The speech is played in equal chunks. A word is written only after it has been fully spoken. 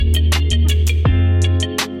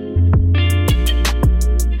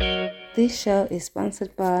This show is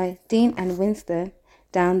sponsored by Dean and Winston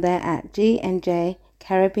down there at G&J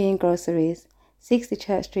Caribbean Groceries, 60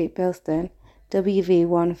 Church Street, Bilston,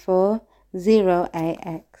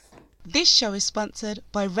 WV140AX. This show is sponsored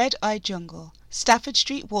by Red Eye Jungle, Stafford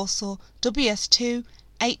Street, Walsall, WS2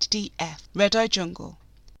 8DF. Red Eye Jungle.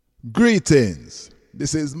 Greetings.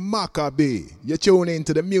 This is Maccabee. You're tuning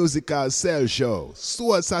into the Musical Cell Show.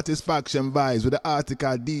 Soul Satisfaction vibes with the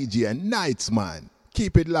Article DJ and Nightsman.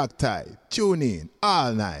 Keep it locked tight. Tune in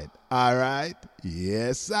all night. All right?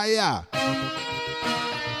 Yes, I am.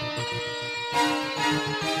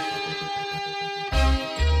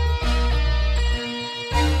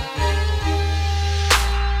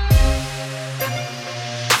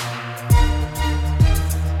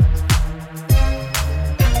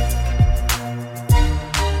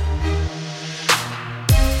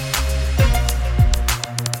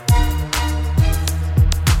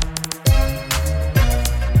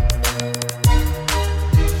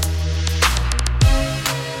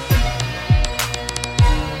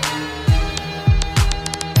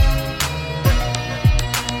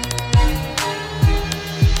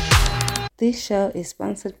 This show is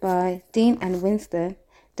sponsored by Dean and Winston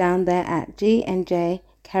down there at G&J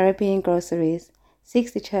Caribbean Groceries,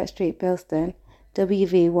 60 Church Street, Bilston,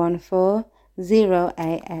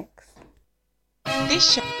 WV140AX.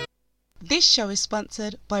 This show is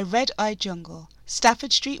sponsored by Red Eye Jungle,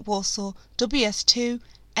 Stafford Street, Walsall, WS2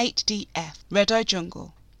 8DF. Red Eye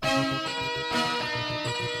Jungle.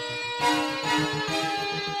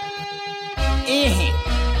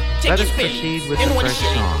 Let us proceed with the first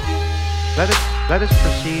song. Let us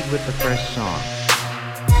proceed with the first song.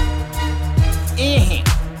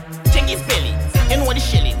 Check his feelings. You know what the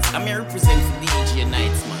shillings. I'm here representing the DJ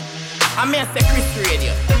Nights, man. I'm here to Chris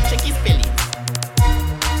Radio. Check his feelings.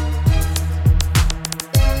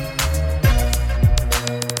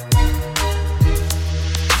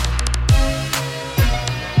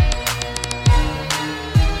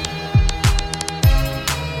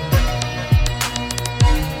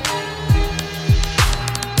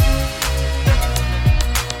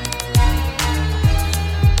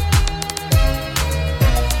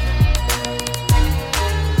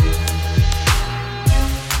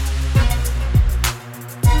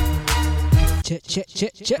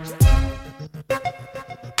 Check.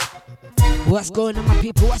 What's going on, my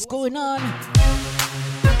people? What's going on?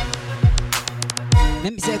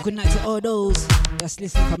 Let me say good night to all those that's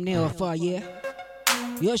listening from near or far, yeah?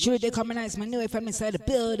 You're sure they coming out, my new from inside the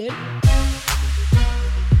building.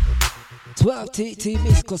 12 to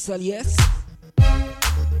Miss Cosell, yes?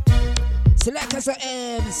 So like as I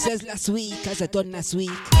am, it says last week, as I done last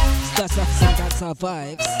week, starts off some dancehall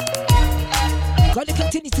vibes. Gonna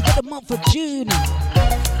continue to get the month of June.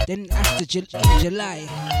 Then after in July,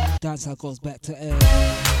 dancehall goes back to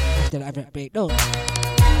after the average breakdown.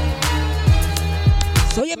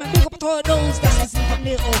 So yeah, man, big up to all those that's listening from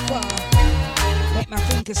near or far. Make my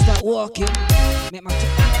fingers start walking. Make my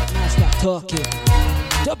mouth start talking.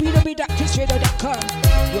 www.chrisradio.com.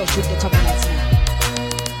 Yo, shoot the comments now.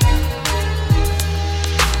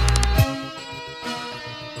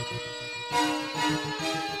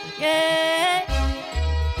 Yeah,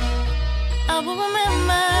 I will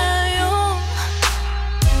remember you.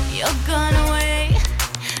 You're gone away,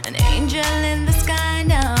 an angel in the sky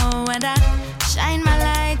now, and I shine my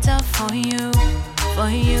light up for you,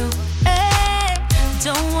 Hey,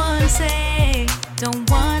 don't wanna say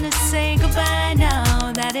goodbye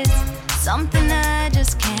now. That is something I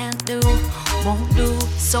just can't do, won't do.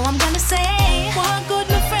 So I'm gonna say, walk good,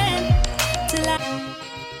 my friend, till I.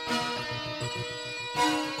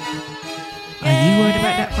 Are you worried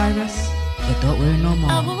about that virus? But don't worry no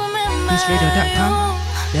more. ChrisRadio.com,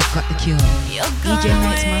 they've got the cure. DJ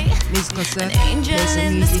Nightsman, musical set, play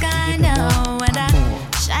some music to give it more and more.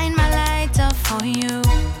 Shine my light up for you.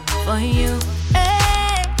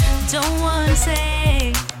 Hey, don't wanna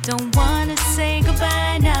say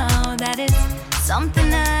goodbye now. That is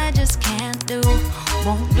something I just can't do,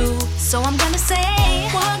 won't do. So I'm gonna say,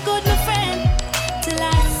 walk good, my friend, till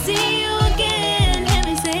I see you again. Let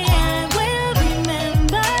me say I will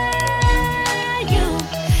remember you.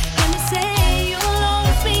 Let me say you'll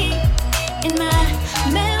always be in my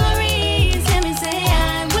memories. Let me say I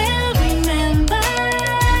will remember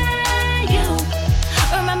you.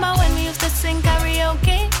 Remember when we used to sing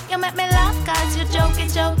karaoke? You make me laugh cause you're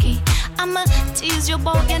jokey. I'ma tease you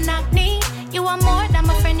about your acne. You are more than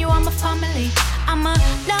my friend, you are my family. I'ma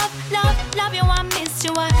love you, I miss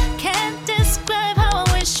you. I can't describe how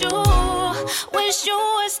I wish you were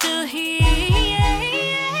still here.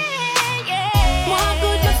 Walk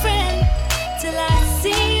with my friend till I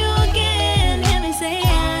see you again. Let me say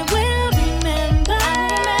I will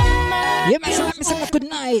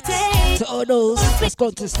night to all those that's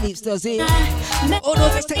gone to sleep still here. All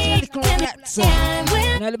those that's taking a little relax. You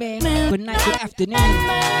know what I mean? Good night, good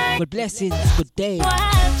afternoon, good blessings, good day,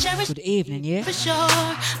 good evening, yeah?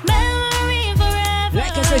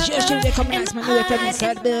 Like I said, usually they come out my new FM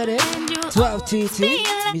inside building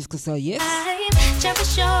 1222 musical star, yes.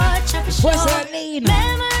 Voice of Lean.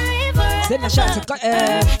 Send a shout to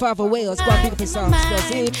Father Wales, go and pick up his songs, still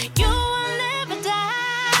see. You will never die.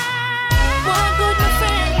 One good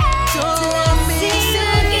friend. Don't miss it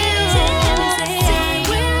again.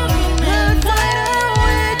 We'll find a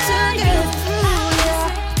way to get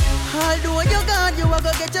through. Although you're gone, you are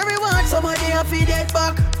gonna get your reward. Somebody have to feed it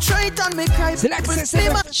back. Try it on me, cry. So like I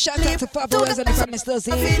said, shout out to Father Wales and the family still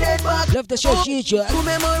see. Love the show as usual.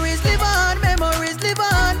 Memories live on,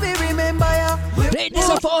 we remember ya. Play this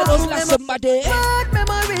up for all those last somebody.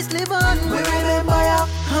 Memories live on, we remember ya.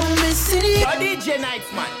 I'm missing you. DJ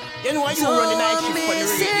Nights, man. You know you run the night shift on the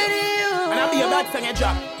radio. And I'll be your bad song, you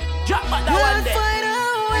drop. Drop back that one day. We'll find a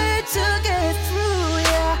way to get through,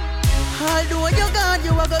 yeah. Although you're gone,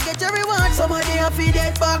 you are gonna get your reward. Somebody have feed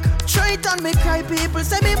it back. Try it on me, cry. People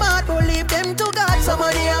say me mad, but leave them to God.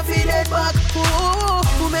 Somebody have feed it back.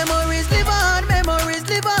 Ooh, memories live on,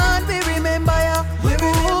 we remember ya.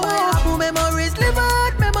 Ooh, memories live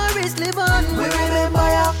on, we remember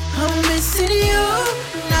ya. I'm missing you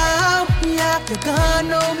now, yeah. You gone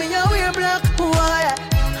now, me a wear black. Why?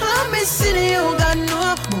 I'm missing you, God no.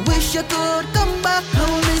 I wish you could come back.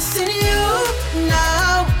 I'm missing you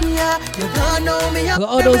now, yeah. You gone now, me a For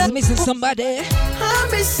all those missing somebody.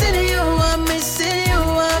 I'm missing you, I'm missing you,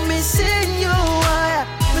 I'm missing you. Why?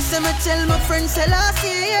 Me tell my friends say last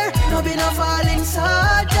year, no be no falling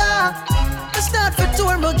soldier. I start for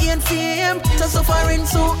tour, me gain fame, so suffering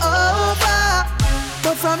so over.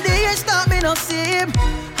 But from the year start, me no see him.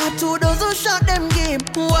 I told those who shot them game.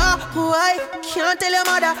 Why? Can't tell your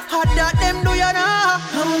mother how that them do you now.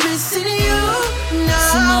 I'm missing you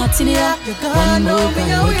now. Yeah, you gone know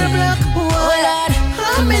me a wear black.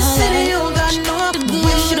 I'm missing you, God know.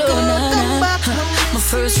 Wish you could come back. My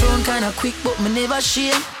first round kinda quick, but me never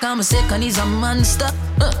shame. Cause my second is a monster.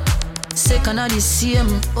 Second are the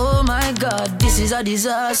same. Oh my God, this is a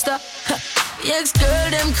disaster.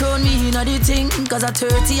 Ex-girl, them crown me in the thing. Cause at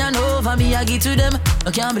 30 and over me, I give to them.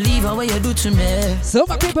 I can't believe how what you do to me. So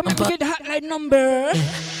my people, make me get the hotline number.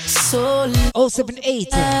 So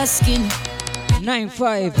 078 asking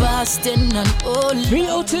 95 Boston and all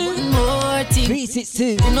 302 more thing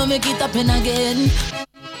 362. You know make it happen again.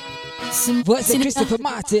 Voice of Christopher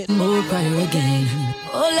Martin. More cry again.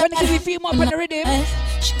 Can you give me a few more on the rhythm?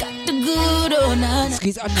 She got the good on her.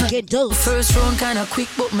 Squeeze on again, though. First round kinda quick,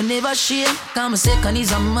 but me never shame. Cause my second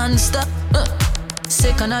is a monster.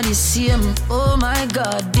 Second are the same. Oh my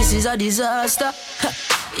God, this is a disaster.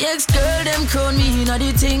 Ex-girl, them crown me in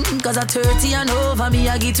the thing. Cause at 30 and over me,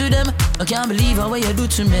 I give to them. I can't believe how what you do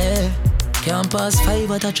to me. Can't pass 5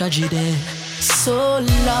 but a tragedy. So Lord,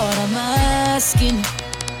 I'm asking,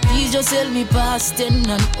 please just help me past 10.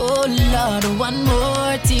 And oh Lord, one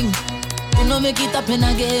more thing. You know make it happen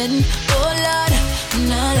again. Oh Lord,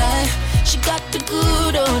 nah lie. She got the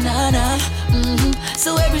good, oh nah nah.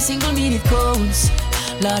 So every single minute counts.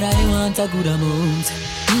 Lord, I want a good amount.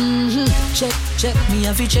 Check me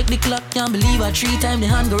if you check the clock. Can't believe I 3 times the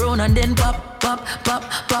hand go round and then pop.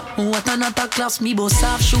 What another class me boss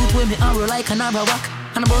half shoot with me arrow like an arrow whack.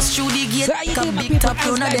 And I bust through the gate, so come big top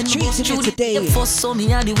down and then bust through the first so me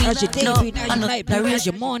had the winner. As your day beat, as your night beat, as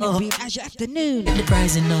your morning beat, as your afternoon. The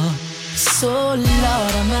prize enough. So Lord,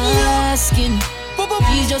 I'm asking,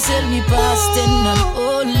 please just help me past 10. And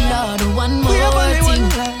oh Lord, one more thing.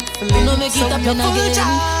 No make it happen again.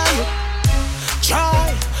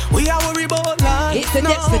 Try, we are worried about life. It's the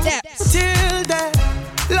depths, the depths. Till then,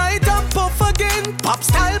 light and puff again. Pop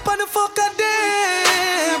style on the fuck of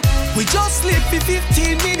them. We just live for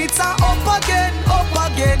 15 minutes and up again.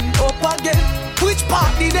 Which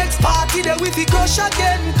part the next party that we fi crush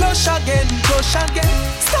again.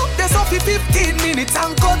 Stop this off for 15 minutes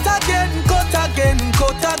and cut again.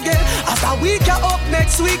 After we get up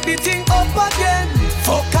next week, the thing up again.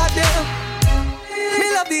 Fuck them. Me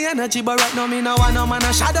love the energy, but right now me no want no man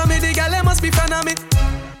a shadow me. The girl must be fan of me.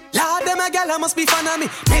 Lord, them a girl must be fan of me.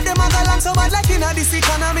 Make them a go along so bad like in a this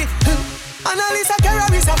economy. Annalisa Carey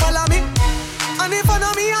a follow me. And if I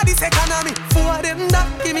know me a this economy. 4 of them that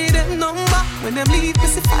give me them number. When them leave me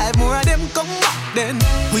see 5 more of them come back. Then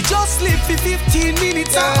we just live for 15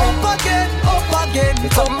 minutes and up again.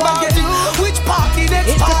 Which party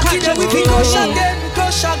next party that we can crush again.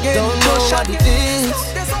 Don't know what it is,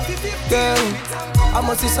 girl. I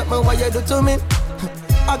must see something what you do to me.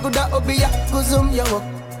 I could that be ya, go zoom you up.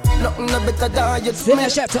 Nothing no better than you. Send a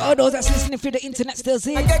shout to all those that's listening through the internet still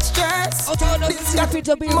see. I get stressed. Out to all those listening through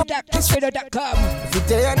www.kissradio.com. If you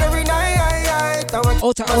day and every night,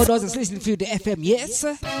 out to all those that's listening through the FM, yes.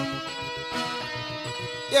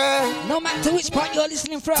 Yeah. No matter which part you're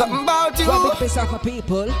listening from. Something about you. One big piece off my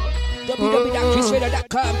people.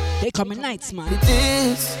 www.kissradio.com. They come in nights, man. It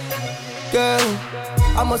is, girl.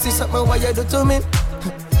 I must see something what you do to me.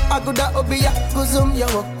 I could have be a good zoom, yo.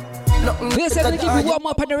 We said we give you one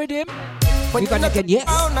more on the rhythm. When you're not yes.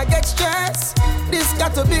 Down, I get stressed. This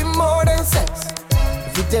got to be more than sex.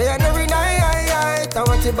 If you day and every night, I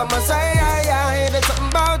want you by my side. There's something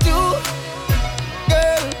about you,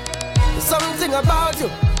 girl. There's something about you.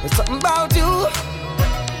 There's something about you,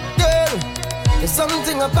 girl. There's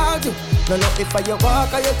something about you. No, no, if I you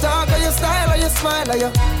walk, or you talk, or you style, or you smile, or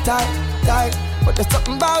you tight. But there's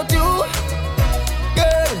something about you,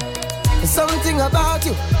 girl. There's something about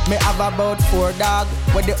you. Me have about 4 dogs,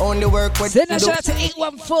 where they only work with. Send a shout to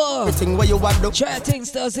 814. Everything where you want to. Try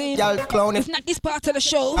things does in. Y'all clown if not this part of the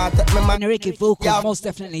show. Take me man. Ricky vocals, most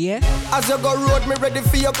definitely, yeah. As you go road, me ready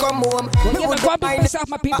for you come home. Me would go big myself,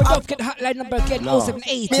 my people. Don't forget the hotline number again.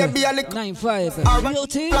 078 95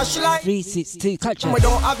 302 362. Catch us. We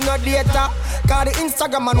don't have no data. Cause the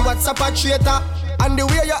Instagram and WhatsApp a traitor. And the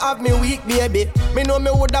way you have me weak, baby. Me know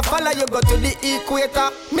me woulda follow you go to the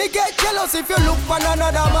equator. Me get jealous if you look for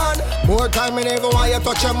another man. More time me never want you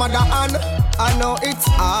touch your mother hand. I know it's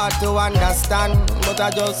hard to understand, but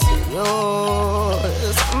I just you.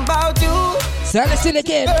 Something about you. So let's sing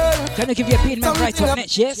again. Girl, can I give you a pin man right up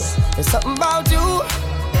next, yes? There's something about you,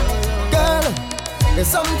 girl. There's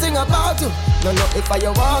something about you. No, no, if I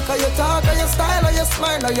you walk or you talk or you style or you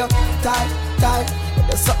smile or you tight.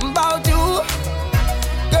 There's something about you,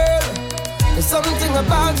 girl. There's something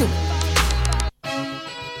about you.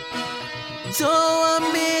 So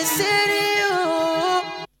I'm missing you.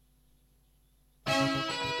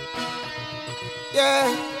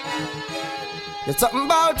 Yeah. There's something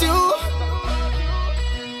about you.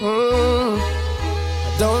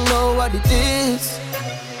 I don't know what it is,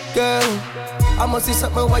 girl. I must see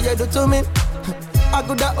something what you do to me. I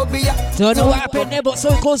could have be a. Don't know what happened there, but so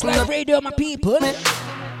it goes like radio, my people.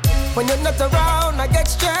 When you're not around, I get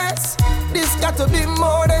stressed. This got to be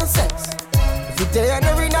more than sex. If you day and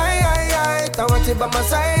every night, I want you by my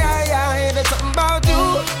side. There's something about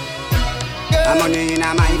you, girl. I'm money in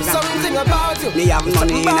a mind. Something about you. Me have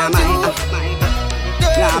money in a mind.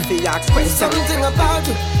 Now fi ask question. Something about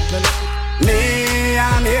you. Me,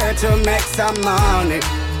 I'm here to make some money.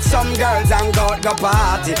 Some girls and God go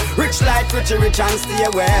party. Rich like rich and stay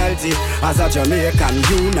wealthy. As a Jamaican,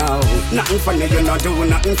 you know. Nothing funny, you not do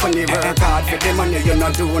nothing funny. Work hard for the money, you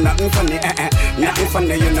not do nothing funny. Nothing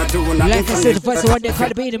funny, you not do nothing like funny. I said, the first one they call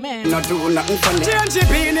the beanie man. Not do nothing funny. Change the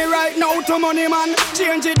beanie right now to money man.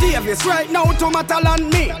 Change the Davis right now to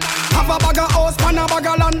Matalan me. Have a bag of house, pan a bag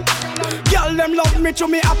of land. Girl, them love me to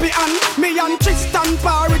me happy and me and Tristan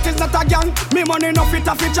Parr, it is not a gang. Me money no fit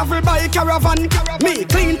a fit travel by caravan. Me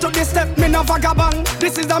clean to the step, me no vagabond.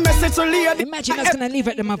 This is a message to lady. Imagine us gonna leave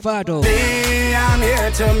at the Mavado. Me, I'm here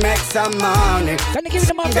to make some money. Can you give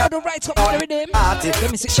the Mavado right up on the rhythm?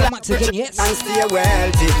 Let me see some months again, yes. And stay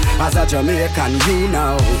wealthy. As a Jamaican, you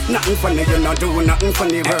know. Nothing funny, you not do nothing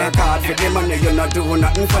funny. Work hard for the money, you not do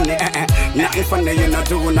nothing funny. Nothing funny, you not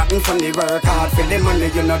do nothing funny. Work hard for the money,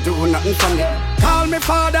 you not do nothing funny. Call me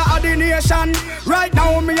father of the nation. Right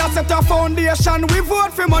now me a set a foundation. We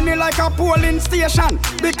vote for money like a polling station.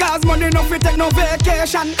 Because money no fit take no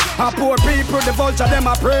vacation. A poor people, the vulture them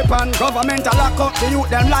a prey pan. Government a lock up the youth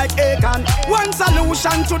them like Acon. One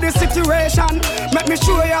solution to the situation. Make me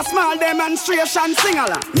show you a small demonstration. Sing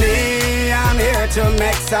along. Me, I'm here to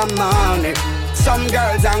make some money. Some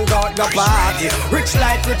girls and God go party. Rich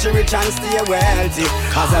like rich and stay wealthy.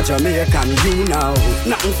 As a Jamaican, you know.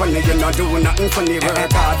 Nothing funny, you not do nothing funny.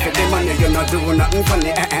 Work hard for the money, you not do nothing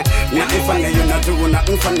funny. Nothing funny, you not do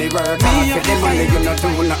nothing funny. Work hard for the money, you not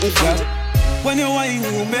do nothing funny. When you whine,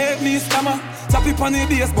 you make me stammer. Tap it on the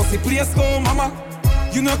bass, but the place go mama.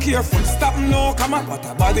 You no careful, stop no come on. But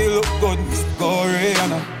her body look good, Miss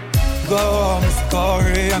Koreana. Go, Miss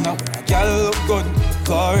Koreana. Girl look good,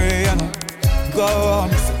 Koreana. Go,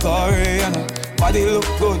 Miss Koreana. Body look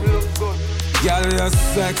good. Girl, you're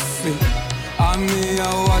sexy. And me, I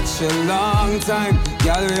watch a long time.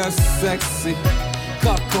 Girl, you're sexy.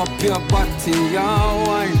 Cock up your body and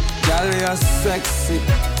wine. Girl, you're sexy.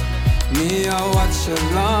 Me, I watch a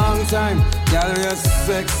long time. Girl, you're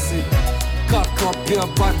sexy. Cock up your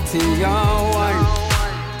body and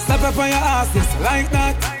wine. Step up on your ass, just like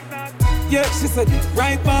that. Yeah, she said it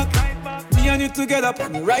right back. Me and you together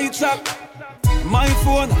on the right track. My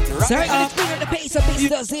phone, sorry, let's bring up the pace of this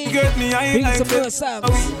does it. Get me, I bring like some more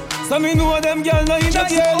songs. So me know them girls know in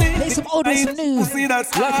the early. Play some old and some new. Like I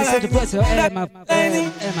said, the voice of my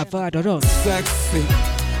father don't. Sexy,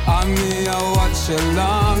 I me I watch a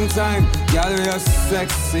long time. Girl, you're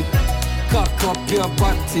sexy. Cock up your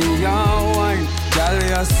body and wine. Girl,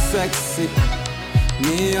 you're sexy.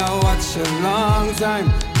 Me I watch a long time.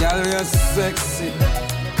 Girl, you're sexy.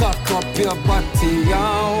 Cock up your body and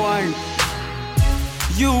wine.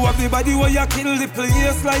 You have the body where you kill the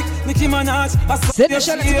place like Nicki Minaj. Send a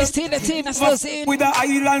shout out to Miss Tina Tina Slows in. With the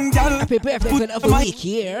island gal. Happy birthday for the week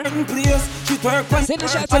here. Send a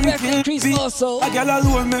shout out to birthday Chris also. A gal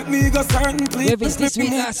alone make me go certain place. Where is this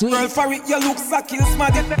week last week? Girl for it, you look so kill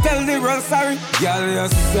smart. Tell the world sorry. Girl, you're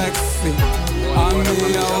sexy. And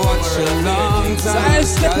me I watch a long time.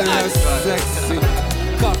 Girl, you're sexy.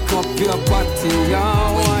 Cock up your body and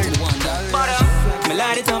wine. Me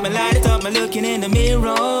light it up, me looking in the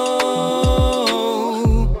mirror.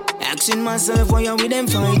 Asking myself why I'm with them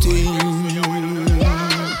fighting.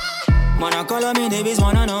 Man, I call me the beast,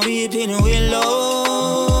 man, I know we pin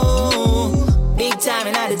willow. Big time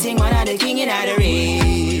and the thing, man, I the king in the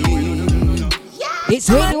ring. It's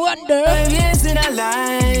when you wonder. Yes, in a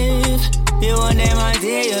life, you want them I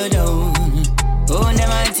tear you down. Want them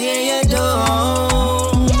I tear you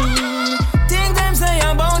down. Think them say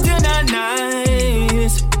about you not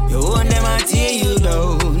nice. You want them I tear you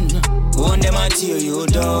down. Want them I tear you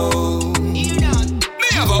down. Me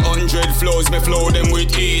have 100 flows, me flow them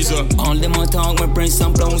with ease. All them I talk, me press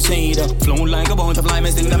some blown seed. Flow like a butterfly,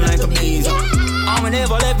 me sting them like a bees. I'ma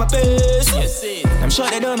never let my pace. I'm sure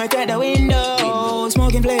they don't make at the window.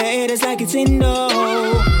 Smoking player haters like it's indo.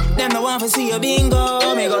 Them the one for see a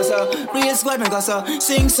bingo. Me go so real squad, me go so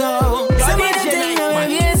sing so. Some of the things that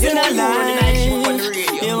we yes in a life.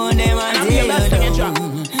 You want them I tear you down.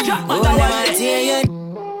 Want them I tear you.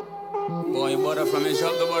 Boy, butter from me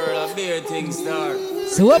shop the world of beer things start.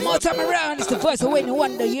 So one more time around, it's the first of Wayne the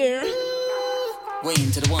Wonder year.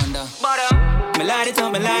 Wayne to the wonder. Butter. Me light it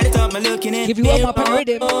up, me looking in. Give you one more on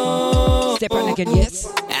rhythm. Step on again, yes.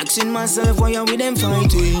 Asking myself why I'm with them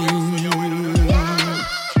fighting.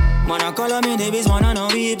 Man, I call me the beast, man, I know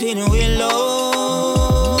we pin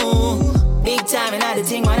willow. Big time and the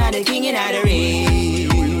thing, man, I the king in the ring.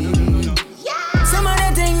 Some of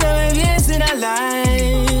the things that we yes in a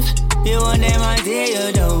life. You want them I tear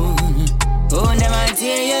you down. Want them I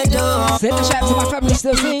tear you down. Send a shout to my family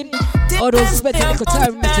still seen. All those who spent a little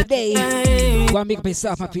time with me today. Go and make peace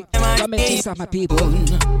off my people. Go and make peace off my people.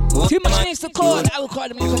 Too much names to call, I will call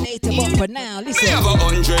them a little later. But for now, listen. Me have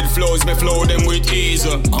 100 flows, me flow them with ease.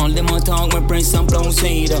 All them I talk, me press some blown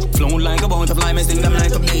seed. Flow like a butterfly, me sting them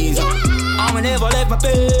like a bees. I'ma never let my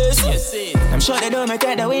pace. I'm sure they don't make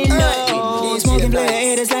at the window. Smoking player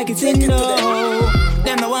haters like it's indo.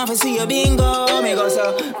 Them the one for see a bingo. Me go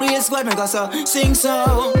so real squad, me go so sing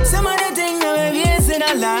so. Some of the things that we yes in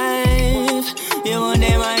a life. You want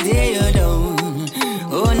them I tear you down.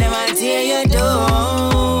 Want them I tear you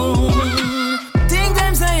down. Think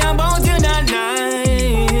them say about you not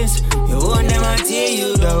nice. You want them I tear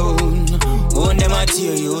you down. Want them I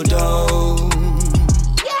tear you down.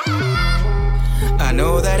 I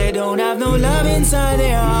know that they don't have no love inside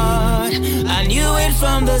their heart. I knew it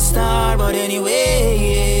from the start, but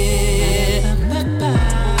anyway,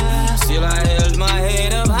 still I held my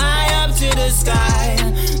head up high up to the sky.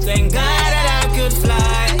 Thank God that I could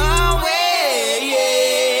fly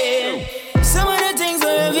away. Some of the things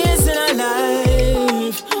that I've missed in our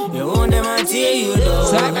life, you want them I tear you down.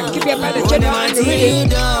 So I'm gonna keep you up by the general and the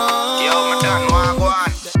rhythm. Yo, my done, go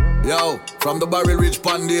on. Yo, from the Barrel Ridge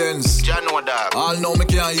Pandians. John know that. All know me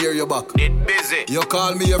can't hear you back. It busy. You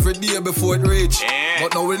call me every day before it reach.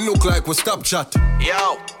 But now it look like we stop chat.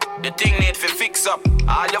 Yo, the thing need to fix up.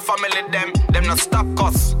 All your family them not stop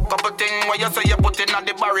cuss. Couple thing where you say you put in at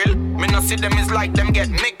the barrel. Me no see them is like them get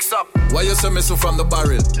mixed up. Why you say me so from the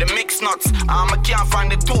barrel? The mix nuts. I can't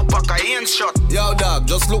find the 2-pack, I ain't shot. Yo dog,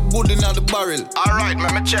 just look good in at the barrel. Alright,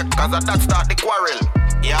 let me check, cause that start the quarrel.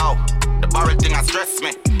 Yo, the barrel thing a stress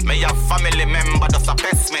me. Me have family member just a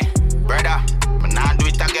pest me. Brother, me nah do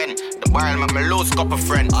it again. The barrel make me lose couple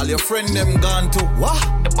friends. All your friend them gone too. What?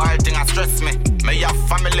 The barrel thing a stress me. Me have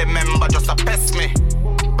family member just a pest me.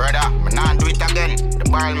 Brother, me nah do it again. The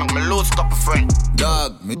barrel make me lose couple friends.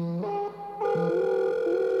 Dog, me.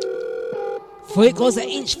 For it goes an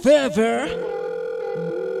inch further.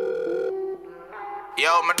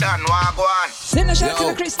 Yo, me done, want go on. Send a shout to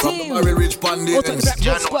the Christine. From the Barrel Ridge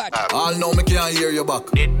Pandians. Squad. All know me can't hear you back.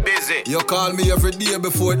 It busy. You call me every day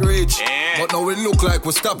before it reach. But now it look like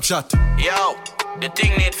we stop chat. Yo, The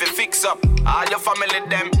thing need to fix up. All your family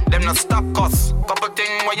them no stop cuss. Couple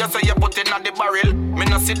thing where you say you put in at the barrel. Me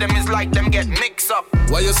no see them is like them get mixed up.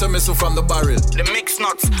 Why you say me so from the barrel? The mix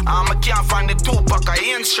nuts. I can't find the 2-pack, I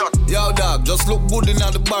ain't shot. Yo dog, just look good in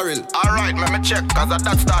at the barrel. Alright, let me check, cause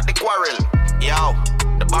that start the quarrel. Yo,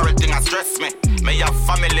 the barrel thing a stress me. Me have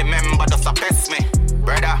family member just a pest me.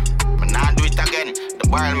 Brother, me nah do it again. The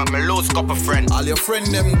barrel make me lose couple friend. All your friend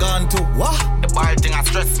them gone too. What? The barrel thing a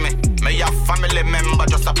stress me. Me have family member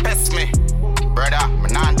just a pest me. Brother, me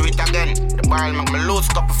nah do it again. The barrel make me lose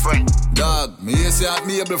couple friend. Dog, me say at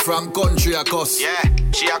me able from country a cuss. Yeah,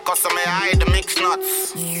 she a cuss me hide the mix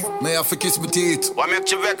nuts. Me have to kiss my teeth. What make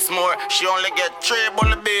you vex more? She only get 3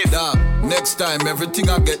 bull beef. Dog, next time everything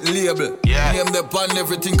I get label. Yeah. Name the pan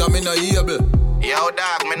everything come in a able. Yo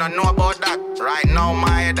dog, me no know about that. Right now my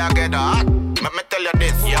head I get hot. Let me tell you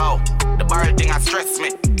this, yo. The barrel thing a stress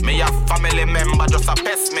me. Me have family member just a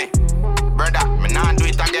pest me. Brother, me nah do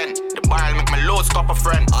it again. The barrel make me lose couple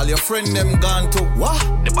friend. All your friend them gone too. What?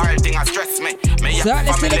 The barrel thing a stress me. Me have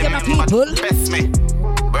So family member just pest me.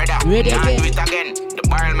 Brother, me nah do it again. The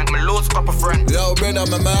barrel make me lose couple friend. Yo brother,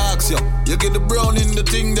 me ask you. You get the brown in the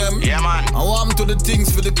thing them. Yeah man. I want to the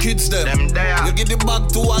things for the kids them. Them there. You get the bag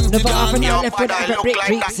to one to down. Yo brother, I look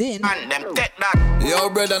like that. And them take that. Yo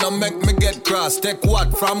brother, now make me get cross. Take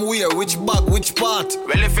what? From where? Which bag? Which part?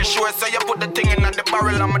 Well if it's sure so you put the thing in the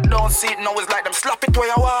barrel and me don't see it now it's like them slap it where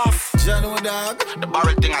you off. General dog. The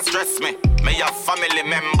barrel thing a stress me. Me have family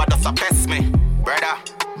member just a pest me. Brother,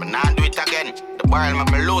 me nah do it again. The barrel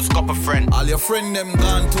make me lose couple friend. All your friend them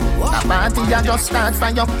gone too. A party ya just start for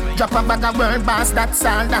you. Drop a bag of world boss, that's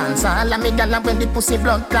all dance. All of me gala when the pussy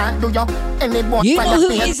blood clot do you. Any boy you for know the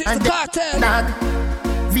who face is and the cartel. dog.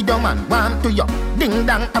 Video man warm to you. Ding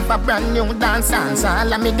dong have a brand new dance dance.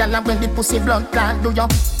 All of me gala when the pussy blood clot do you.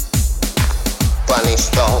 Punish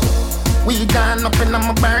down. We gone up in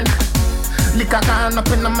my burn. Liquor gone up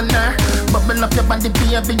in my nerve. Bubble up your body,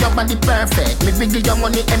 baby, your body perfect. Me give you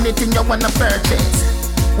money, anything you wanna purchase.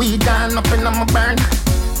 We gone up in my burn.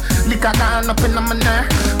 Liquor gone up in my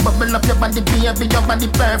nerve. Bubble up your body, baby, your body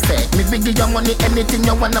perfect. Me give you money, anything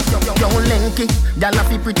you wanna. Yo, linky, y'all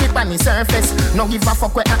be pretty on the surface. No give a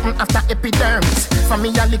fuck what happen after epidermis. From me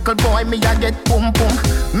a little boy, me a get boom boom.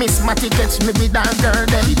 Miss Matty catch me with that girl,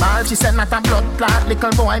 them ball. She said not a blood clot.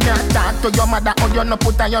 Little boy, me a talk to your mother, or you no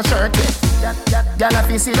put on your shirt yet. Y'all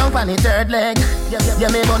a sit down on the third leg. Yeah,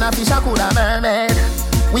 me gonna fish a cool a mermaid.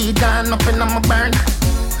 We gone up in my burn.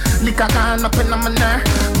 Liquor gone up in my nerve.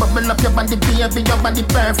 Bubble up your body, baby, your body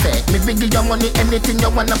perfect. Me give you money, anything you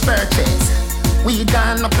wanna purchase. We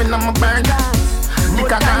gone up in my burn.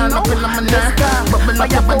 Liquor gone up in my nerve. Bubble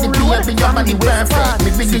up your body, baby, your body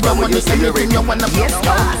perfect. Me give you money, anything you wanna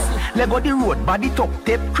purchase. Let go the road, body top,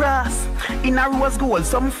 tape cross. In a rose gold,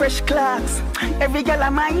 some fresh clocks. Every girl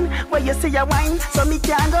of mine, where you say you wine, so me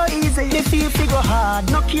can't go easy. Me feel go hard,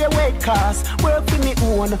 no care weight cost. Work for me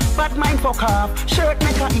own, bad mind fuck off. Shirt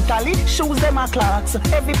make a Italy, shoes them a clocks.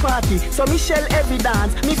 Every party, so me shell every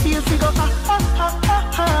dance. Me feel go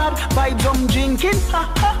hard. Vibes I'm drinking,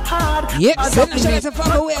 hard. Yep, so much as a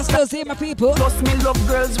fuck away, still see my people. Plus me love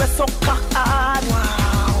girls, we so hard.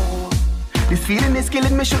 Wow. This feeling is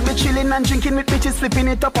killing me, should be chilling and drinking with bitches, flipping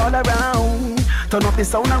it up all around. Turn up the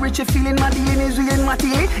sound and rich feeling, my dealing is real,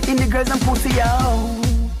 Matty, in the girls and pussy out.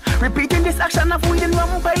 Repeating this action of weed and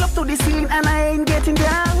rum, pile up to the ceiling and I ain't getting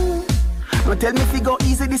down. Don't tell me figure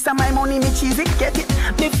easy, this time my money, me cheesy, get it.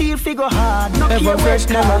 Me feel figure hard, no ever fresh,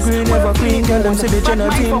 never green, never clean. Girl, them see the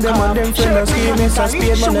general team, them and them friends scheme. It's a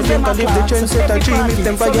speed, man, I think I live the trend, set a dream. If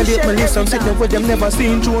them violate my list, I'm sitting with them never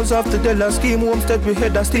seen. Jones off the Della scheme, homestead we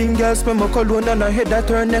head a steam. Girl, spend my cologne and I head that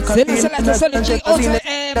turn neck a steam.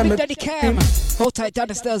 Big Daddy Cam, hold tight down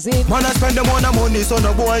the stairs in. Man, I spend them on the money, so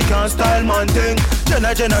no boy can't style man thing.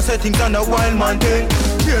 Jenna settings on a wild man thing.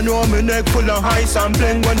 You know me neck full of high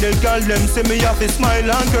sampling. When the girl them see me off, it smile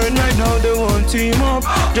and girl right now they won't team up.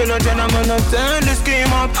 Jenna man, I turn the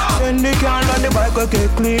scheme up. Send the car on the bike, I get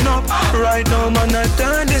clean up. Right now man, I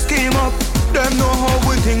turn the scheme up. Them know how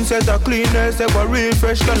we think set a cleanness. Ever real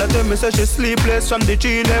fresh, girl I tell me say she sleepless from the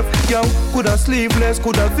G left. Yo, coulda sleeveless,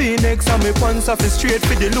 coulda V-necks. And me pants off is straight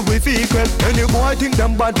for the Louis V crep. Any boy think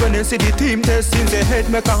them bad when they see the team test. Since they head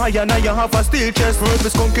make a higher, now you have a steel chest.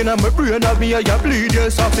 Purpose skunking on my brain, have me a ya bleed,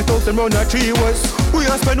 yes. 60,000 round a 3 west. We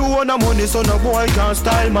a spend all the money, so no boy can't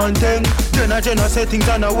style man thing. Jenna settings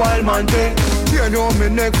on a wild man thing. You know me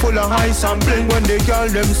neck full of high sampling. When they girl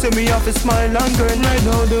them see me off a smile and girl right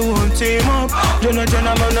now they won't team up. Jenna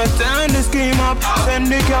man I turn the scheme up. Send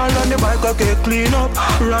the girl on the bike I get clean up.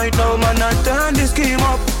 Right now man I turn the scheme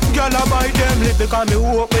up. Girl I buy them lip because me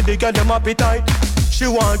walk with the girl them appetite. She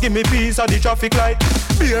want give me peace at the traffic light.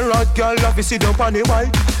 Be a rat girl, love to sit down on the white.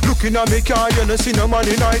 Looking at me car, you no see no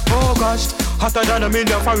money night. Oh gosh, hotter than a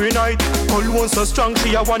million Fahrenheit. All one so strong,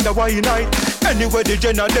 she a wonder why you night. Anyway, the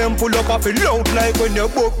gen of them pull up off it loud like when you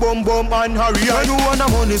book boom boom and hurry. I do want a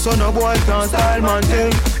money, so no boy can't style man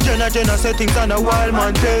thing. Jenna settings and a wild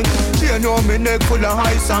man thing. She know me neck full of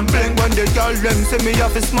ice and bling. When the girl them see me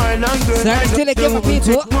have to smile and grin. Till they give my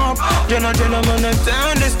people. Jenna man,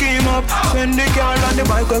 turn the scheme up. Send the girl on the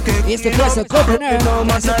bike, okay. It's the first of governor.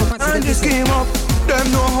 Turn the scheme up.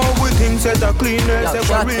 Them know how we think set a cleaners. They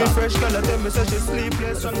were real fresh girl, them say she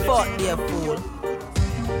sleepless. Fuck the fool.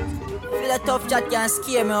 Feel a tough chat can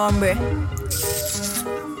scare me, hombre.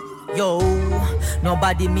 Yo,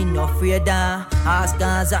 nobody me no afraid of. Ask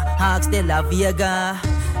Gaza, ask De La Vega.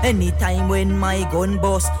 Anytime when my gun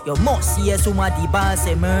bust, you must see somebody boss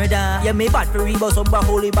a murder. Yeah, me bad for rebound, some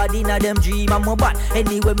holy body na them dream. I'm a bad.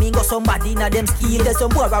 Anyway, me go somebody na them scheme. There's some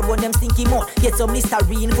boy run them stinky mouth. Get some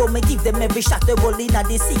Listerine, go me give them every shot the ball in at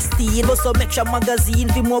the 16. But some extra magazine,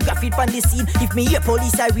 fi more graphic pan the scene. If me hear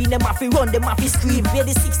police siren, them have to run, them have to scream. Pay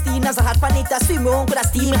the 16 as a hot pan it a swim around. Could a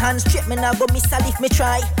steam hands straight, me now go miss a if me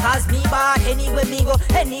try. As me bad, anywhere me go,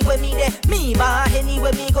 anywhere me there. Me bad,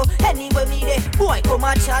 anywhere me go, anywhere me there. Boy come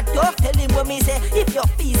a chat tough, tell him what me say. If your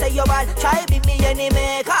fee say you bad, try be me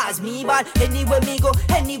enemy. Cause me bad, anywhere me go,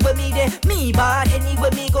 anywhere me there. Me bad,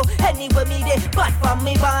 anywhere me go, anywhere me there. Bad from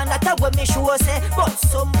me bad, that's what me sure say. But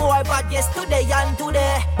some boy bad yesterday and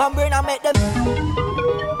today. Bamburn I make them.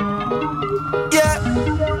 Yeah.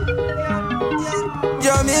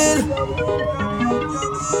 Jamil.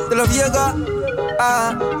 De La Vega.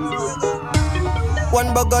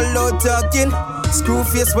 One bugger loud talking. Screw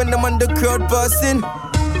face when them on the crowd passing.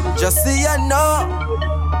 Just see ya know.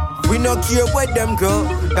 We no care what them go.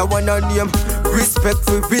 That one on them. Respect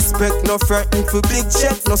for respect, no frightened for big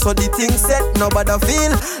check. No so the thing set, nobody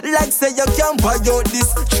feel like say you can't buy out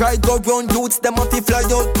this. Try go round youths, them up to fly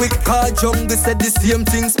out quick. Car jungle said the same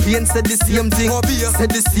thing, Spain said the same thing, said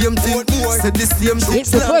the same thing, said the same thing.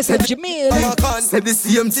 It's the voice of Jamil. Said the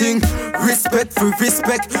same thing. Respect for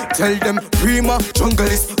respect. Tell them prima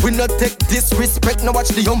junglist. We not take disrespect. Now watch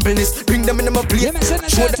the humbleness. Bring them in my place. Yeah, man, send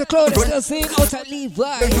us out to Claude. Still saying out at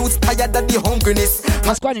Levi. The youths tired of the hungriness.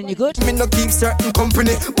 What's going on, you good? Me no keep certain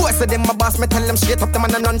company. Boy said them my boss, me tell them straight up them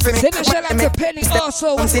and none for me. Send a shell out to Penny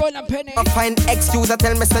also. What's going on, Penny? I find excuse, I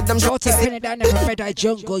tell me said them shout to Penny down there from Red Eye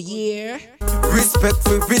Jungle, yeah. Respect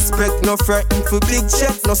for respect, no frightened for big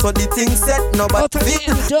check. No so the thing set, nobody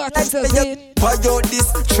feel like say you buy out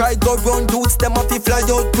this. Try go round dudes, them up to fly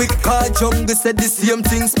out quick. Car jungle said the same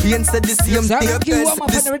thing, Spain said the same thing. Said the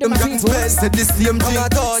same thing, said the same thing,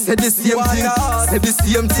 said the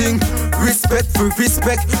same thing. Respect for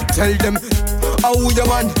respect, tell them how you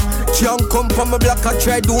man can't come from a block and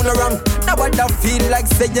try do no wrong. Nobody feel like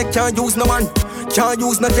say you can't use no man, can't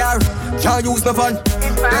use no car, can't use no van.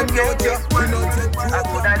 If I get this one, I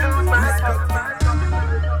coulda lose myself.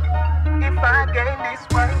 If I gain this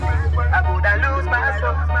one, I coulda lose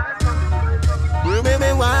myself.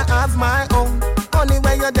 Me want have my own. Only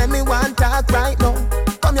when you tell me want talk right now.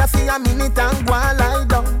 Come here for a minute and go and lie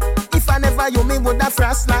down. If I never you, me woulda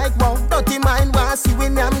frost like wow. Dirty mind want see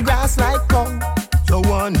when I'm grass like cow. You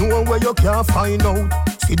want know where you can't find out.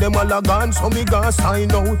 See them all a gone, so me gonna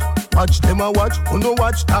sign out. Watch them a watch, who no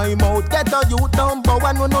watch time out. Get a youth down, but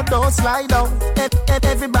one who no don't slide out.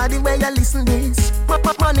 Everybody where you listen this.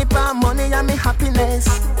 Money for money and me happiness.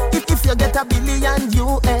 If you get $1 billion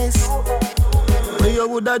US, what you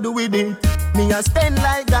woulda do with it? Me a spend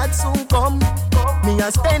like that soon come. Me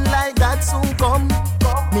a spend like that soon come.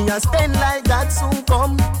 Me a spend like that soon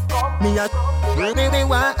come. Me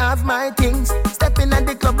want have my things. Stepping at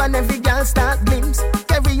the club and every girl start glimpse.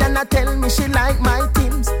 Carrie-Anna tell me she like my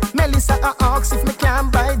teams. Melissa asks if me can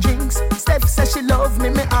buy drinks. Steph says she love me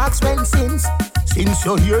ask when since. Since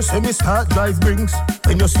you're here, say me start drive brings.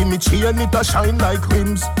 When you see me chain, it a shine like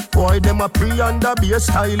rims. Boy, them a pre and a beer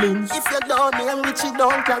stylings. If you don't name rich, you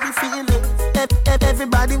don't carry feelings.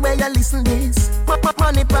 Everybody where you listen this.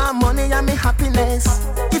 Money for money and me happiness.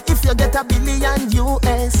 If you get $1 billion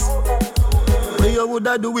US, what you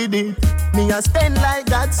woulda do with it? Me a spend like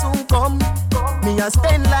that soon come. Me a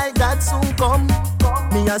spend like that soon come.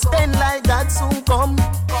 Me a spend like that soon come.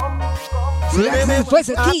 Me voice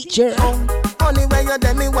a teacher. Only when you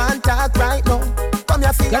tell me want talk right now. Come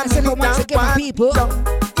here feel me down people.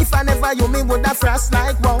 If I never you, me woulda frost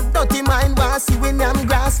like wow. Dirty mind want see when I'm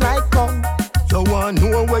grass like cow. You want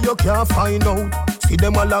know where you can't find out. See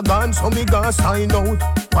them all a gone, so me gon' sign out.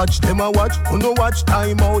 Watch them a watch, who no watch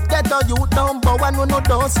time out. Get a youth number one, who no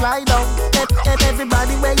don't slide out.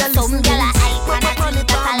 Everybody where you listen to this. Some gyal a hype and a think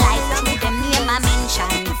that a life. Through them name a mention.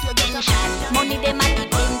 Money them a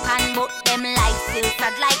depend pan, but them life still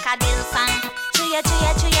sad like a dill song. Chuya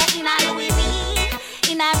in a Louis V,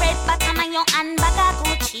 in a red bottom and your handbag a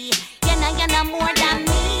Gucci. You know more than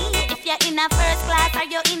me. If you're in a first class or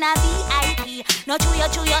you're in a VIP, no chuya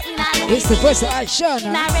in a Louis V. It's the first I show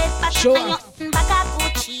in a red bottom and your handbag a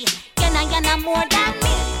Gucci. You know more than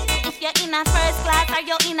me. If you're in a first class or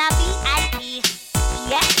you're in a VIP,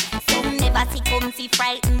 yeah. Some never see come see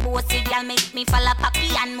frightened bossy girl make me fall a poppy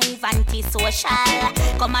and move anti-social.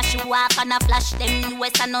 Come a show off and a flash them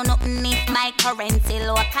US and know nothing if my currency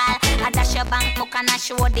local. I dash your bank book and I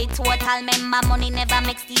show the total. Member money never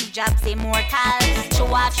makes Steve Jobs immortal. Show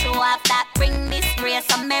off that bring disgrace.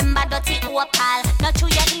 So member dirty opal. Not true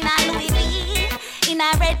you in a Louis V, in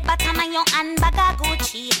a red bottom and your handbag a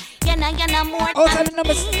Gucci. You know more than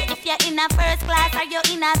me. If you're in a first class or you're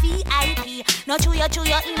in a VIP, no true you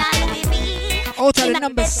in a Louis V. Out of the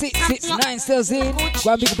number 669 still in.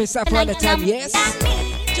 Go and pick up yourself all the time, yes?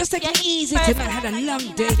 Just take it easy tonight. Had a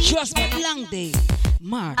long day. Trust me, long day.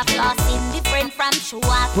 Mark. But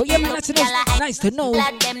yeah, man, that's nice to know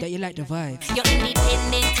that you like the vibe. You're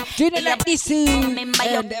independent. Doing it like this soon. And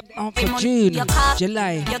for June,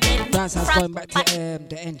 July. Dance house going back to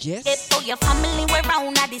the end, yes? For your family, we're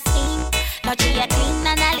round at the scene. Not true, you're clean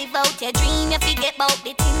and I live out your dream. You forget about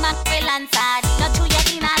the team, mackerel and sardine. Not true,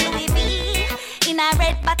 you're in a Louis V, in a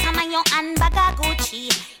red bottom and your handbag a Gucci.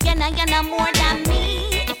 You know more than me.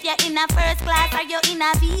 If you're in a first class or you're in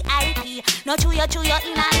a VIP, no true, you're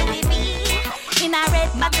in a Louis V, in a red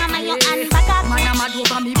bottom and your handbag a Gucci.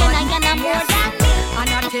 You know more than me.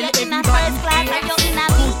 If you're in a first class or you're in a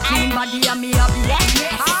VIP, body and me happy.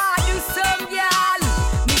 Ah, you some girl,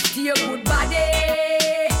 me stay good body,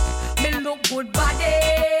 me look good body,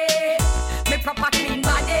 me proper clean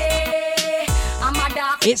body.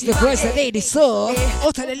 It's the first lady, so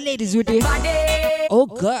out of the ladies with it. Oh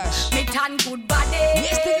gosh. Me tan good body.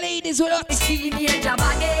 Yes, the ladies with us. Teenager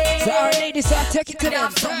body. So our ladies are taking to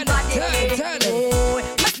them. Turn them.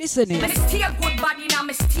 Listening. Me stay good body now,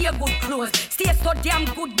 me stay good clothes. Stay so damn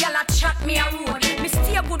good, girl a chat me a road. Me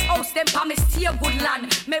stay good house, them pa me stay good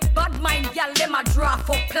land. Me bad mind, girl them a draw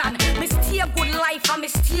for plan. Me stay good life and me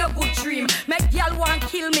stay good dream. Me girl want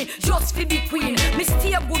kill me just for be queen. Me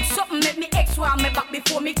stay good something make me ex want me back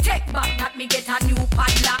before me take back that me get a new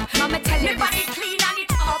padlock. Now me tell me body clean and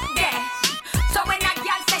it up there. So when a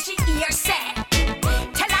girl say she hear say,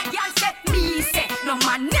 tell a girl say me say, no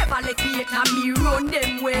man never let me hit and me run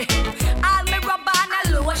them way. All me rub on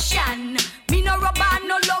a lotion, me no rub on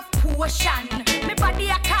no love potion. Me body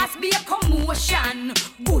a cause be a commotion.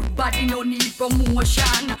 Good body no need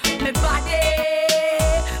promotion. Me body,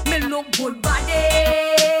 me look good body.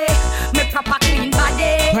 Me proper clean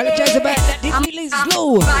body. Apologize about that. This feeling is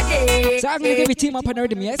low. So I'm gonna give you team up and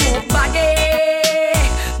rhythm, yes? Body,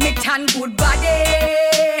 me tan good body,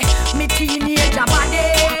 me teenager body.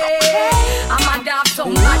 I'm a dog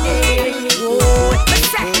somebody.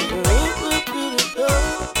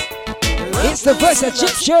 It's the verse of Chip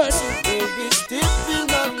Shirt. Baby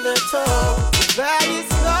stepping on the toe. The body's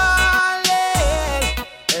calling,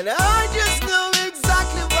 and I just know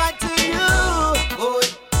exactly what to do.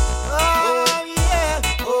 Oh yeah,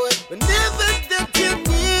 whenever that you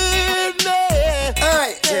need me.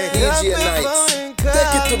 Alright, DJ Nights,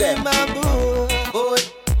 take it to them.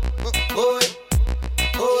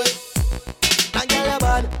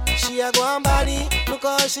 She a go on body, look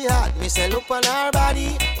how she hot. Me say look on her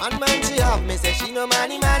body. One man she have, me say she no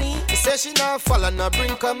money. Me say she no follow, no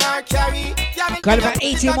bring come her carry. Got about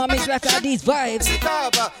 18 more minutes left of these vibes.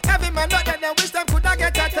 Every man not that they wish them coulda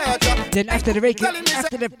get a touch. Then after the break, we're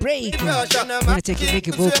gonna take it, make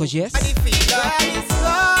it vocals, yes? Body's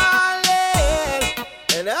calling,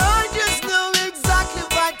 and I just know exactly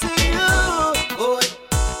what to do. Oh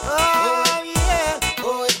yeah,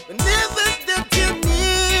 whenever that you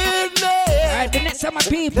need me. Alright, the next time my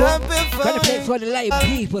people gonna play for the live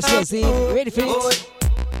people, so see, ready for it?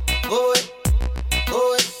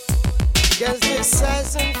 Cause this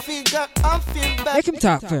size and figure, I feel bad. Make him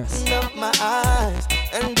talk first. Up my eyes,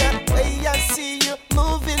 and that way I see you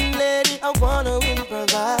moving, lady. I wanna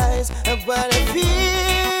improvise. I wanna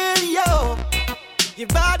feel your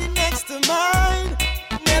body next to mine.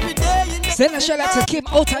 And every day you next send a shout out to Kim,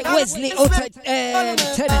 outside Wesley, outside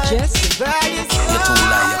Tenant, yes? You're too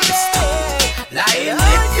lying,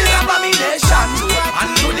 it's an abomination. And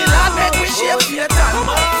to the Lord make we share Satan.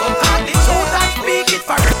 So God the truth and speak it it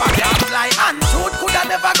forever. Can't lie and truth coulda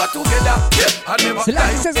never go together. Yeah, I never so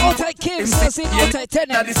like says outside Kim, says outside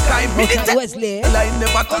Tenant, outside Wesley,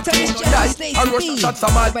 outside Stacey B.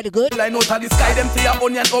 Everybody good? Line out of the sky, them say a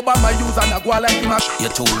onion Obama use and a go like him a you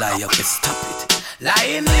too lie, you can stop it.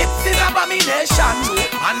 Lying lips is abomination,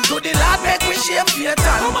 and to the Lord make we shame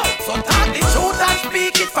Satan. So talk the truth and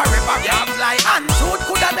speak it forever. Can't lie and truth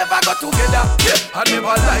coulda never go together. Yeah, I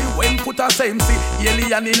never lie when put a same see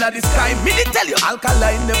alien inna the sky. Me dey tell you,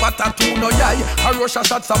 alkaline never tattoo no eye. A Russia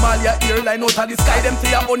shot Somalia airline out of the sky. Them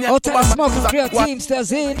say a onion. Out of the smoke of real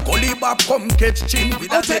teamsters in. Gully Bob come catch chin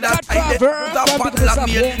with a head that I get. Put a potluck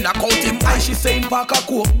meal, knock out him eye. She saying pack a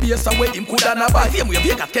coke, base away him coulda na buy. Same way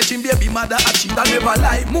Vegas catch him baby mother achieve. Never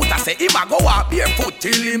lie, Muta say him a go out barefoot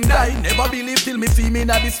till him die. Never believe till me see me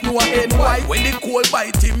na the snow and white. When the cold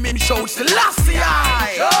bite him shout Selassie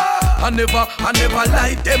I never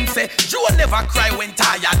lie. Them say Joe never cry when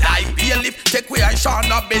tired die. Be a lift take way I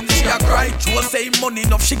Shauna Ben she a cry. Joe say money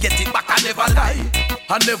enough she get it back. I never lie.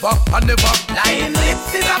 I never lying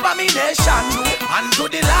lips is abomination. And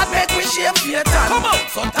to the Lord make we shame Satan. Come on,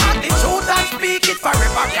 so talk the truth and speak it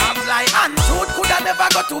forever. Can't lie and truth coulda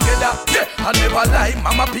never go together. Yeah, I never lie.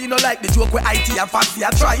 Mama P no like the joke where IT and Fancy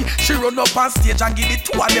a try. She run up on stage and give it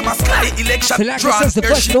two and them a sky election. So like this is the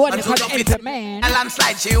first one you can't enter, man. A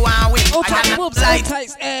landslide she want win. Outside boobs,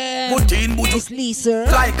 outside put in boot. It's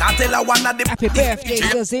Lisa. Like I tell her one of them. Happy birthday,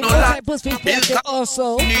 cousin. Outside boobs, birthday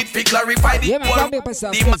also. Need to clarify the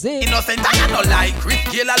innocent I no like. Chris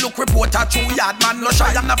Gayle look reporter true yard man no shy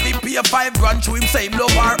and a pay 5 grand to him same love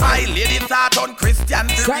her eye. Ladies start on Christian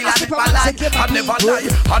to real and never lie.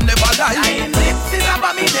 I never lie. Lying lips is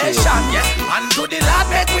abomination. Yes, and to the Lord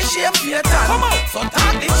make we shame Satan. Come on, so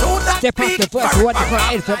talk the truth and step speak up the first one for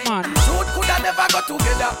Elephant Man. Truth coulda never go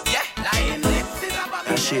together. Yeah, lying lips is abomination.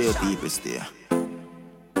 I share people stay.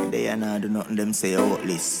 They are not do nothing them say out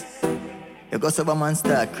list. You go some man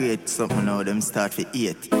start create something now them start for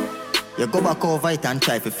 8. You go back over it and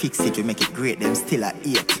try to fix it to make it great, them still at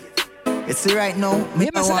 8. You see right now, me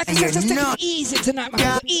yeah, want to hear no. Easy tonight,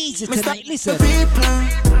 man. Easy tonight, listen. People,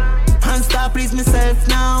 and stop please myself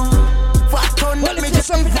now. What on well, if there's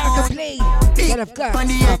something that I can play, that I've got,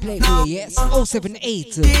 I'll play for you, yes.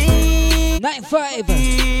 078 95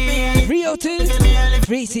 302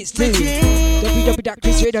 362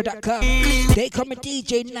 www.chrisradio.com. They come and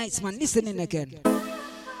DJ Nights, man. Listening again.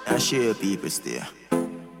 I share people stay.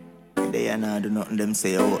 They are not do nothing them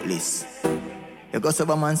say out list. You go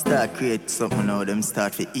some man start create something now them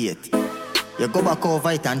start for 8. You go back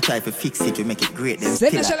over it and try to fix it to make it great. Them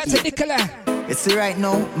still at 8. You see right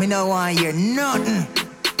now, me no want hear nothing.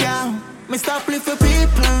 Yeah, me stop live for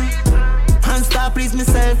people and stop please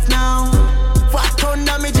myself now. What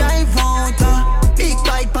under me drive out? Big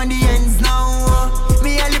bike on the ends now.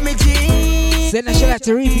 Me a live me jeans. Send a shout out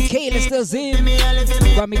to Reefy Kayla still Zim.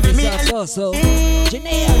 From me to South also.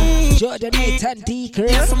 Janea, Jordan, Nathan, Deeker.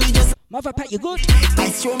 Mother Pat, you good? I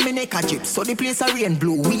show me neck a chip, so the place a rain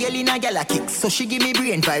blue. Wheel in a gala kick, so she give me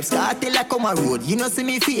brain vibes. So I tell her come a road. You know see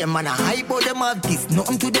me fame, man. I hype out them have this.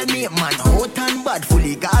 Nothing to them mate, man. Hot and bad,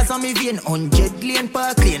 fully gas on me vein. 100 lane,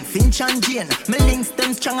 Park Lane, Finch and Jane. Me links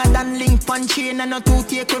them stronger than link pan chain. And not to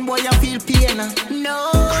take when boy I feel pain.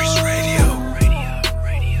 No. Chris Radio.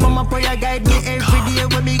 Mama prayer guide me every day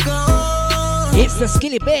when me go. It's the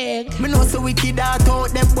Skilly Bang. Me know so wicked out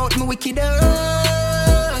them, but me wicked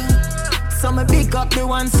So me pick up the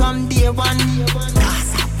one someday one.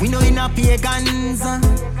 We know in a pagans.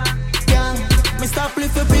 Yeah, me stop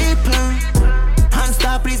live for people and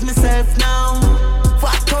stop please myself now.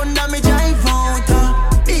 What under me drive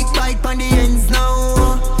out? Big bike on the ends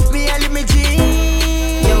now. Me a live me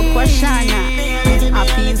jeans. Yo, Kwashana,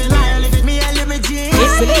 happy life. Me a live me jeans.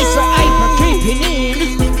 It's Lisa Hyper creeping in.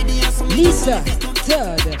 Lisa,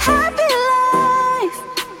 third. Happy life.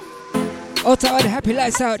 Out all the happy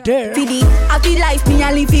lives out there. For the happy life, me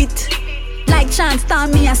a live it. Like chance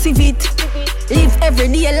time, me a sieve it. Live every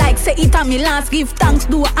day like say it and me last. Give thanks,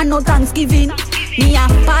 do and no Thanksgiving. Me a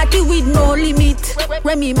party with no limit.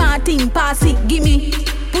 When me Martin pass it, gimme.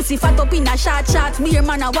 Pussy fat up in a short shots. Me a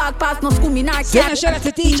man a walk past, no school me not send a shout out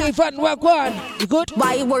to DJ Van Walk One. You good?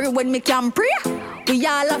 Why worry when me can pray? We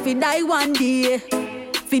all have to die one day.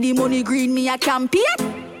 For the money green, me a campaign.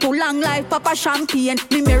 Too long life, Papa Champagne.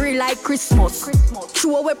 Me merry like Christmas.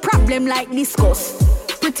 Throw away problem like discuss.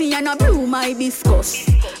 Pretty and a blue my discuss.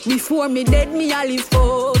 Before me dead, me a live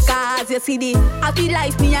first. Cause you see the happy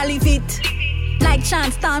life, me a live it. Like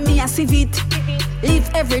chance time, me a sieve it. Live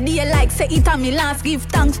every day like say it and me last. Give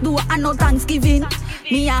thanks, do and no Thanksgiving.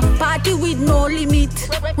 Me a party with no limit.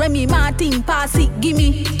 When me Martin pass it,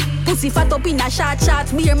 gimme. Pussy fat up in a short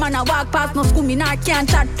shots. Beer man a walk past, no school me nor can't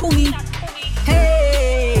chat to me.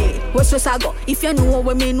 Hey, what's this I go? If you know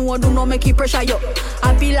what me know, do not make it pressure you.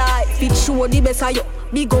 Happy life, it show the best of you.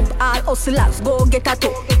 Big up all hustlers, go get a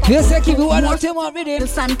toe. Feels like if you want to tell me rhythm,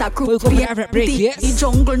 Santa Cruz, we have a break, yes. The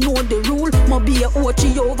jungle know the rule. Mobi a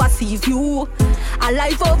OG overseas you. A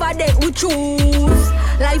life over there we choose.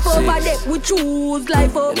 Life over there we choose.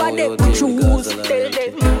 Life over there we choose. Tell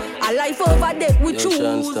them. A life over there we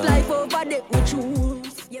choose. Life over there we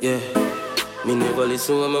choose. Yeah. Me never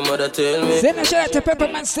listen when my mother tell me. Send a shout out to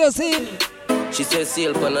Pepperman still in. She says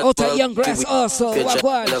sail pan a out of young grass also.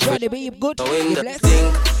 Wagwan, Johnny be good. When that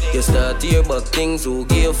thing, you start here back things. Who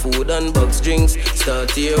give food and box drinks.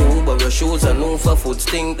 Start here who borrow shoes and who for foot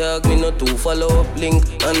stink. Dog me not to follow up link.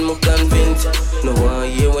 And me convinced. No one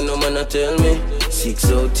hear when no man a tell me.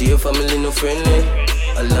 6 out here family no friendly.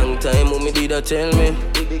 A long time who me did a tell me.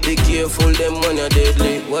 Be careful them when you're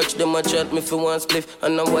deadly. Watch them a chat me for one spliff.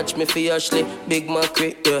 And now watch me for Ashley. Big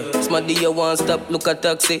Macri, yeah. Smaddy you want stop, look at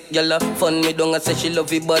taxi. Y'all fun me down and say she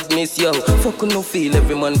love it bad miss yo. Fuck no feel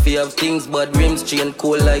every man fi have things. Bad rims, chain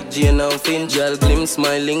cold like Jane and Finn. Y'all glim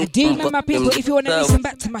smiling. Demon my people, if you wanna listen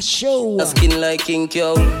back to my show, skin like King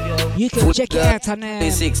Cow. You can check it out on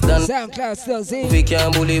SoundCloud still in. We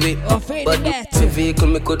can't believe it. Or fading that. Vehicle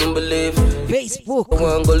me couldn't believe. Facebook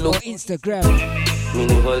or Instagram.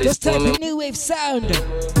 Just type in New Wave Sound.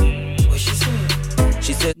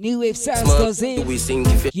 She said, New Wave Sound goes in.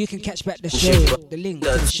 You can catch back the show. The link to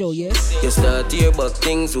the show, yes. You start here back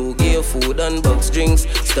things who give food and box drinks.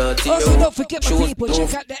 Start here. Also, don't forget my people,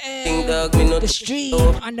 check out the stream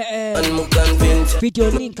and the video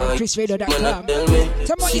link on chrisradio.com. Tell me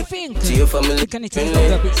what you think. You can take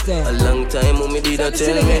a bit there. A long time when me did that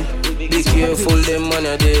tell me. Be careful, them man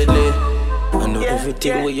are deadly. I know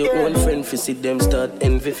everything where your old friend fi see them start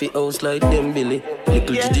envy fi house like them Billy.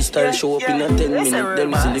 Little Gigi style show up in a 10 minutes.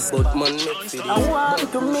 Them silly but man make fi I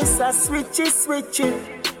want to miss a switchy.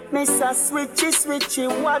 Miss a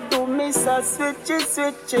switchy. What do miss a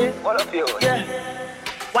switchy? All of you. Yeah.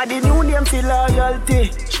 What the new name for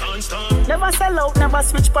loyalty? Never sell out, never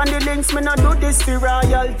switch on the links. Me no do this for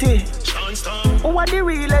royalty. Who are the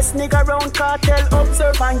realest nigga round cartel?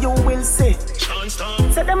 Observe and you will see.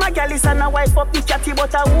 Say them a gal is and a wife up the chatty,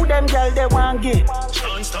 but a who them gal they want get?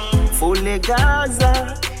 Fully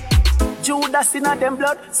Gaza. Judas in a them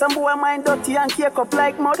blood. Some boy mind dirty and cake up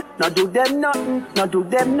like mud. No do them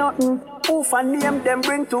nothing. Who for name them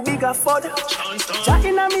bring to bigger fud. Chat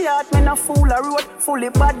in a me heart, me no fool a road. Fully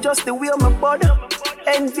bad just the way me bud.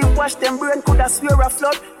 Envy wash them brain, coulda swear a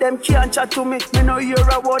flood. Them can't chat to me no hear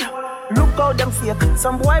a word. Look how them fake,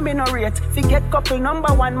 some boy me no rate. Forget couple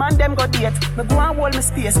number one man them go date. Me go and hold me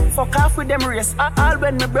space, fuck off with them race. All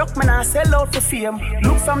when me broke me nah sell out for fame.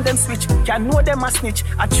 Look from them switch, can know them a snitch.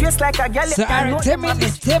 I trace like a gal, so can know them a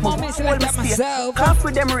bitch. 10 moments like that myself. Off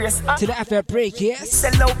with them race. To the after break, yes.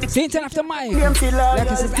 Sell out the same time after mine. Like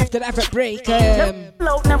I said, after the after break,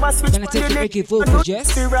 never switch. Gonna take the breaking vocals,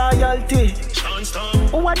 yes. Royalty.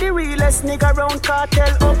 Who are the realest nigga round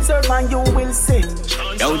cartel? Observe and you will see.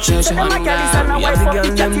 Yo, church, man, we have the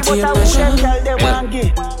girl them team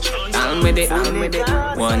Call me the,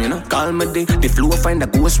 one, you know, call me the flow find a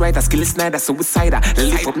ghost writer, skill snider, suicider.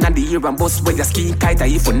 Lift up now the ear and bust where your ski kiter.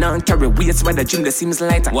 If you not carry weights, why the gym that seems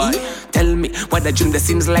lighter? Why? Tell me, why the gym that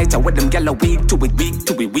seems lighter? What them gyal a weak to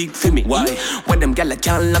it, weak for me? Why? What them gyal a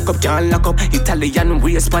can't lock up? Italian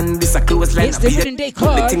waistband, this a close line. It's the winning day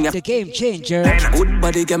card, the game changer. Good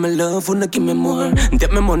body, give me love, wanna give me more.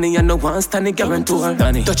 Get me money, I know one standing guarantor.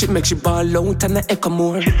 Touch it, make she ball out and I echo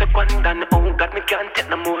more. She's a quandan, oh God, me can't take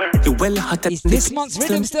no more. You well hot at this month's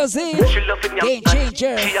rhythm still in. Game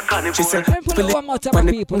changer. She said, play one more time,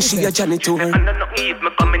 people. She a janitor. And I don't eat me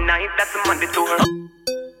coming night, that's a Monday tour.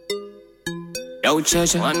 Yo,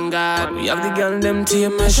 church, one God, we have the girl them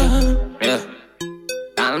team measure. Yeah.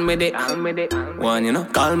 Call me the, one, you know,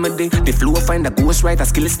 call me the flow find a ghost writer,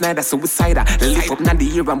 skill snider, suicider. Lift up now the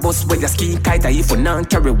ear and bust where your ski kiter. If you not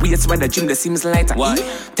carry weights, why the gym that seems lighter? Why?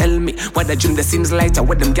 Tell me, why the gym that seems lighter?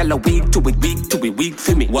 What them gyal a weak to it, weak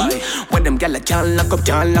for me? Why? What them gyal a can't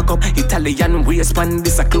lock up? Italian waistband,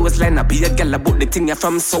 this a close line. I be a gyal about the thing you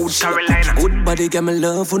from South Carolina. Good body, give me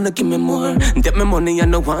love, wanna give me more. Get me money, I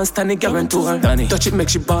know one standing guarantor. Touch it, make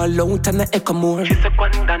she ball out and I echo more. She's a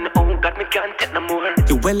quandan, oh God, me can't take no more.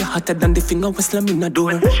 You well hotter than the finger was slamming the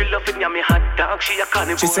door. She loving me hot dog, she a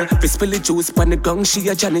carnivore. She said, we spill the juice pan the gong, she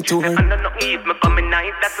a janitor. And I don't eat me coming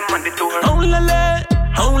night, that's a Monday tour. Only,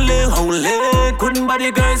 good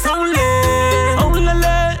body girls only.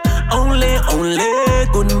 Only,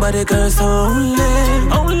 good body girls only.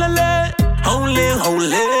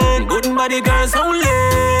 Only, good body girls only.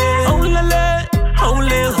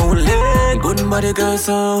 Only, good body girls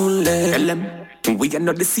only. Tell them. We are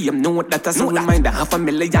not the same, know that as a reminder.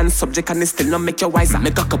 500,000 subject and it still not make you wiser.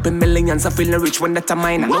 Make a couple millions, I feel rich when that a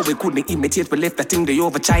minor. No, we couldn't imitate, we left that thing they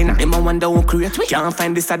over China. Them I wonder who create, can't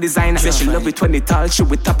find this a designer. Say she love it when it tall, she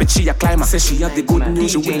with top it, she a climber. Say she have the good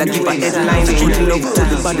news, you will not give a headline. She put love to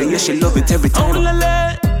the body, yeah, she love it every time.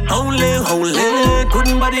 Only,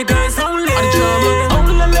 good body girls only.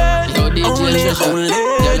 Only,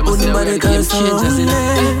 good body girls only.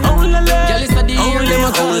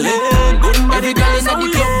 Every girl in the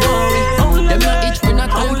club going. Them not itch for not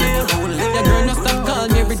time. The girl no stop call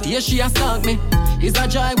me every day. She a stalk me. It's a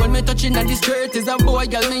joy when me touching on the skirt. Is a boy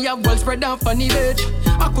girl me have well spread out funny bitch.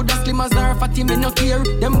 I coulda slim as her fatty me no care.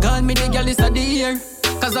 Them call me the girl is a the year.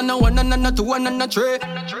 Cause I know one and a two and a three.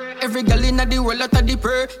 Every girl in the world out of the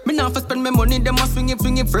prayer. Me not for spend my money. Them a swing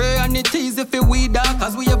it free. And it easy if we dark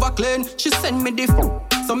cause we ever clean. She send me the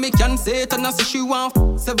so me can say it and I say she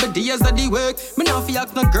want 7 days of the work. Me not fi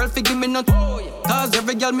ask no girl fi give me no cause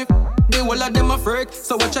every girl me the whole of them a freak.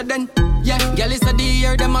 So watch her then. Yeah, girl is a the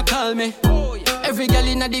year them a call me. Every girl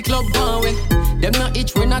in the club gone way. Them not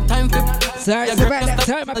itch when not time for. Sorry, it's about that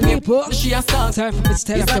time, my people. She a star. Time for me to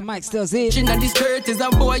tell off the mic, still see. She in the skirt is a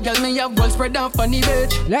boy, girl me have well spread out funny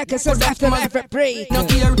bitch. Like I said, after my favorite break, no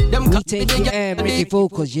care. Them we take it and make it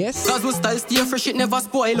vocals, yes. Cause we style stay fresh, it never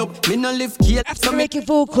spoil up. Me no live kid. After making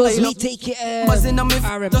vocals, we take it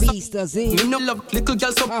R&B, still see. Me no love little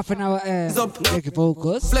girls up. Half an hour making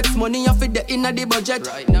vocals. Flex money off it in the budget.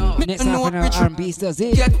 Right now. Next half an hour R&B, still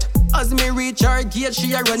see. As me reach her gate,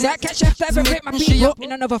 she a run. So I catch a favorite break, my people,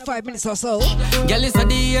 in another 5 minutes or so. Girl is a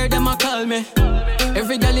the year, them a call me.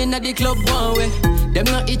 Every girl in the club one way. Them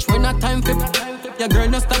not itch when not time for. Your girl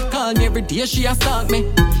no stop call me every day, she a stalk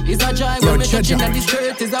me. It's a joy when me touching at the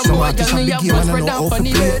skirt. Is a boy, girl me have one spread out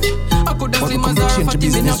funny bitch. I coulda slim as her, fatty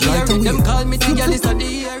me no care. Them call me the girl is a the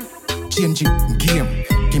year. Change it, game,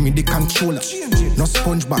 give me the controller. No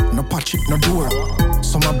sponge back, no patch it, no door.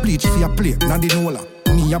 Some a bleach for your plate, not the nola.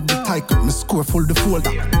 Me have the title, me score full the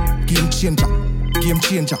folder. Game changer.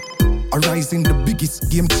 A rising the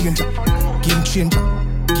biggest game changer.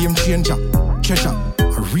 Treasure,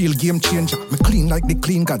 a real game changer. Me clean like the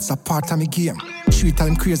clean gods, a part of me game. 3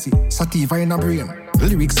 times crazy, sativa in a brain.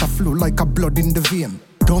 Lyrics a flow like a blood in the vein.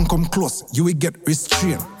 Don't come close, you will get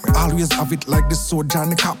restrained. Me always have it like the soldier in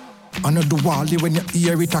the cap. Under the wall, when you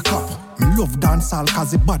hear it a clap. Me love dancehall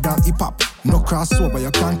cause it bad and hip hop. No crossover,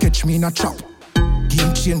 you can't catch me in a trap.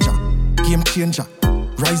 Game changer.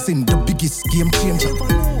 Rising the biggest game changer.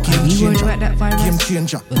 Game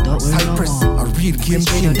changer. Cypress, a real game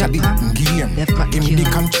changer. Give me the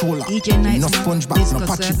controller. No sponge back, no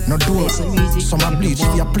patch it, no door. Some a bleach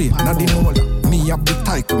for your play, not the nola. Me have the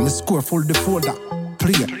title, me score full the folder.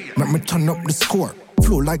 Play, make me turn up the score.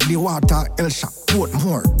 Flow like the water, Elsha, both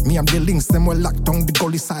more. Me have the links, them will lock down the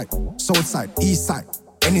gully side. South side, east side,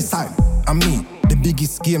 any side. I'm me, the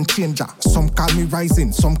biggest game changer. Some call me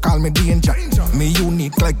rising, some call me danger. Me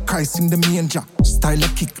unique like Christ in the manger. Style a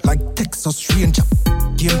kick like Texas Ranger.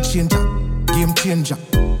 Game changer.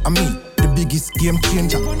 I'm me, the biggest game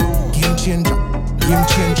changer.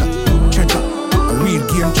 Treasure, a real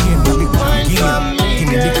game changer. Give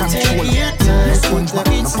me the controller. No sponge back,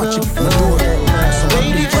 no patch it, no door. So I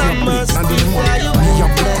bleach your plate, not the nola. Me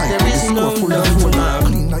have the type, the score full of folder.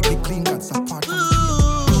 Clean like the clean gods apart.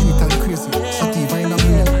 Sweet and crazy, sativa in a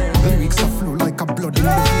brain. Lyrics a flow like a blood in the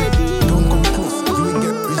vein. Don't come close, you will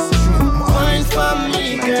get restrained. Wine for me,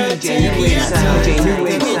 girl, take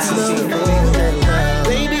it slow.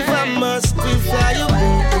 Baby, if I must, we fly you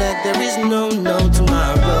like there is no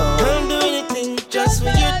tomorrow. Don't do anything just for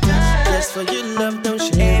your touch, just for your love. Don't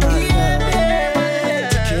share my love.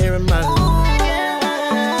 Take care of my love.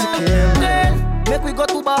 Take care of my love. Make we go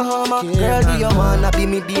to Bahama. Girl, do you wanna be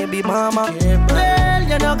me baby mama? Girl,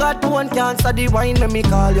 you know got one cancer. The wine when me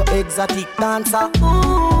call you exotic dancer.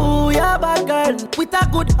 Ooh, yeah, bad girl with a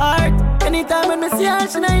good heart. Anytime when me see her,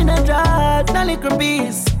 she in a dress. A little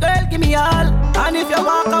piece, girl, give me all. And if you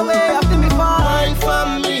walk away, after me fall. Wine for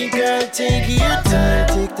me, girl, take your time.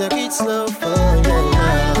 Take it slow for you.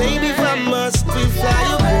 Baby, if I must, we fly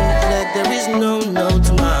you like there is no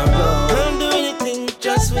tomorrow. Don't do anything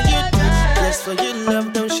just for your touch, just for your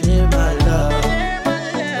love. Don't share my love.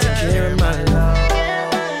 Take care of my love.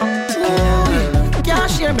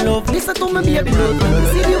 Can't share me love. Listen to me, baby love.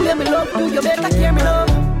 See you let me love you. You better care me love.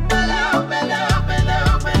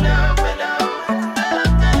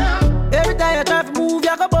 Every time you try to move,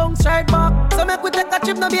 you go bounce right back. So make we take a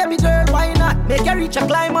trip, now baby girl, why not? Make you reach a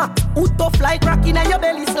climber. Who tough like rocking and your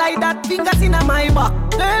belly slide that. Fingers in my back.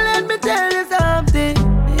 Girl, let me tell you something.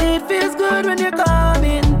 It feels good when you're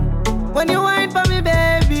coming. When you whine for me,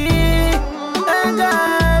 baby. And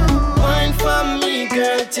girl, Wine for me,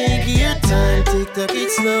 girl, take your time. Take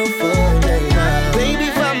it slow for later. Baby,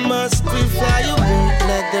 if I must, we fly away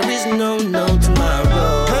like there is no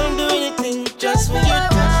tomorrow. I'll do anything just for your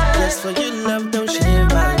touch, just for your love. Don't share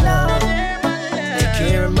my love. Take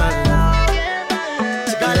care of my love.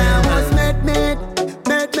 girl, I was made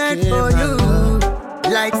for you.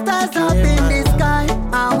 Like stars up in the sky,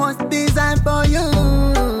 I was designed for you.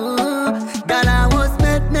 Girl, I was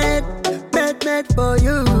made for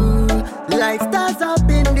you. Like stars up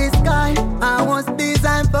in the sky, I was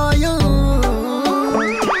designed for you.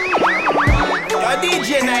 You're DJ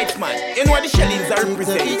Night, man. You know what the Shellings are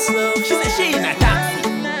representing. She said she in a taxi.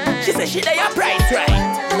 She said she there your price right.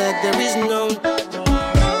 Like there is no.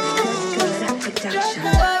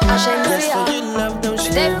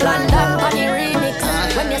 Step London on the remix.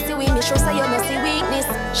 When you see we, me sure say you no see weakness.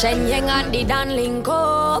 Shen Yang and the Dan link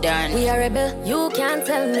up. We are rebel, you can't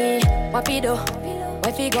tell me what we do,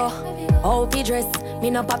 where we go, how we dress. Me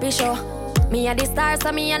no papi show. Me a the star,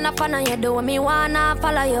 so me a no fan of you. Do me wanna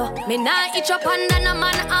follow you. Me nah itch up under no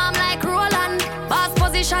man arm like Roland. Boss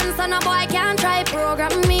position, so no boy can't try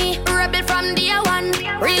program me. Rebel from day one.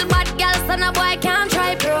 Real bad girl, so no boy can't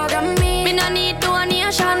try program me. Me no need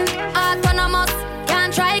donation. Autonomous,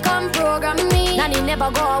 can't try come program me. Nanny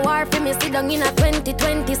never go a war for me. Sit down in a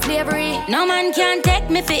 2020 slavery. No man can take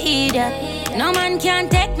me for idiot. No man can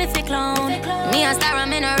take me for clown. Me a star,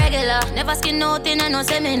 I'm in a regular. Never skin out in a no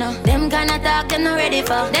seminar. Them kinda talk, them not ready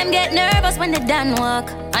for. Them get nervous when they done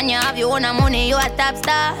walk. And you have your own money, you a top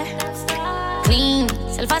star. Clean,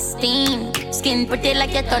 self-esteem. Skin pretty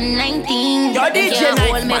like you turn 19. You're DJ Night,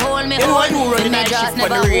 hold me, man. hold me, You know hold I do run the night shift on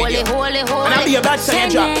the radio. Hold it. And I'll be a bad son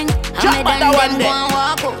of Jack. Drop back that one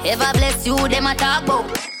day. Ever bless you, them a talk about.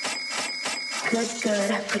 Good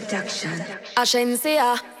production.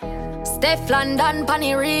 Ashensia, Steph London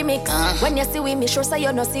Panny remix. When you see we, me sure say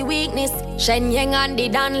you no see weakness. Shen Yang and the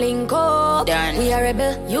Dan link up. We are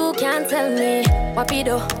rebel, you can't tell me what we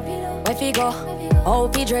do, where we go, how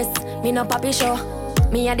we dress. Me no papi show.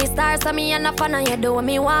 Me a the star, so me a no fan of you. Do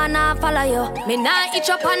me wanna follow you. Me nah itch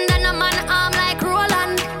up under no man arm like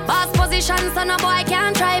Roland. Boss position, so no boy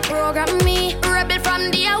can't try program me. Rebel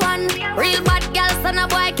from day one. Real bad girl, so no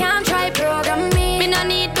boy can't try program me. Me no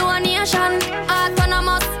need donation.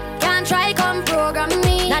 Autonomous, can't try come program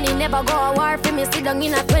me. Nanny never go a war for me. Sit down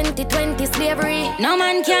in a 2020 slavery. No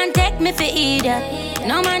man can take me for idiot.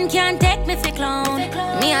 No man can take me for clown.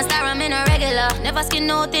 Me a star, I'm in a regular. Never skin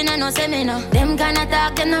out in a no seminar. Them kinda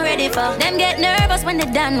talk, them not ready for. Them get nervous when they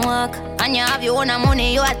done walk. And you have your own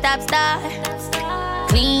money, you a top star.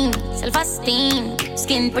 Clean, self-esteem.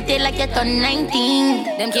 Skin pretty like you turn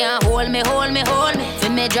 19. Them can't hold me. For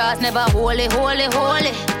me jaws never holy.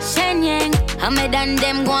 Shen Yang, I'm a done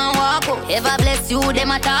them go and walk out. Ever bless you,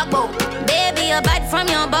 them a talk about. Baby, you're bad from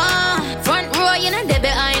your barn. Front row, you know they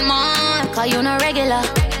behind man. Cause you no regular.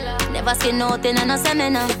 Never skin out in a no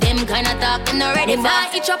seminar. Them kinda talk, them not ready for.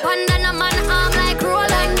 Nah itch up under no man arm like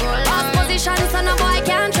Roland. Boss position, so no boy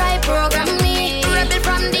can't try program me. Rebel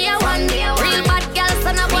from day one. Real bad girl,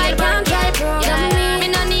 so no boy can't try program me. Me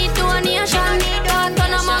no need donation.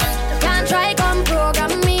 Autonomous, can't try come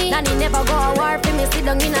program me. Nanny never go a war for me. Sit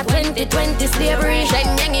down in a 2020 slavery.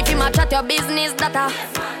 Shen Yang if you match at your business data.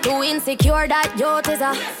 Too insecure that you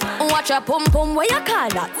teaser. Watch your pum pum, where you call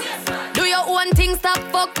that? Do your own thing, stop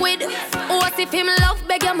fuck with. What if him love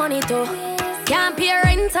beg your money too? Can't pay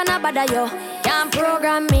rent and a bother you. Can't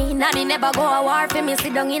program me. Nanny never go a war for me.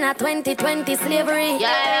 Sit down in a 2020 slavery.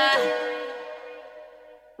 Yeah.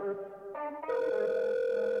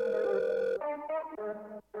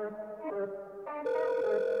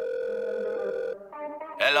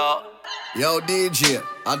 Hello. Yo, DJ,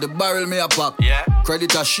 at the barrel me a pack. Yeah.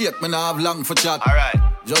 Credit a shake, me nah have long for chat. Alright.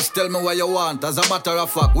 Just tell me what you want, as a matter of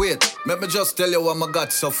fact. Wait, let me just tell you what I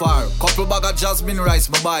got so far. Couple bag of jasmine rice,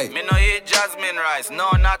 me buy. Me no eat jasmine rice, no,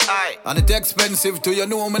 not I. And it expensive too, you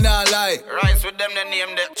know me nah lie. Rice with them, they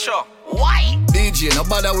name that show. Why? DJ, no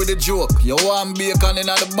bother with the joke. You want bacon in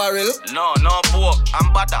the barrel? No pork,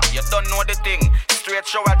 I'm butter. You don't know the thing. Straight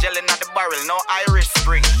shower gel in the barrel, no Irish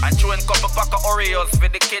Spring. And chewing couple pack of Oreos for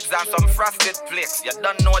the kids and some frosted flakes. You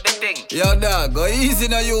don't know the thing. Yo, dog, go easy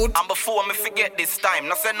now, youth. And before me forget this time,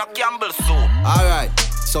 no send no Campbell soup. Alright,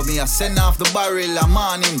 so me a send off the barrel a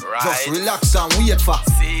morning. Right. Just relax and wait for.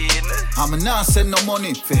 See I'm not send no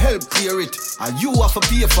money for help clear it. And you have to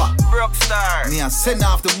pay for. Broke star. Me a send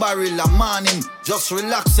off the barrel a morning. Just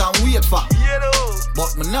relax and wait for.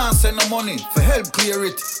 But me not send no money for help clear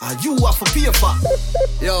it. And you have to pay for.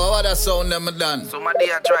 Yo, what that sound them done? Somebody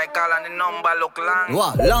a try call and the number look long.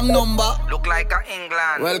 What? Long number? Look like a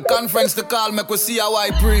England. Well, conference to call, make we see how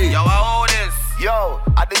I pray. Yo, how this? Yo,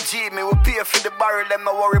 at the G, me will pay for the barrel, them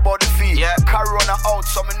no worry about the fee. Yeah. Corona out,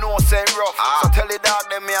 so me know say rough. So tell the dog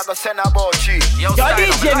them me I go send about cheap. Yo,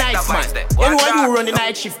 DJ Nice Man, you know you run the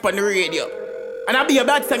night shift on the radio. And I be a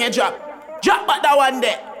bad song you drop. Drop back that one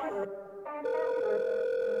there.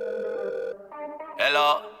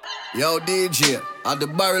 Hello? Yo, DJ, at the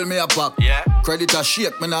barrel me a pack. Yeah. Credit a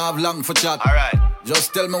shake, me nah have long for chat. Alright.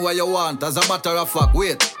 Just tell me what you want, as a matter of fact.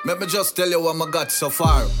 Wait, let me just tell you what I got so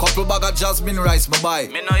far. Couple bag of jasmine rice, me buy.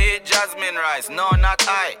 Me no eat jasmine rice, no, not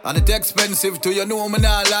I. And it expensive to you, know me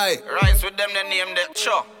nah lie. Rice with them, they name the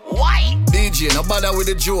show. Why? DJ, no bother with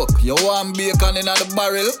the joke. You want bacon in the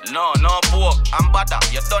barrel? No pork, I'm butter.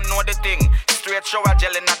 You don't know the thing. Straight shower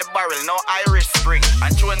gel in the barrel, no Irish Spring.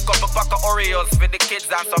 And chewing couple pack of Oreos for the kids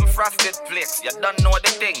and some frosted flakes. You don't know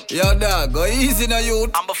the thing. Yo, dog, go easy now,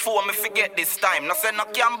 youth. And before me forget this time, no send no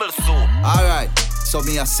Campbell soup. Alright, so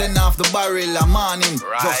me a send off the barrel a morning.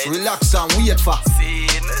 Right. Just relax and wait for. Scene.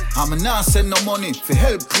 I'm not send no money for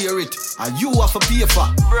help clear it. And you have to pay for.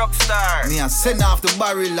 Broke star. Me a send off the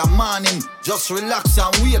barrel a morning. Just relax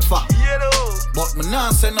and wait for. But me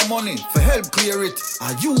not send no money for help clear it.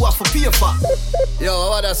 And you have to pay for. Yo,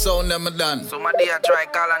 what that sound them done? Somebody a try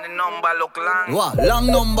call and the number look long. What? Long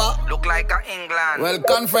number? Look like a England. Well,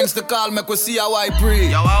 conference to call, make we see how I pray.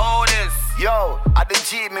 Yo, how this? Yo, at the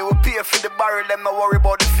G, me will pay for the barrel, them no worry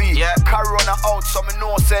about the fee. Yeah. Corona out, so me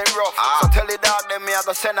know say rough. So tell the dog them me I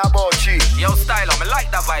go send about cheap. Yo, style, me like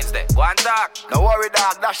that vibes there. Go and talk. No worry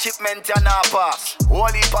dog, that shipment you not pass. Whole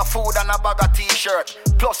heap of food and a bag of t-shirt.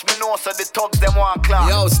 Plus me know so the thugs them want class.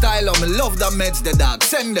 Yo, style, me love the meds the dog.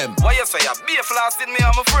 Send them. What you say? Be a flasting me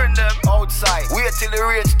and my friend them. Outside, wait till the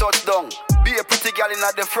range touch down. Be a pretty girl in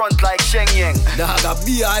at the front like Sheng Yang. Dog, a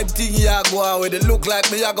be a hype thing ya go out with it look like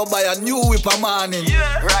me ya go buy a new whip a morning.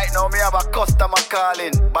 Yeah. Right now me have a customer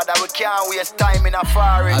calling, but I we can't waste time in a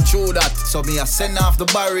foreign. I true that, so me a send off the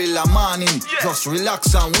barrel a morning. Yeah. Just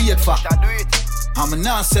relax and wait for. I do it. I'm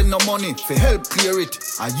not send no money for help clear it.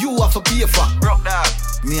 And you have to pay for. Rock that.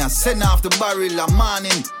 Me a send off the barrel a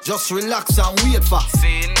morning. Just relax and wait for.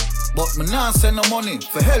 Scene. But me not send no money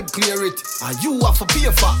for help clear it. And you have to pay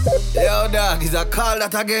for. Yo, dog, is a call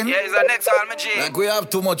that again? Yeah, it's the next call, my G. Like we have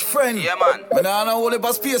too much friend. Yeah, man. Me nah know whole heap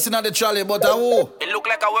of space in the trolley, but I who? It look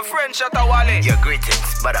like our friend Shatta Wale. Your greetings,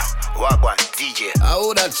 brother. Wagwan, DJ. I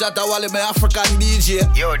who that Shatta Wale, my African DJ.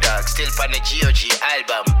 Yo, dog, still on the GOG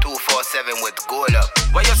album 247 with Gold Up.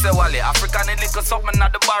 What you say, Wale? African and liquor something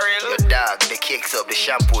at the barrel. Yo, dog, the cakes up, the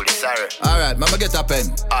shampoo, the sorry. Alright, mama get a pen.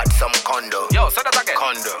 Add some condo. Yo, say that again.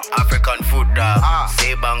 Condo. African food, dog.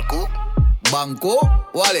 Say banku. Banco?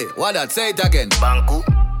 Wale, what that? Say it again. Banku.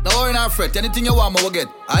 Don't worry, not fret. Anything you want, me will get.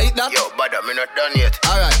 I eat that? Yo, brother, me not done yet.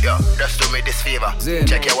 Alright. Yo, just do me this favor. Zin.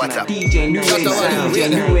 Check your WhatsApp. DJ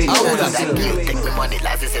How would that? You take me money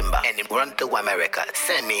last December and him run to America.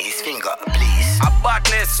 Send me his finger, please. A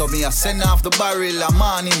badness. So me a send off the barrel a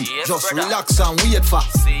morning. Yes, just brother. relax and wait for.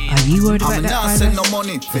 Are you worried about I'm that not virus? send no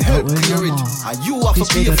money for help worry clear no it. more. And you have to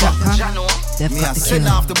pay for. They've Me got a the send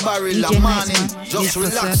killer. off the barrel a DJ morning. Nice, Just man.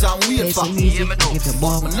 relax and wait for. Music, give them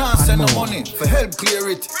more Me not send no and more. money for help clear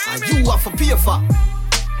it. And you have to pay for.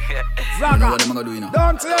 You know what I'm gonna do, you know?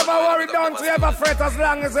 Don't you ever worry, don't you ever fret as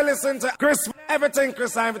long as you listen to Chris and everything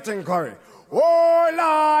Curry. Oh,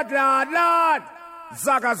 Lord, Lord, Lord.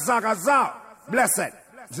 Zaga, zaga, zaga. Blessed.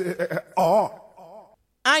 Oh.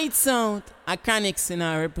 I sound a Chronics and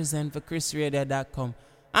I represent for ChrisRadio.com.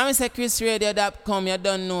 I mean say ChrisRadio.com, you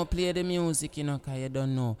don't know, play the music, you know, cause you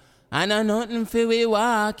don't know. And I nothing for we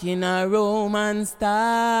walk in a room and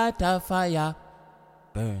start a fire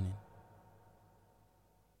burning.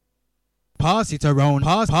 Pass it around,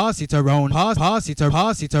 pass it around, pass it around,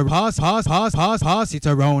 pass it around, pass it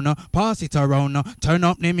around, pass it around. Turn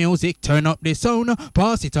up the music, turn up the sound,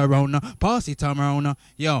 pass it around, pass it around.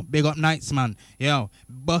 Yo, big up Nights, man. Yo,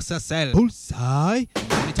 bust a cell, bullseye,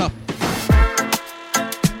 turn it up.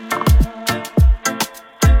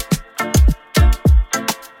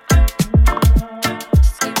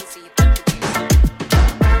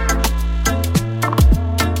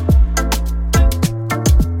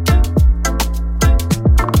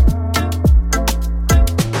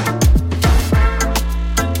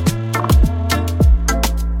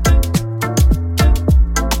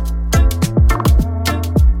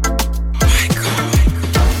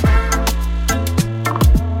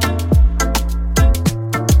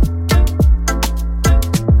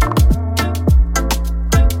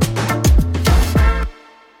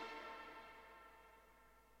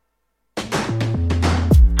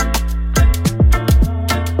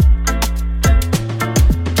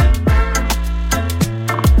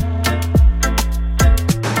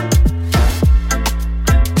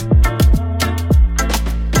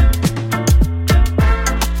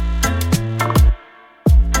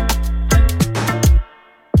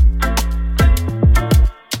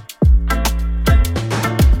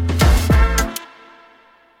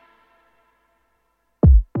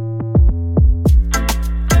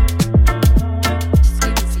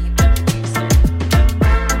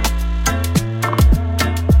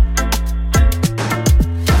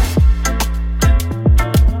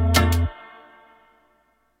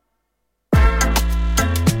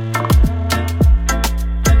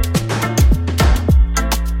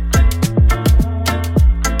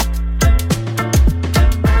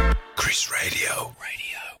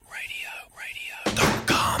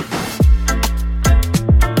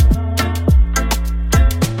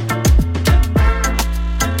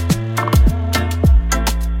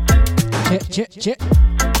 Check.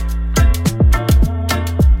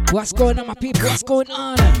 What's going on, my people? What's going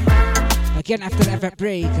on? Again, after that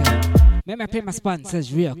break, let me play my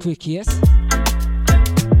sponsors real quick, yes?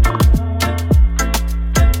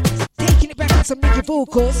 Taking it back on some Nicky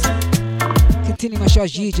vocals. Continue my show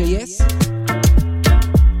as usual, yes? So,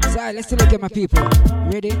 let's take a look at my people.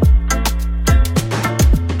 Ready?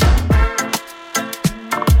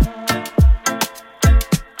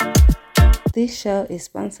 This show is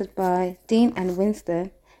sponsored by Dean and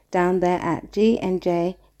Winston down there at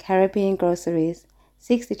G&J Caribbean Groceries,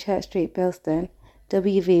 60 Church Street, Bilston,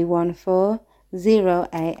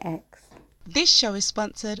 WV140AX. This show is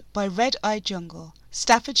sponsored by Red Eye Jungle,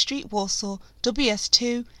 Stafford Street, Walsall,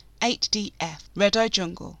 WS2 8DF. Red Eye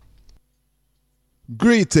Jungle.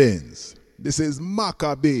 Greetings. This is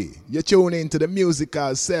Maccabee. You tune in to the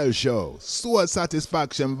Musical Cell Show. Soul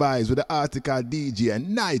Satisfaction vibes with the article DJ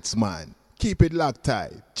and Nightsman. Keep it locked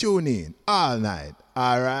tight. Tune in all night.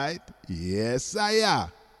 All right? Yes, I am.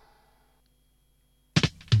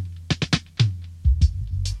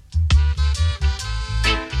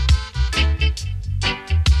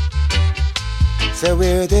 So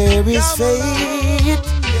where there is faith,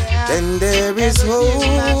 then there is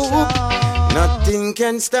hope. Nothing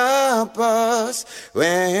can stop us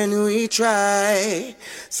when we try.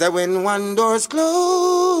 So when one door's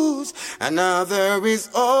closed, another is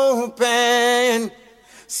open.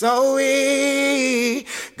 So we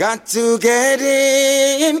got to get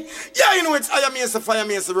in. Yeah, you know it's Fire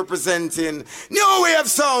Mesa representing new wave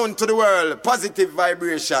sound to the world. Positive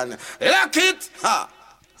vibration. Lock it. Ha.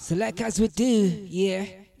 So like as we do, yeah.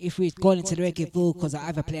 If we're going into the reggae vocals, I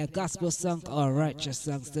either play a gospel song or a righteous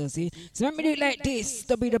song, still see. So let me do it like this.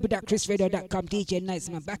 www.chrisradio.com, DJ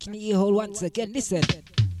Nightsman, back in the ear hole once again. Listen.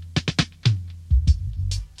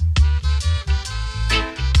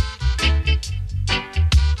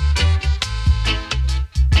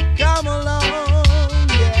 Come along,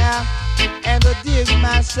 yeah, and dig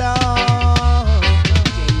my song.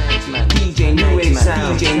 DJ New Wave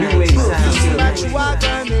Sound. Too much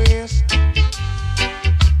wagonist,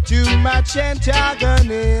 too much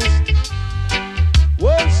antagonist.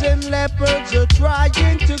 Wolves and leopards are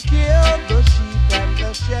trying to kill the sheep and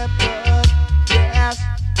the shepherd. Yes,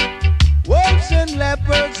 wolves and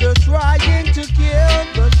leopards are trying to kill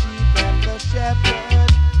the sheep and the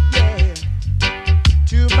shepherd. Yeah,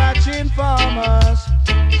 too much informers,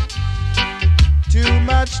 too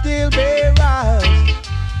much steel bearers.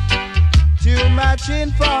 Too much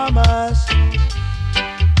informers,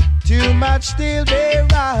 too much steel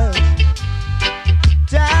bearers.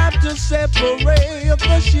 Time to separate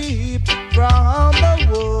the sheep from the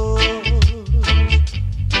wolves.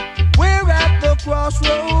 We're at the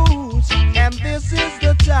crossroads, and this is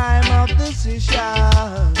the time of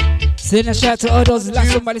decision. Send a shout to all those like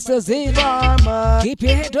somebody says in. Keep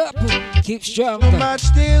your head up, keep strong. Too much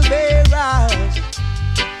steel bearers.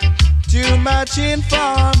 Too much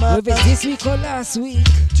informers. Was it this week or last week?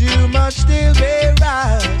 Too much steel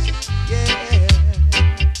bearers. Yeah.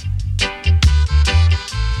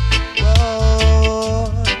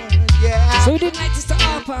 Whoa, yeah. So we didn't like this to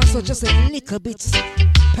our part, so just a little bit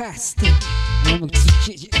past. I'm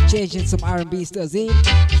changing some R&B stuff in.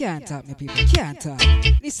 Can't talk, me people, can't talk.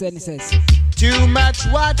 Listen, it says. Too much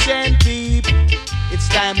watch and peep. It's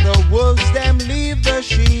time the wolves them leave the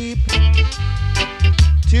sheep.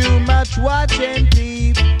 Too much watch and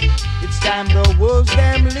peep. It's time the wolves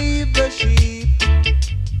them leave the sheep.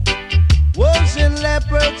 Wolves and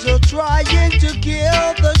leopards are trying to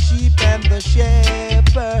kill the sheep and the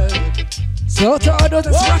shepherd. So to all those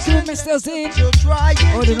that's rocking with Mr. Zane,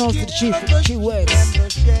 all the knows to the chief words.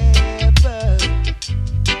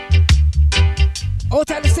 All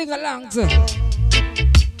time to sing along to.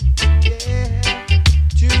 Yeah.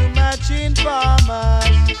 Too much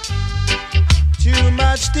informers. Too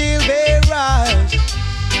much steel bearers.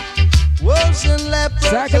 Wolves and leopards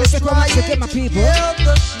so I gotta step up to get my people.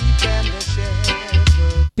 The sheep and the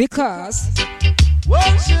shepherd. Because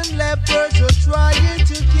wolves and leopards are trying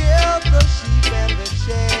to kill the sheep and the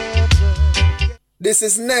shepherd. This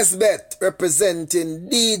is Nesbeth representing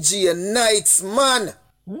DJ Nightsman.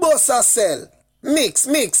 Bossa Cell. Mix.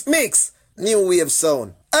 New wave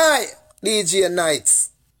sound. Aye, DJ Nights.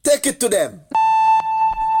 Take it to them.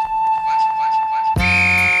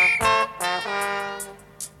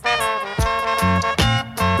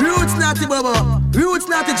 Roots Natty Bubba, Roots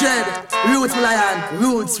Natty Dread, Roots Lion,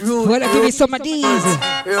 Roots. Well, give me some of these.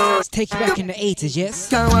 Let's take you back in the 80s, yes?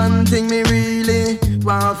 Can one thing me really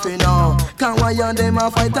want to know? Can why and them a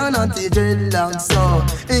fight and anti-dreadlocks so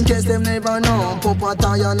in case them never know, pop a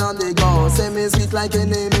tire and they go. Say me sweet like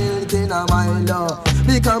any milk in a Milo.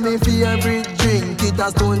 Because me favorite drink, it a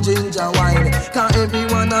stone ginger wine. Can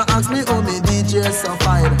everyone a ask me how me DJ so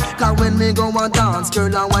fine. Cause when me go a dance,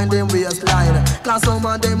 girl and wine them waistline. Cause some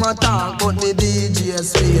of them a talk, but me DJ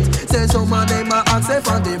sweet. Say some of them a ask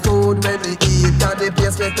for the food when me eat. Cause the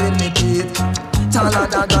place where when me eat. Chala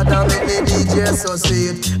da da make me DJ so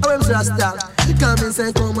sweet. I'm just that. Come and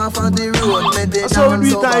say come off on the road, make they dance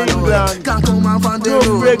overload. Can come off on the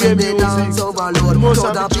road, make they dance overload. Most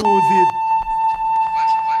of the music.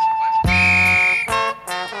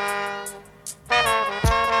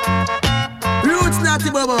 Roots naughty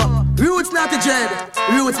bubba, roots naughty dread,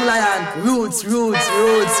 roots lion, roots. Do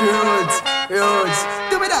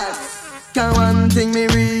me that. Can one thing me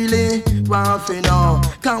really want to know?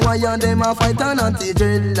 Can why and them a fight and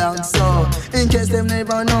anti-dreadlocks so in case them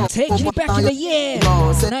never know. Taking it back in the year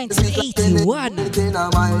 1981.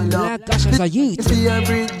 Black Gosh as a youth.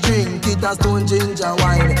 Every drink it a stone ginger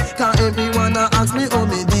wine. Can everyone a ask me how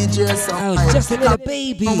me DJ so I was just a little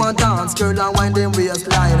baby. Some a dance, girl and wine them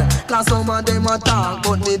waistline. Cause some of them a talk,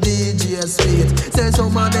 but me DJ sweet. Say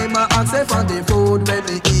some of them a ask for the food when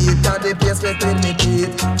me eat. And the place where me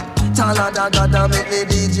eat. Chala da da make me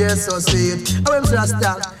DJ so sweet. I'm just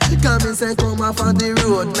that. Come and say come off on the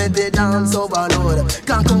road, make they dance overload.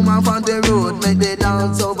 Can come off on the road, make they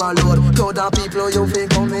dance overload. Crowd of people you feel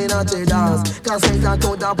come in at the dance. Cause say that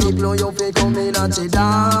crowd of people you feel come in at the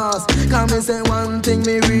dance. Come and say one thing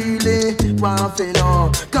me really want to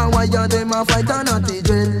know. Can why you them a fight and at the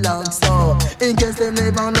dreadlocks so in case them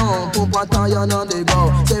never know, pop a tire and they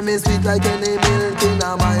go. Say me sweet like any milk in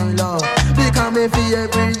a Milo. Because me feel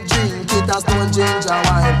every drink it a stone ginger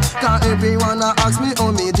wine. Cause everyone a ask me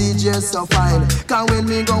how me DJ so fine. Cause when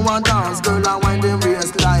me go a dance, girl a wind them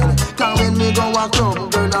waistline. Cause when me go a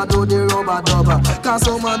club, girl a do the rubber dubber. Cause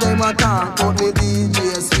some of them a talk, but me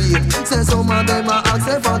DJ sweet. Say some of them a ask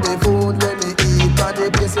for the food when me eat. Cause the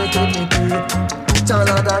place where me eat.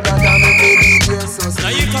 Chala da da make me DJ so sweet. Now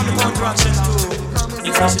you come to contractions too.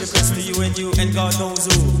 Especially especially you and God knows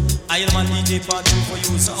who. I am a DJ part 2 for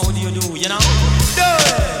you, so how do you do, you know? Do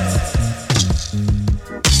it!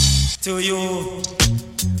 To you.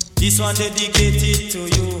 This one dedicated to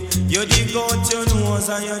you. You dig out your nose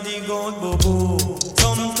and you dig out boo-boo.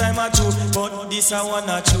 Sometime I chew, but this I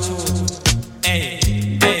wanna chew. Hey,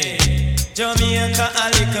 hey. Jamaica,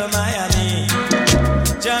 Alika, Miami.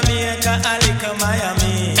 Jamaica, Alika,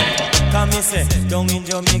 Miami. Come me say, down in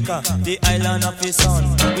Jamaica, the island of the sun.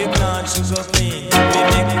 We plant sugar cane, we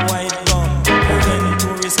make white gum. When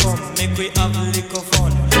tourists come, make we have little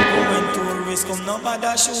fun. When tourists come,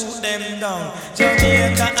 nobody shoot them down.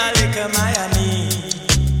 Jamaica, Alika, Miami.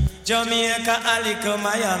 Jamaica, Alika,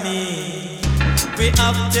 Miami. We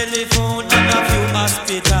have telephone and a few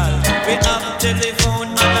hospital. We have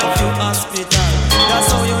telephone and a few hospital.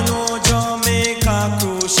 That's how you know Jamaica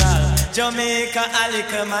crucial. Jamaica,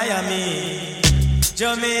 Alika, Miami.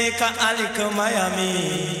 Jamaica, Alika,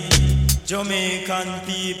 Miami. Jamaican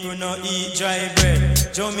people no eat dry bread.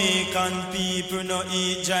 Jamaican people no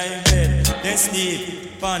eat dry bread. They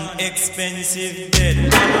sleep on expensive bed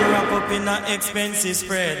and wrap up in a expensive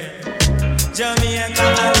spread. Jamaica,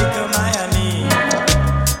 Alika, Miami.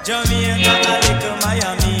 Jamaica, Alika,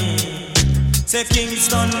 Miami. Say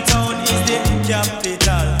Kingston town is the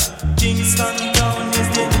capital. Kingston town is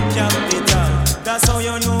the capital. That's how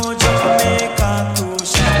you know Jamaica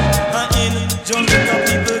crucial. And in Jamaica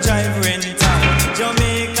people drive rental.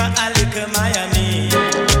 Jamaica, Alika, Miami.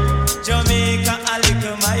 Jamaica,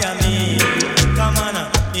 Alika, Miami. Come on,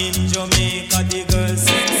 in Jamaica the girls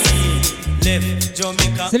sexy. Left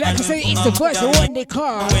Jamaica. So like I say, it's the first one they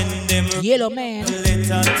call Yellow Man.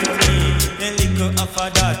 Letter to me, then little after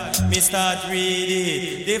that, me start read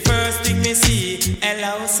it. The first thing me see,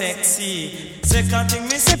 hello sexy. Second thing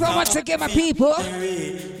me see, once again my people.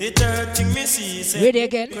 The third thing me see, say ready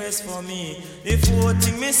again. Request for me. The fourth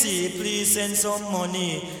thing me see, please send some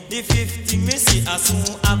money. The fifth thing me see, I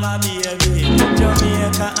soon have a baby.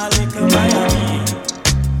 Jamaica, Alika, Miami.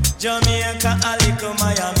 Jamaica, Alika,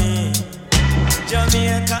 Miami.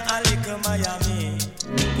 Jamaica, Alika, Miami.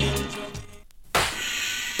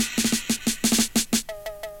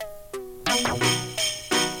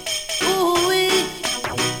 Ooh-wee.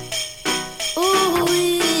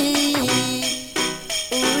 Ooh-wee.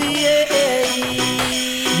 Ooh-wee.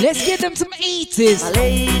 Let's get them some 80s.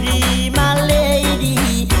 My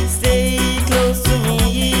lady, stay close to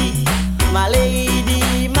me. My lady,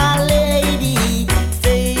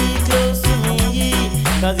 stay close to me.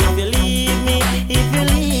 Cause if you leave me,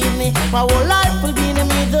 my whole life will be in a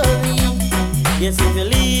misery. Yes, if you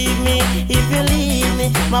leave me,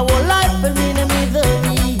 my whole life will be in a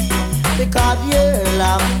misery. Because your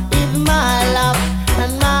love is my love,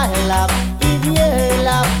 and my love is your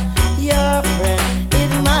love. Your friend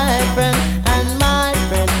is my friend, and my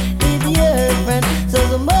friend is your friend. So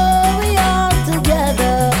the more we are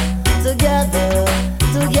together, together,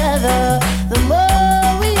 together, the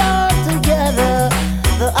more we are together,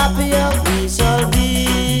 the happier we shall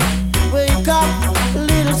be. Wake up,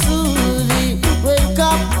 little Susie, wake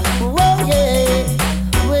up, whoa yeah.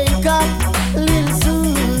 Wake up, little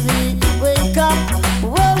Susie, wake up,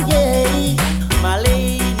 whoa yeah. My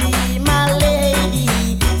lady,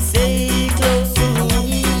 stay close to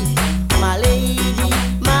me. My lady,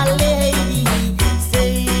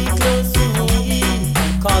 stay close to me.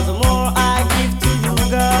 'Cause the more I give to you,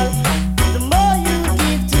 girl, the more you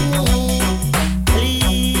give to me.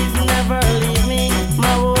 Please never leave me,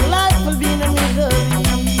 my whole life will be in a misery.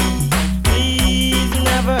 Please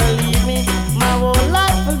never leave me, my whole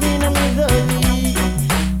life will be in a misery.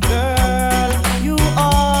 Girl, you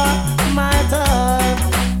are my type.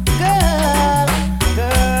 Girl,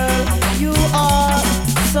 you are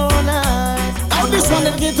so nice. How this one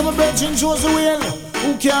that get to my bedroom shows the way.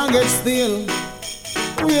 Who can't get still?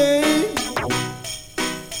 Yeah,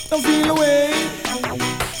 don't feel away.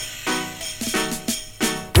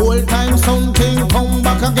 Whole time something come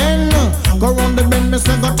back again. Go round the bend, me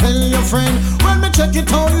say go tell your friend. When me check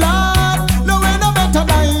it out loud, no way no better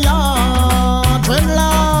than ya.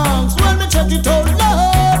 Dreadlocks. When me check it out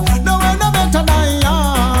loud, no way no better than ya.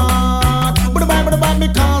 But the Bible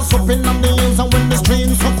because up in the hills and when the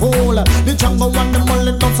streams so cool, the jungle and the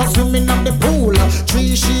mullet dogs are swimming in the pool.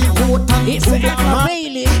 Tree, sheep, goat and it's the Emma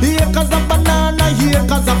Bailey. Here 'cause of banana, here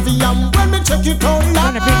 'cause of yam. When me check it out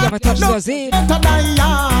loud, big of a touch no does it. better than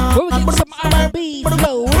ya. We'll get some R&B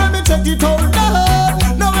flow. When me check it out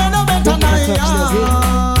loud, no way no better than ya.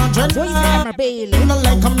 So it's the Emma Bailey. Me no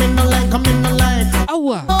like 'em, me no like 'em, me no like. Our me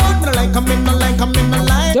no like 'em, me no like 'em, me no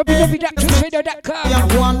like.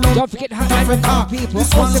 www.chrisradio.com. Don't forget how Africa people.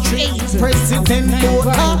 This one's street president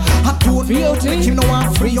voter. I don't know, make him know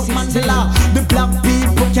I'm free of Mandela. The black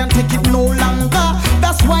people can't take it no longer.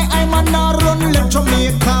 That's why I'm a run left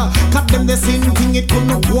Jamaica. Cut them the same thing, it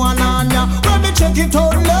couldn't go on ya. When me check it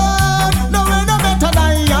out loud, no way no better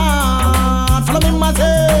than ya. Follow me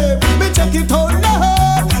myself, me check it out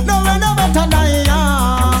loud, no way no better than ya.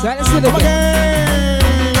 Come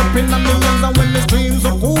again, up in the hills and when the streams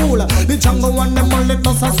are cool, the jungle and the mullet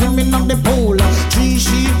dogs are swimming on the pool. Tree,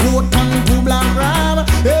 sheep, goat and two black ram.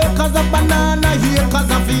 Here 'cause of banana, here 'cause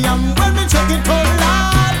of yam. When me check it out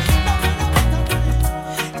loud.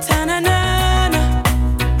 Ta-na-na-na,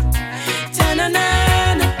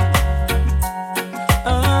 ta-na-na-na.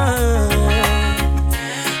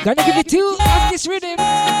 Gonna give you two of this rhythm.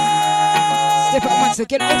 Step up once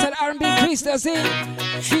again outside R&B Crystals in.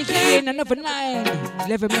 CJ in another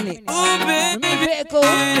 11 minutes. Remember vehicle.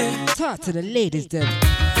 Talk to the ladies then.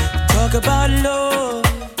 Talk about love.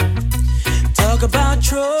 Talk about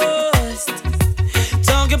trust.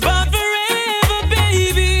 Talk about forever,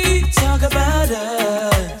 baby. Talk about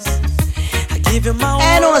us. I give you my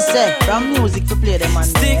word. And say from music to play them on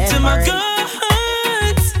stick to my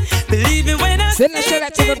guns. Believe me when I send a shout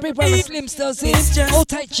out to the big brother Slim Stills in. Hold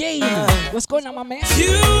tight, Jane. What's going on, my man?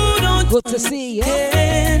 You don't good to see you.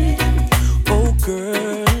 Oh,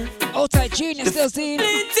 girl. Hold tight, Junior Stills in.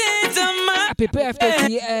 Happy birthday to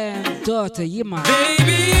your daughter, Yima.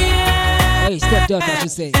 Baby, hey, stepdaughter, I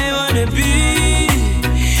should say. I wanna be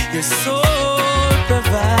your sole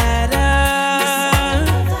provider.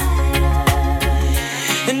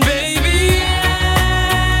 And baby,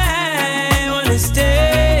 I wanna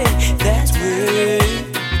stay that way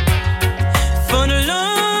for the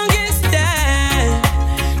longest time.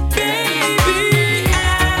 Baby, I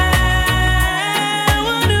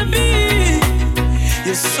wanna be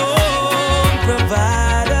your sole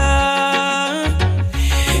provider.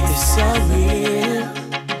 It's so real.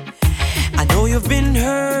 I know you've been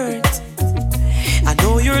hurt. I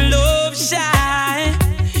know you're love shy.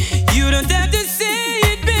 You don't have to say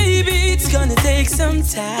it, baby. It's gonna take some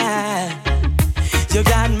time. You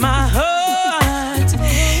got my heart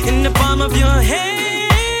in the palm of your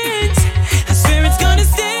hands. I swear it's gonna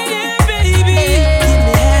stay there, baby. Give me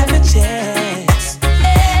half a chance.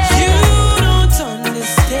 You don't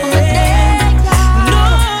understand. No.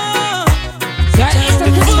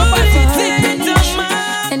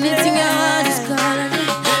 Anything I want is calling.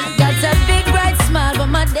 Got a big bright smile, but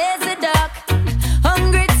my days are dark.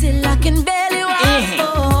 Hungry till I can barely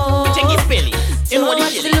walk. Check your belly. So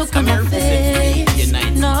much to look at my face.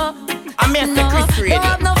 No, I'm at the Chris Radio. don't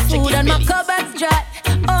have no food and my cupboard's dry.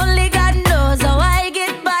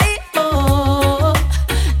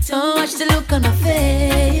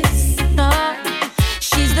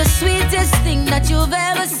 that you've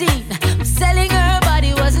ever seen. Selling her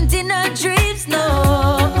body wasn't in her dreams, no.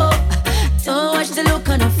 Don't watch the look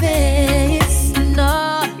on her face,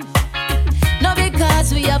 no. No,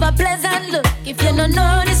 because we have a pleasant look. If you don't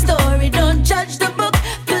know the story, don't judge the book.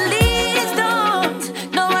 Please don't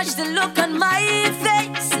watch the look on my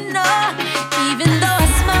face, no. Even though I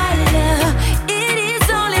smile, it is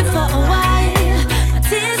only for a while. My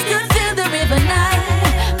tears could fill the river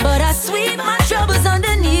Nile, but I sweep my troubles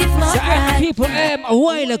underneath my pride. People, a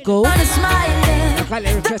while ago, I got a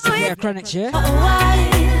request to play a chronic, yeah?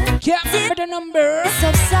 Can't remember the number,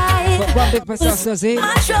 but one big person says it.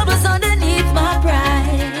 My troubles underneath my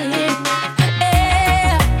pride.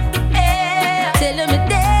 Telling me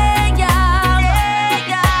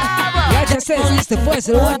like I said, it's the voice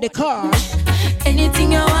of the one they call.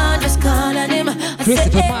 Anything you want, just call on him.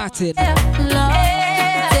 Christopher Martin.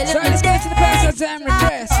 So let's get to the person's time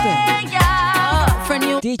request.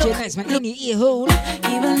 DJ Nightsman in your ear hole.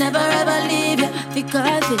 He will never ever leave you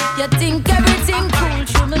because you think everything cool.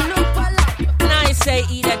 Show me look like. Now say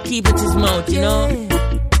he that keepeth his mouth, you know.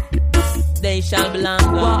 They shall belong.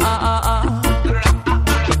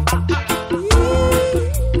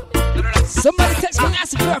 Somebody text me and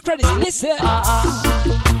ask for a credit. Listen.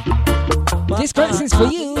 This credit is for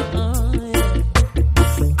you.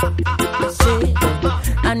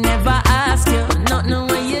 I never ask you, nothing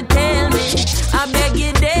when you tell me. I beg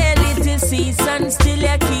you daily to cease and still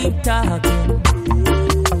you keep talking.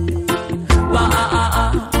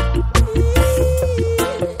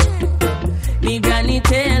 Me granny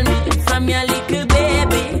tell me from your little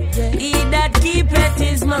baby, he that keepeth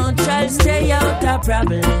his mouth shall stay out of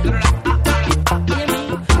problem.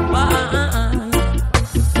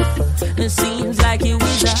 It seems like you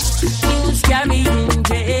was carrying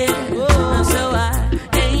jail, so I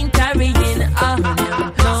ain't carrying on.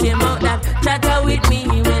 Same out that chatter with me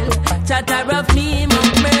will chatter of me,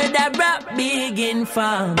 murder rap big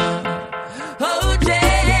informer. Oh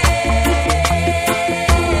Jay,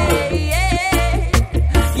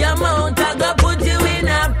 your mouth I go put you in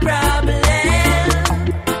a problem.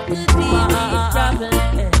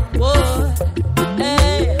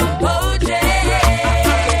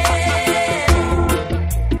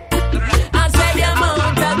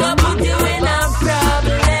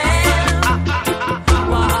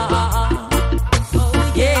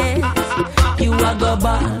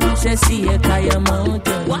 Say see a kaya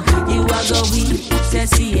mountain. You a go weak. Say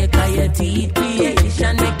see a kaya teeth.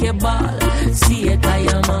 Creation make a ball. See a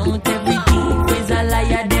kaya mount. Every thief is a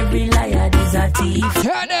liar. Every liar is a thief.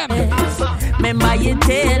 Tell them. Remember you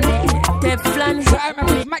tell me Teflon. So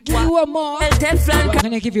I might give you one more. Teflon.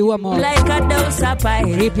 Can I give you one more? Like a dose of pie.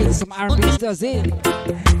 Repeat some R&B stuff in.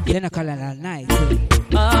 Then I call it a night.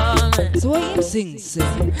 So what you sing?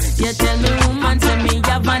 You tell me woman say me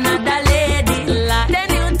have another lady. Then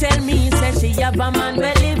you tell me say she have a man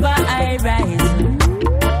will live a high rise.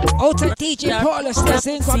 Out to DJ Paula still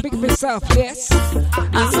saying go pick myself, yes.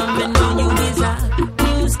 I saw me know you is a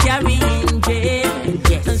news carrying jail.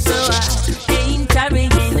 So I ain't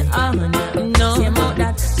carrying on. No, same out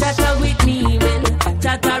that chatter with me will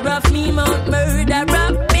chatter off me mount murder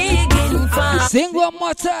rap big in fun. Sing one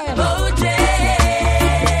more time. Oh Jay.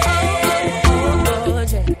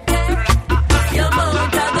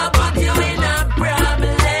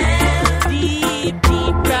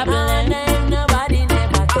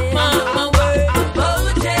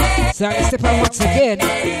 So I step out once again.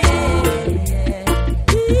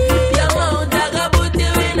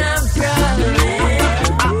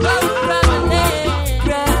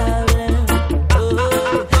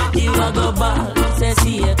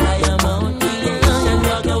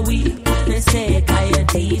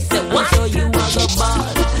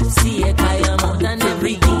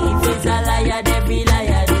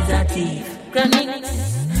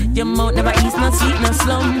 Your mouth never eats, no sleep, no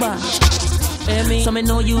slumber. So me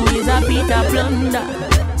know you is a Peter plunder.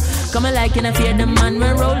 Come like in a fear the man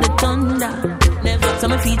will roll the thunder. Never. So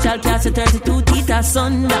me feet shall cast a 32 teeth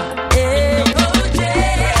asunder. Hey.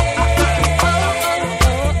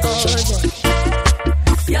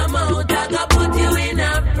 Your mouth I go put you in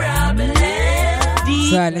a problem.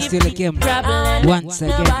 So let's do it again. Once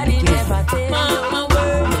again.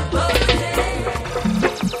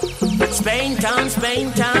 Spain town,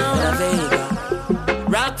 Spain town.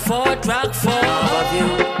 Rockford,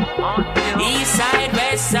 East side,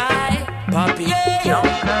 West side, Poppy. I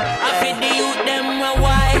feel the youth them were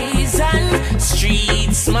wise and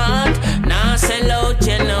street smart. Now sell out,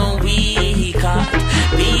 you know we can't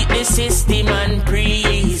beat the system and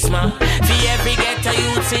prisma. For every ghetto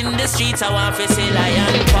youths in the streets, I want to see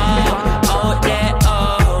Lion Park. Out there,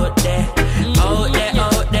 out there, out there,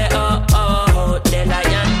 out there, oh, oh.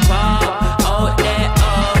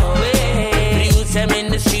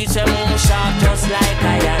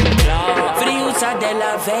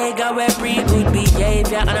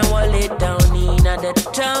 mafia and I hold it down in the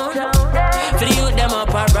town. For the youth them up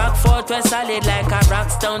a rock fort, we're solid like a rock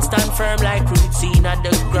stone, stand firm like roots in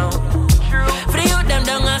the ground. For the youth them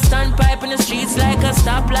down a standpipe in the streets like a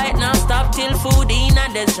stoplight, now stop till food in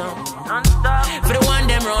the zone. For the one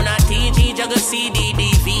them round a TG, juggle CD,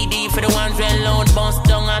 DVD. For the ones well loud, bounce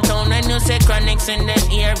down a town when you say chronics in the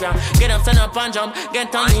area. Get up, stand up and jump,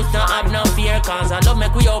 get on youth, don't have no fear, cause I love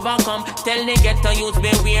make we overcome. Tell the get on youth,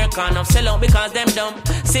 beware, can't have sell out because them dumb.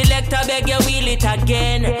 Select a beg you wheel it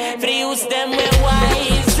again. For the youth them we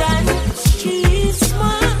wise and street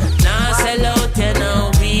smart. Now sell out you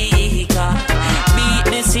know weaker. Beat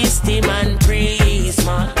the system and breeze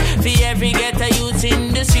smart. For every get a youth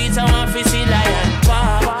in the streets, I want to see lion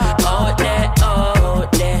pop. Out there,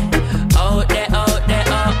 out there, out there, out there,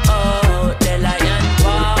 out there, lion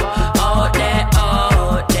pop. Out there,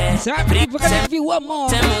 out there. So we're gonna give you one more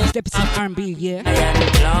step in R&B,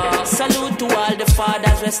 yeah. Salute to all the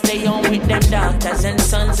fathers, we stay on with them daughters and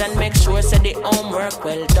sons and make sure say the homework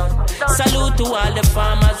well done. Salute to all the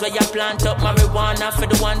farmers where you plant up marijuana for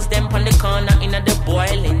the ones them on the corner in the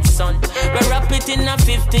boiling sun. We wrap it in the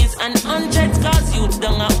 50s and 100s, cause youths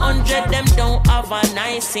down 100 them don't have a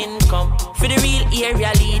nice income. For the real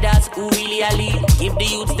area leaders who really are lead, give the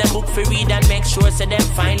youths them book for read and make sure say them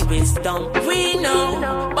find wisdom. We know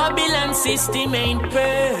Babylon system ain't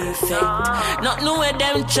perfect. Not know where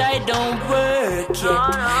them try don't work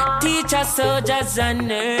yet. Teachers, soldiers and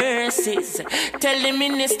nurses, tell the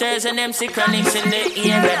ministers and them sick chronics in the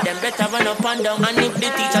area, them better run up and down. And if the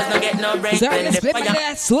teachers don't get no break, then the fire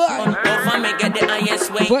over me get the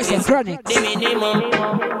highest weight. The minimum,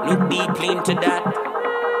 look deeply into that.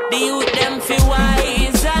 The youth them feel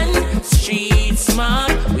wise and street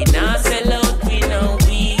smart. We not sell out, we no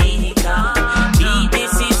weaker. Beat the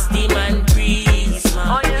system and breathe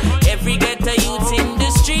smart. Every ghetto youth in the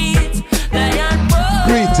street, lion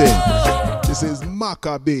boy. Greetings. This is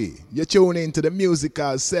Maccabee. You're tuning into the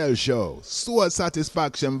Musical Cell Show. Soul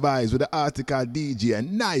Satisfaction vibes with the Article DJ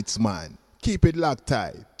and Nightsman. Keep it locked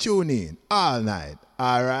tight. Tune in all night.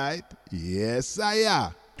 All right? Yes, I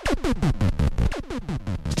am.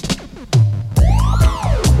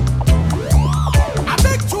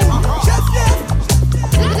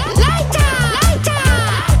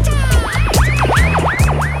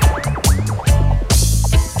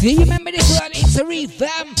 Do you remember this one? It's a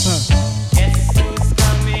revamp. Guess who's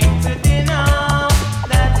coming to dinner?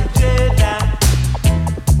 That's the trailer.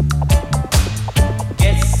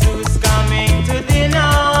 Guess who's coming to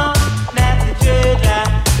dinner? That's the trailer.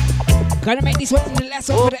 Gonna make this one the last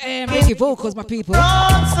one for the reggae vocals, my people. Some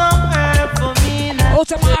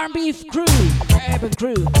also my R&B crew, my urban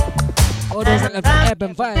crew. All those that love the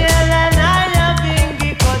urban vibes.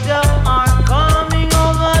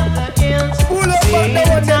 Pull up back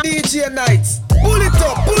now on the DJ nights. Pull it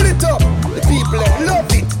up, pull it up. The people them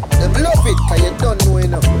love it. Them love it, cause you don't know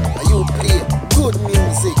enough. And you play good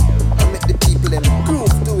music and make the people them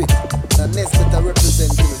groove to it. And next better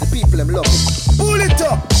represent you. The people them love it. Pull it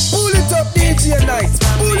up, DJ nights.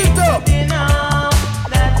 Pull it up.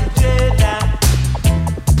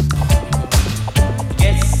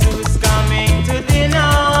 Guess who's coming to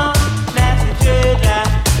dinner? That's the trailer.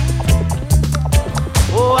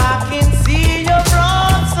 Oh, I can see you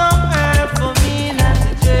brought some herb for me, that's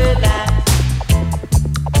the trailer.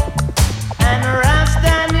 And Ras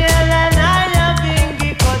Daniel and I have been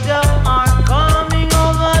Gikojo are coming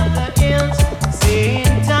over the hills.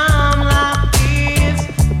 Saying time like this,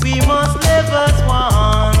 we must live as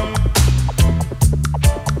one.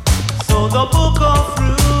 So the book of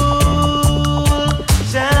rule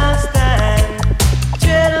shall stand.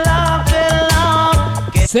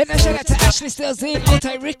 Send a shout out to Ashley Stills in,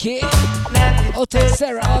 Ota Ricky, Ota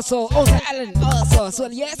Sarah also, Ota Allen also, so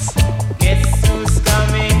yes. Guess who's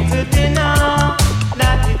coming to dinner?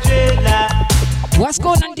 Not the trailer. What's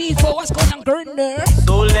going on D4? What's going on Grinder?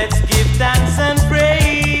 So let's give thanks and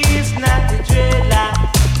praise, not the trailer.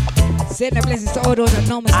 Send a blessings to all those that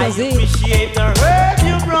know me I Stills in. appreciate the herb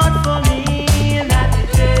you brought for me, not the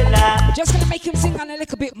trailer. Just gonna make him sing on a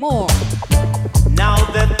little bit more. Now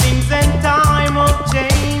the things and time of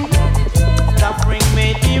change, suffering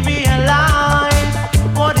made me realize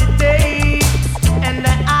what it takes and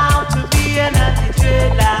how to be an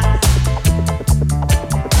anti-trailer.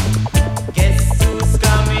 Guess who's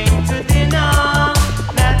coming to dinner?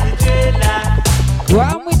 Not the trailer. Go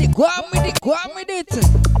on with it, go on with it, go on with it.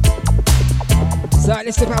 So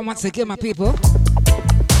let's step out once again, my people.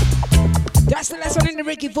 That's the last one in the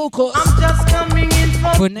reggae vocals. I'm just coming in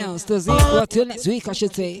for now, still Z. Well, till next week, I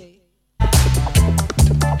should say.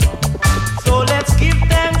 So let's give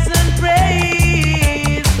thanks and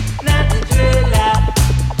praise, not the trailer.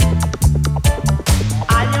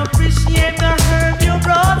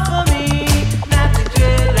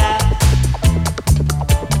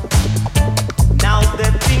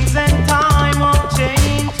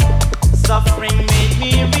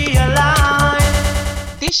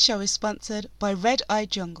 is sponsored by Red Eye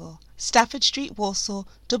Jungle, Stafford Street, Walsall,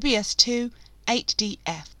 WS2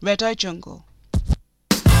 8DF. Red Eye Jungle.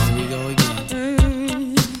 Here we go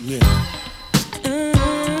again. Yeah.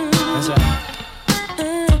 That's right.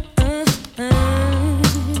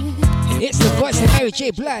 It's the voice of Mary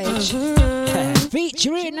J. Blige.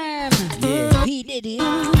 Featuring P. Diddy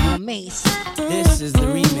and Mace. This is the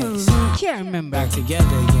remix. Can't remember. Back together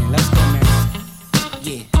again. Let's go, Mary.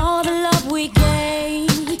 Yeah. All the love we gave,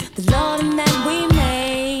 the loving that we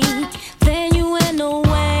made, then you went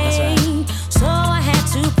away. So I had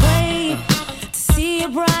to pray to see a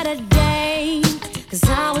brighter day, 'cause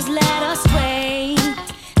I was led astray.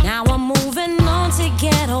 Now I'm moving on to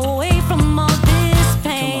get away from all this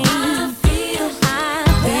pain. I feel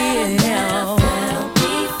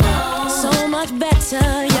so much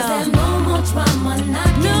better, y'all. There's no more drama,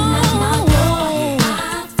 knocking at my door.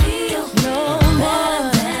 I feel better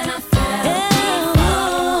than I felt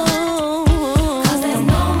before. 'Cause there's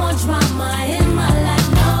no more drama in my life,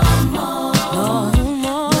 no more.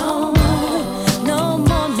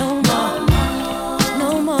 No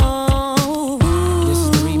more. This is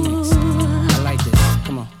the remix. I like this.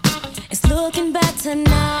 Come on. It's looking better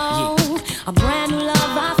now. A brand new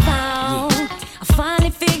love I found. I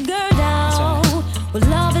finally figured out what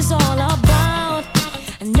love is all about.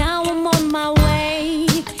 And now I'm on my way.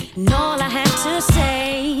 And all I had to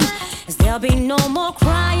say is there'll be no more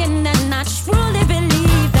crying. And I truly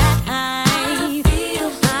believe that I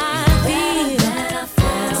feel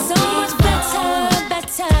so much better.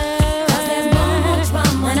 'Cause there's no more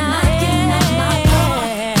drama knocking at my door.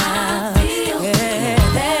 I feel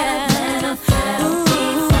better than I felt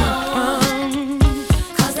before.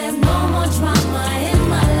 'Cause there's no more drama in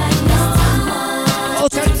my life, no more.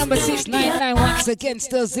 Hotel number 699 once again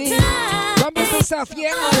still Z. Bumping this off,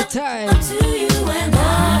 yeah, all the time.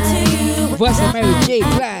 Voice of Mary J.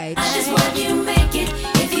 Blige. Just what you make it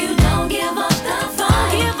if you don't give up the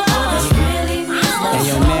fight. It really means Hey,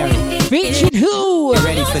 yo, Mary. Featuring who? You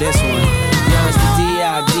ready for this one? Yo, it's the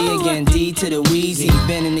D.I.D. again, D to the Wheezy.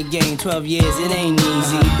 Been in the game 12 years, it ain't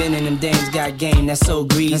easy. Been in them dames, got game, that's so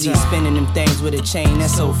greasy. Spinning them things with a chain,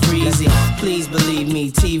 that's so freezy. Please believe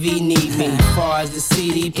me, TV need me. Far as the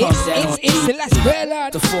CD, pump that on It's the last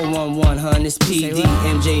ballad. The 411, hun, it's PD.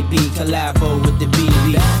 MJB, collabo with the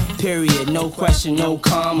BB. Period, no question, no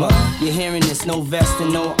comma. You're hearing this, no vest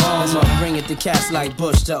and no armor. Bring it to cats like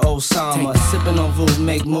Bush to Osama. Sipping on food,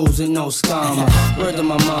 make moves and no scammer. Word to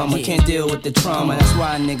my mama, can't deal with the trauma. That's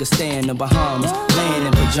why niggas stay in the Bahamas, laying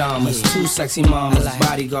in pajamas. Two sexy mamas,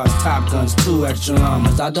 bodyguards, top guns, 2 extra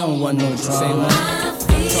llamas. I don't want no drama.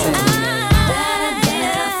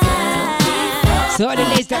 So all the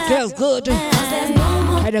ladies that feels good,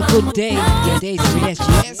 had a good day. Your day's yes,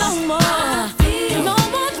 yes.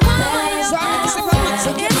 So I'm gonna say once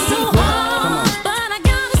again, people.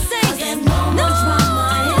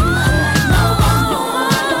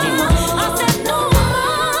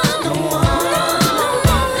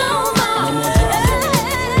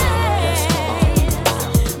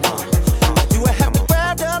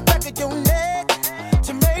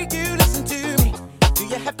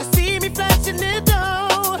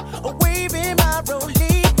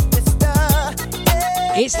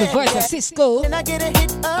 It's the voice of Cisco.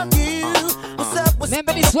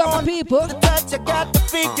 Remember this one, my people.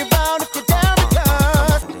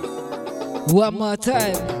 One more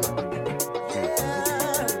time.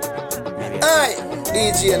 Aye,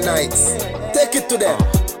 DJ Nights, take it to them.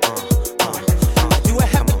 Do I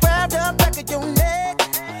have a wrapped up back of your neck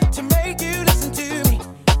to make you listen to me?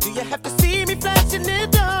 Do you have to see me flashing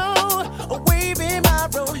it down or waving my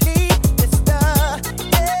rollie?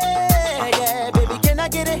 Yeah, baby, can I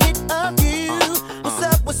get a hit of you?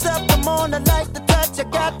 What's up, come on, I like the touch. I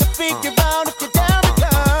got to figure out if you're down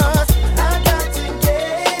because I got to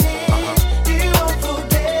get it. You won't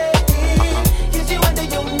forget it. Get you under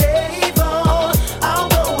your navel. I'll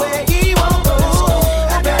go where he won't go.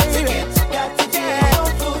 I got to get, you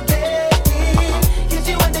won't forget it. Get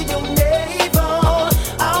you under your navel.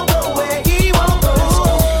 I'll go where he won't go.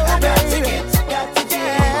 I got to get,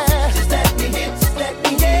 just let me hit,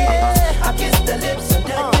 I kiss the lips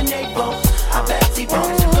under your navel. I bet he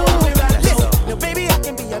won't go where I listen. No, baby, I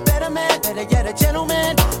can be a better man, better yet a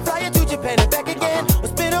gentleman. Fly to Japan and back again, or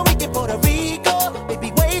spend a week in Puerto Rico.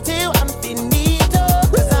 Baby, wait till I'm finito,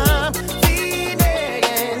 'cause I'm feeling,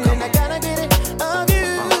 and I gotta get it of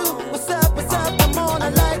you. What's up, come on, I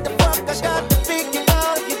like the fuck, I got to figure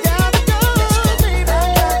out if you're down to go. Baby, I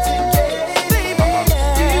got to get it, baby,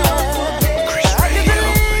 you won't forget. I can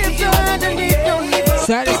believe you're underneath your navel.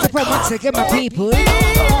 So let's step up once again, my people.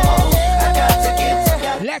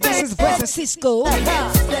 This is Brother Cisco. I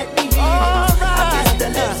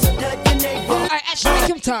actually make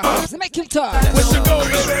him talk. Make him talk. What's your goal,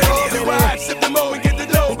 baby? You ride, sip the mo and get the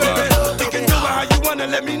dough, baby. You can do it how you wanna,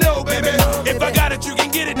 let me know, baby. If I got it, you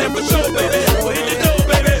can get it, then for sure, baby. Well, hit the dough,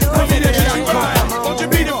 baby. Come in and get you right. Won't you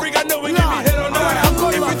be the freak? I know and give me head on nine.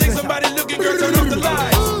 If you think somebody looking good, turn off the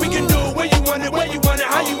lights. We can do it where you want it,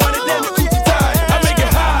 how you want it, then the coochie tie. I make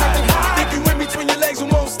it high. If you in between your legs, we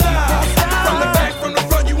won't stop. From the back, from the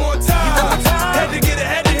front, you on top. Had to get it,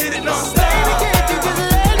 had to hit it non-stop.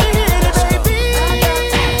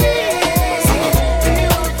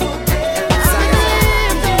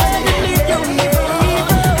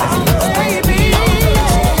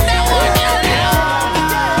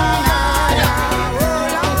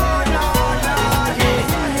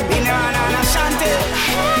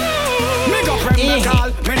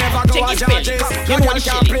 You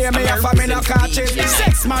can't play me if I'm in a catches.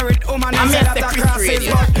 Sex married woman is that a crosses,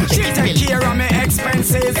 but she take care of me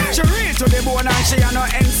expenses. She real to the bone and she a no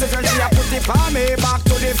ensive, and she a put it on me back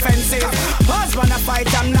to defensive. Husband a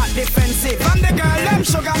fight, I'm not defensive. And the girl them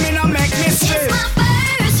sugar me no make me strip. It's my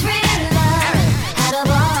first real love, had a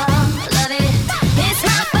ball, love it. It's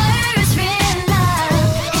my first real love,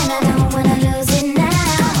 and I don't wanna lose it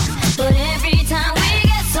now. But every time we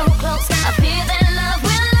get so close, I feel that love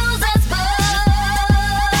will lose us both.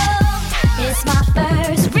 It's my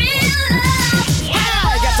first real love.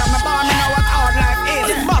 I get on my bar, me know what hard life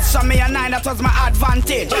is. Boss on me a 9, that was my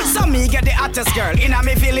advantage. So me get the hottest girl in a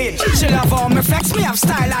me village. She love how me flex, me have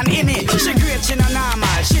style and image. She great, she no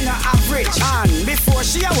normal, she no average. And before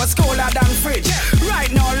she I was colder than fridge.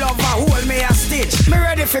 Right now love her hold me a stitch. Me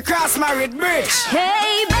ready for cross married bridge.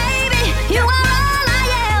 Hey baby, you are all I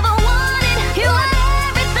ever wanted. You are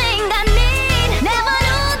everything I need. Never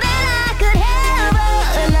knew that I could have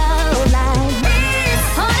a love like this.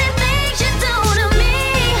 All the things you do to me,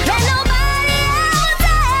 let nobody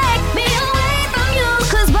ever take me away from you.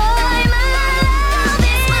 'Cause boy, my love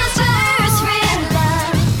is my first real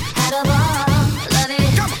love. Had a ball, love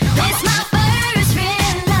it. It's my first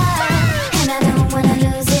real love, and I don't wanna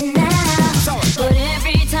lose it now. But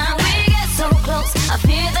every time we get so close, I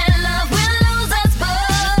feel that love will lose us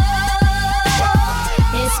both.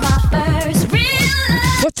 It's my first real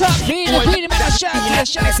love. What's up, Beanie? Beanie, man,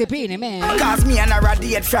 I say Beanie, man. Cause me and her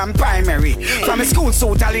radiate from primary. From a school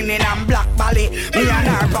suit, a linen and black valley. Me and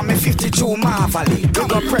her from a 52 Marvally. We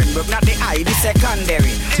go Pembroke, not the I, the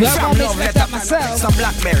secondary. From love letter myself, some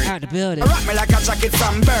Blackberry. Out the building. Rock me like a jacket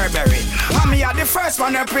from Burberry. And me are the first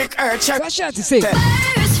one to prick her check. What should I say?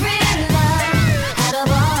 First real love, had a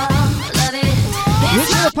ball, love it. Which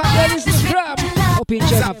your partner is the from? Hope you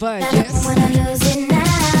enjoy my vibe, yes.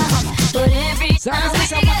 But every time we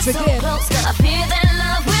get so close, I feel that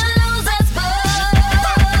love will lose us both.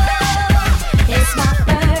 It's my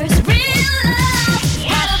first real love.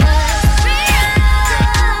 My first real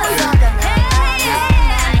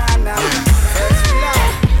love.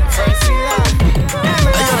 First love.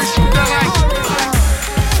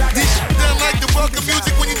 This shit done like the welcome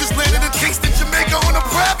music when you just landed in Kingston, Jamaica on a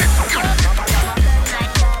private.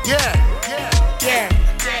 Yeah.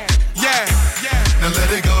 Now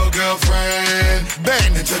let it go, girlfriend.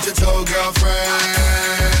 Bang and touch your toe,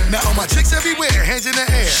 girlfriend. Now all my chicks everywhere, hands in the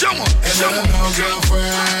air. Show 'em, and show 'em, no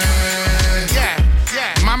girlfriend. Yeah.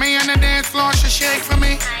 Mommy on the dance floor, she shake for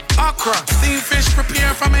me. Okra, steamed fish,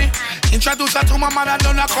 prepare for me. Introduce her to my mother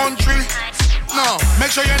down the country. No,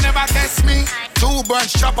 make sure you never test me. 2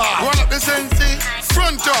 bunch chopper, roll up the Sensi.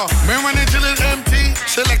 Front door, me run it till it's empty.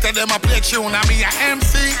 Selected them a play tune, I be a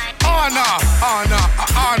MC. Oh no.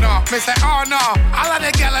 Me say oh no. All of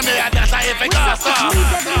the girl in me a dance like if it goes so.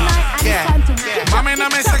 Yeah. Mommy in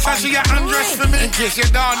my section, she get undressed for me. In case you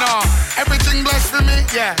don't know, everything blessed for me.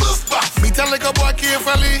 Yeah. Goof buff, me tell like a boy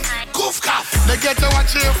carefully. Goof cuff, they get to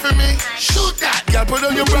watch here for me. Shoot that, girl, put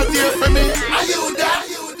on your breath here for me. Are you that?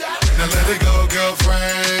 Now let it go,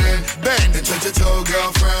 girlfriend. Bang and touch your toe,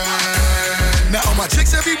 girlfriend. Now all my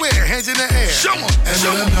chicks everywhere, hands in the air. Show 'em, and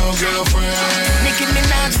show 'em, no girlfriend. Nicki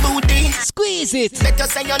Minaj booty. Squeeze it. Better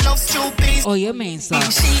say you love stupid. Oh, you mean so?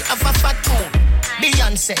 She have a fat tone.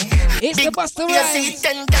 Beyonce. It's the Busta Rhymes.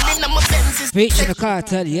 Rhymes. Preaching the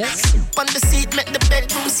cartel, yes. On the seat, make the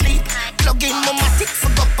bedroom sleep. Plug in my matic,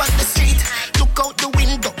 fuck up on the street. Look out the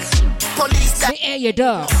window. Police that. Air your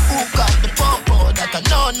dog. Who got the purple? That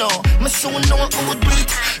I no. Me soon know who would bleed.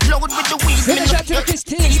 Load with the weed. Send a shot to the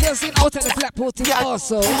Christine. Still seen out at the Blackpool team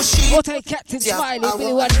also. Out at Captain Smiley,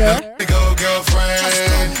 Billy Wonder. Go,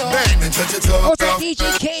 girlfriend. Bang and touch your toe. Out at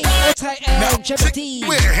DJ K. Out TIMEGMT.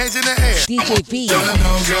 Hands in the air. DJ V. No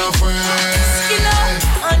girlfriend.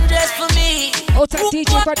 Undress for me. Out at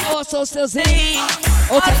DJ but also still sing.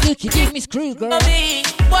 Out at Nikki, give me screw girl.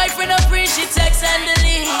 Boyfriend of free, she text and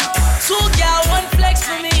delete. 2 gal, 1 flex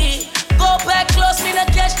for me. Go back close, me not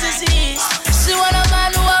catch disease. She want a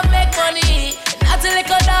man who a make money. Not a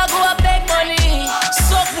little dog who a beg money.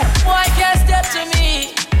 So boy can't step to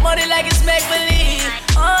me. Money like it's make believe.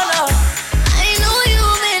 Oh no. I know you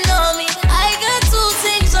been on me. I got 2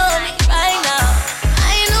 things on me right now.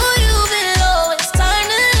 I know you been low. It's time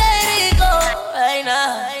to let it go right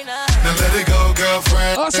now. Now let it go,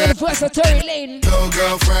 girlfriend. Also the first of Tory Lane. Go,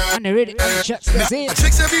 girlfriend. And the ready shots that's it.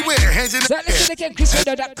 Chicks everywhere, hands in the air. So listen again,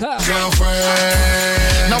 ChrisRadio.com.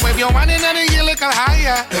 Girlfriend. Now if you're running and you look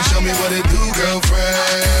higher, then show me what it do,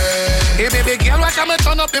 girlfriend. Hey baby girl, why come and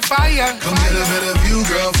turn up the fire? Come get a better view,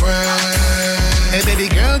 girlfriend. Hey baby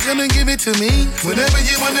girl, come and give it to me. Whatever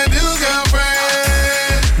you wanna do,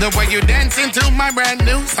 girlfriend. The way you dancing to my brand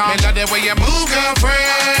new song. I love the way you move,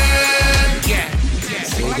 girlfriend. Yeah.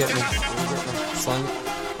 So you get me? Fun,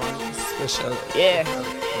 special,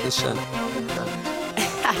 edition.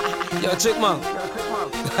 Yo, chick man.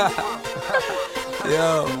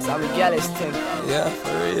 Yo. Some girlish thing. Yeah,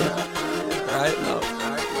 for real. Right now.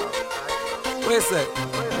 Wait a sec.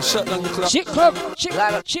 Shut down the club.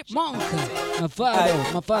 Chipmunk. My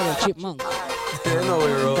father, Chipmunk. You know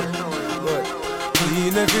we roll. Good.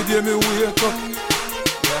 Clean every day me wake up.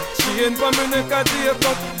 Chain for me neck a take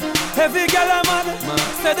up. Heavy gal a mad.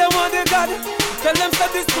 Say them want the God. Tell them say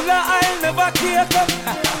this full of I'll never cake up.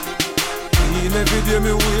 Clean every day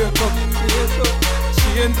me wake up.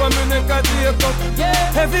 Chain for me neck a take up.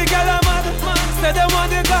 Heavy gal a mad. Say them want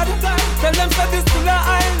the God. Tell them say this full of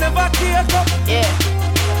I'll never cake up.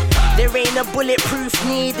 There ain't a bulletproof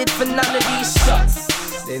needed for none of these shots.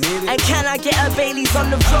 And can I get a Bailey's on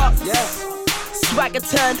the rocks? Swagger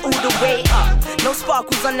turned all the way up. No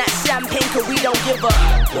sparkles on that champagne, cause we don't give up.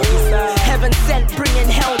 Heaven sent, bringing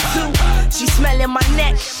hell too. She smelling my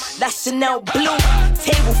neck, that's Chanel blue.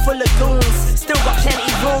 Table full of goons, still got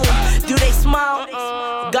plenty room. Do they smile?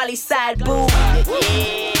 Gully side boo.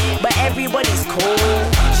 But everybody's cool.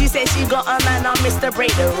 She said she got a man, I missed to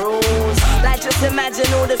break the rules. Like just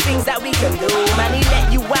imagine all the things that we can do. Man, he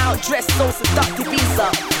let you out, dressed so seductive, he's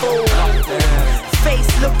a fool. Face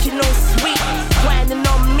looking all sweet, whining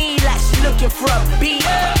on me like she looking for a beat.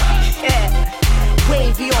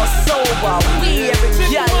 Wavy or sober, we every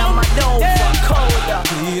girl on my door for colder.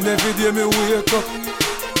 Clean every day me wake up.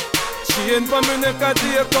 Chain for me neck a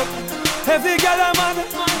take up. Heavy gal a mad.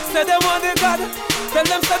 Say them want the God. Tell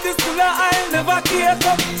them say this full of I'll never cake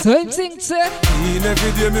up. Same thing, sir. Clean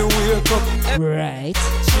every day me wake up. Right.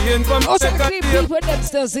 Chain for me Also neck a clean take up. people them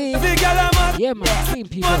still see. Heavy gal a mad. Yeah man, clean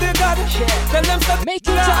people. Want the God. Tell them say make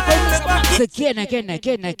it happen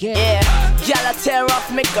again. Yeah, gal I tear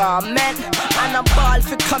off me garment. And I'm bald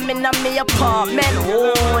for coming to me apartment.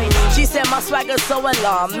 Boy, she said my swagger so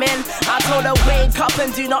alarming. I told her wake up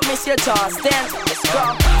and do not miss your chance. Then let's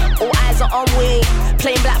go. All eyes are on me,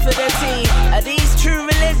 plain black for the tea. Are these true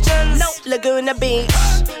religions? No, Laguna Beach.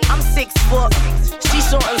 I'm 6 foot, she's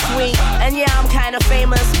short and sweet. And yeah, I'm kinda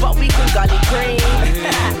famous, but we can gully cream.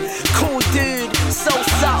 Cool dude, so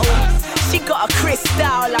subtle. She got a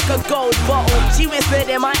crystal like a gold bottle. She whispered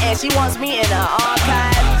in my ear, she wants me in her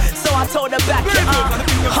archive. So I told her back it up,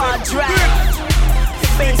 hard drive.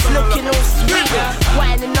 Face looking all sweet,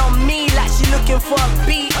 whining on me like she looking for a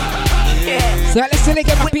beat. So let's still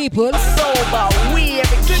get my people. Sober, we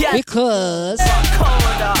every girl. Because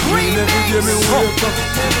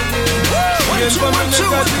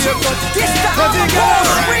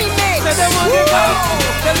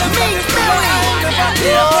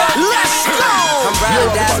Let's go! I'm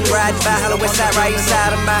riding down, riding by Hollow West Side, right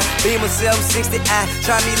inside of my Beamer 760i.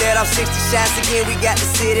 Try me let off 60 shots again. We got the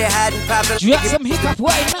city hiding, popping. drop some hiccup,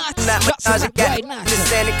 why not? Drop some hiccup, why not?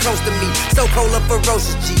 Standing close to me, so cold up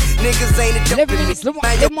ferocious G. Niggas ain't a joke to me.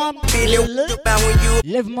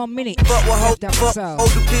 Live more minute. But we'll hold the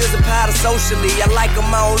pills and powder socially. I like them,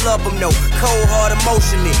 I don't love them, no. Cold heart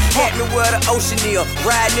emotionally. Hit me where the ocean is.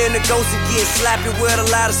 Riding in the ghost again. Slap it with a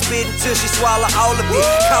lot of spit until she swallow all of it.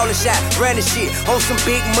 Call a shot, running shit. On some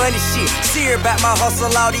big money shit. See her about my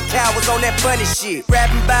hustle, all these cowards on that funny shit.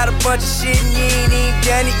 Rapping about a bunch of shit and you ain't even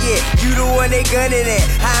done it yet. You the one they gunning at.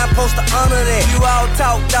 How I'm supposed to honor that? You all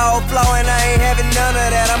talk, dog, flow, and I ain't having none of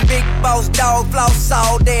that. I'm big boss, dog, floss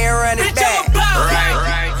all day and run it back.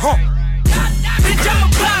 Right. Huh. Bitch, I'm a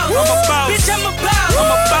boss. I'm a boss. Bitch, I'm a boss. I'm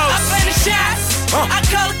a boss. I play the shots. I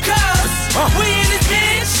call the calls. We in this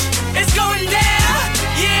bitch. It's going down.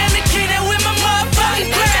 Yeah, and the kid with my motherfucking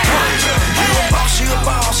crown. You a boss, you a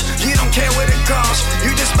boss. You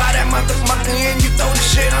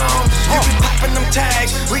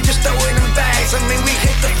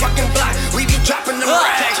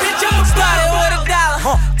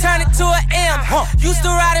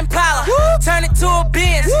Impala, turn it to a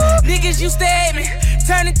Benz. Niggas used to hate me,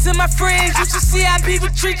 turn it to my friends. You should see how people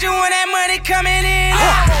treat you when that money coming in.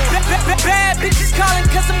 Bad bitches calling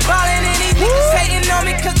cause I'm ballin', and these niggas hating on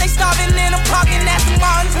me cause they starving in a parking. That's the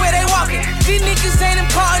Martins where they walking. These niggas ain't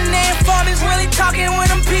important, they informants really talking. When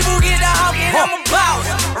them people get to hawking, I'm a boss,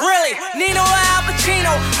 really. Nino or Al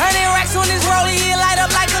Pacino, 100 racks on this rollie, he light up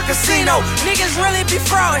like a casino. Niggas really be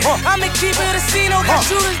frauding, I'ma keep it a casino. Got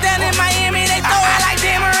shooters down in Miami, they throw it like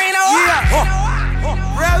Dan Marino.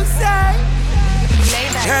 Rose.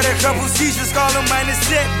 Had a couple seizures, call them minor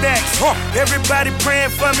setbacks. Everybody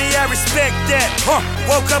praying for me, I respect that.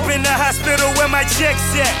 Woke up in the hospital where my check's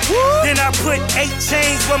at. Then I put 8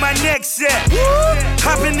 chains where my neck's at.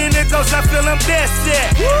 Hopping in the ghost, I feel I'm best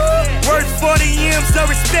at. Worth 40 M's, so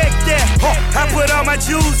respect that. I put all my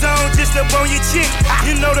jewels on just to bone your chick.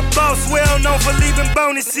 You know the boss well known for leaving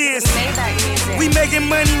bonuses. We making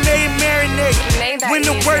money, made marinate. When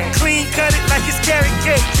the work clean, cut it like it's carrot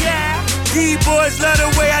cake. These boys love the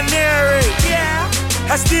way I narrate.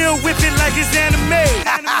 I still whip it like it's anime.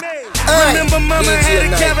 Remember mama had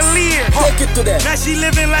a Cavalier. Take it to that. Now she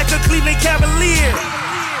living like a Cleveland Cavalier.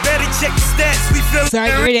 Better check the stats, we feel. So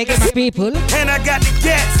you ready to get my people? And I got the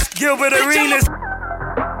gas, Gilbert Arenas.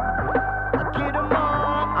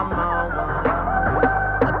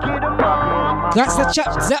 Got to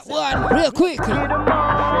chop that one real quick.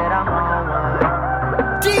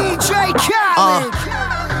 DJ Khaled.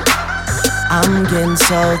 I'm getting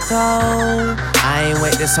so cold. I ain't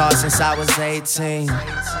wait this hard since I was 18.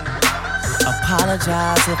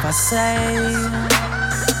 Apologize if I say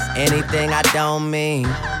anything I don't mean.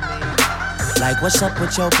 Like, what's up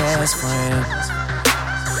with your best friend?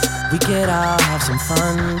 We could all have some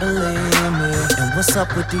fun, believe me. And what's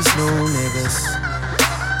up with these new niggas?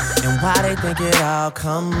 And why they think it all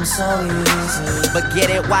comes so easy? But get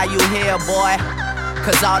it while you here, boy.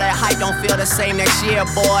 Cause all that hype don't feel the same next year,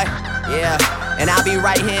 boy. Yeah, and I'll be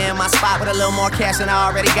right here in my spot with a little more cash than I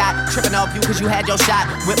already got. Tripping off you cause you had your shot.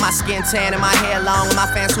 With my skin tan and my hair long. And my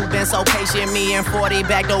fans who been so patient. Me and 40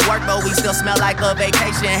 back to work, but we still smell like a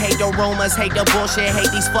vacation. Hate the rumors, hate the bullshit,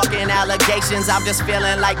 hate these fucking allegations. I'm just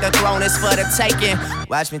feeling like the throne is for the taking.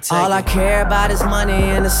 Watch me take all I care about is money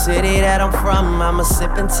in the city that I'm from. I'ma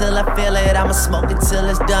sip until I feel it, I'ma smoke it till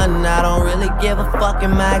it's done. I don't really give a fuck,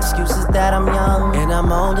 and my excuse is that I'm young. And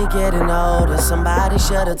I'm only getting older, somebody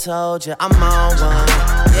should've told you I'm on one.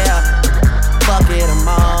 Yeah, fuck it, I'm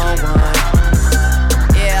on one.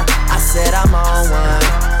 Yeah, I said I'm on one.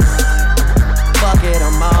 Fuck it,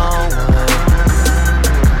 I'm on one.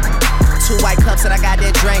 2 white cups that I got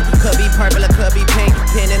that drink. Could be purple or could be pink,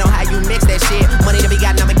 depending on how you mix that shit. Money to be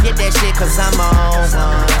got, and I'ma get that shit, cause I'm on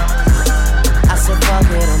one. I said fuck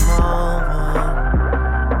it, I'm on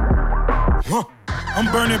one. I'm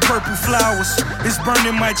burning purple flowers, it's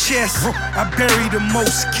burning my chest. I bury the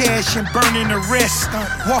most cash and burning the rest.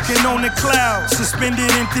 Walking on the clouds, suspended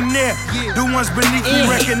in thin air. The ones beneath me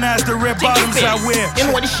recognize the red bottoms I wear.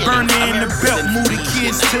 Burning in the belt, move the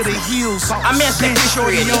kids to the heels. Then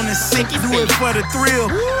shorty on the sink, do it for the thrill.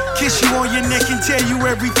 Kiss you on your neck and tell you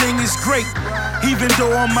everything is great. Even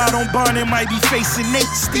though I'm out on bond and might be facing 8,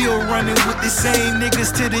 still running with the same niggas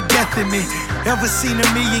to the death of me. Ever seen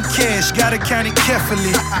 $1 million cash, gotta count it carefully.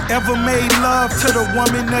 Ever made love to the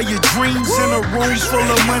woman of your dreams in a room full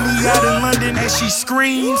of money out in London as she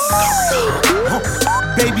screams?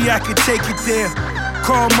 Baby, I could take it there.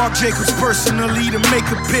 Call Mark Jacobs personally to make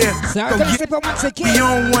a pair. So I'm gonna step on once again.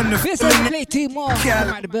 Beyond one to this is play 2 more. Come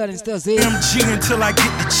out the building, still see MG until I get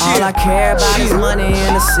the chip. All I care about is money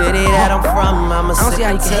in the city that I'm from. I'ma sip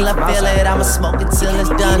until I feel it, I'ma smoke it till it's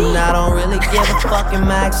done. I don't really give a fuck, and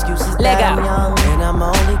my excuse is that I'm young. And I'm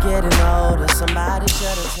only getting older, somebody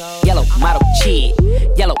should've told. Yellow model chick,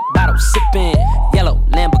 yellow bottle sipping, yellow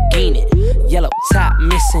Lamborghini, yellow top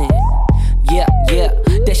missing. Yeah, yeah,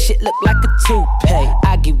 that shit look like a toupee.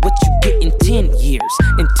 I get what you get in 10 years,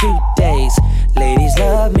 in 2 days. Ladies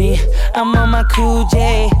love me, I'm on my cool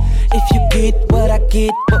J. If you get what I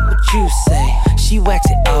get, what would you say? She wax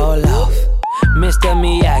it all off, Mr.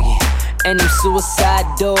 Miyagi. And them suicide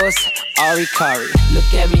doors, Ari Kari.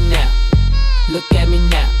 Look at me now, look at me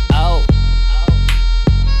now, oh.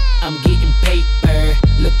 I'm getting paper,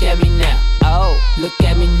 look at me now, oh. Look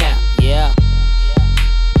at me now, yeah.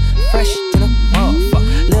 Fresh to the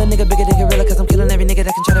motherfucker. Little nigga bigger than gorilla, cause I'm killing every nigga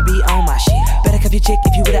that can try to be on my shit. Better cuff your chick,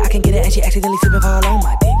 if you with it, I can get it. And she accidentally slipping fall on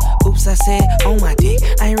my dick. Oops, I said on my dick.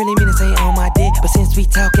 I ain't really mean to say on my dick, but since we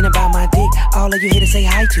talking about my dick, all of you here to say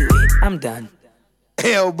hi to it. I'm done.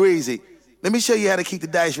 Hell, Breezy, let me show you how to keep the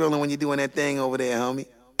dice rolling when you're doing that thing over there, homie.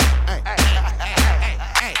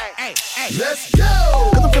 Let's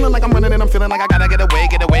go. Cause I'm feeling like I'm running and I'm feeling like I gotta get away.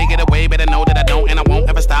 Better know that I don't and I won't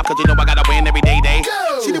ever stop. Cause you know I gotta win every day.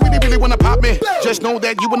 Go. She really wanna pop me. Go. Just know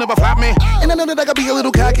that you will never flop me. And I know that I gotta be a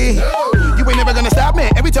little cocky. No. You ain't never gonna stop me.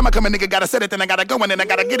 Every time I come a nigga gotta set it, then I gotta go and then I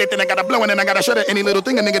gotta get it, then I gotta blow and then I gotta shut it. Any little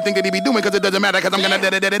thing a nigga think that he be doing, cause it doesn't matter, cause I'm gonna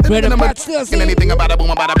dead it. And anything about a boom,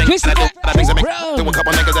 about a bing, I do a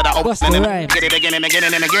couple niggas that I open and then get it again and again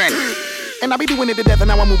and again. And I be doing it to death and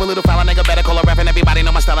now I move a little foul. A nigga better call a rap and everybody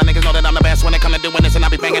know my style. Niggas know that I'm the best when it come to doing this. And I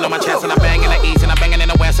be banging on my chest and I bang in the east and I banging in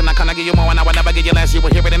the west. And I kinda give you more and I would never give you less. You will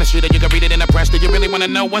hear it in the street or you can read it in the press. Do you really wanna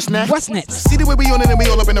know what's next? What's next? See the way we on it and we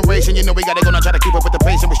all up in the race. And you know we gotta go now try to keep up with the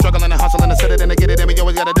pace. And we struggling and hustling to set it and to get it. And we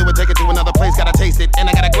always gotta do it, take it to another place. Gotta taste it and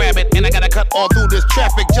I gotta grab it. And I gotta cut all through this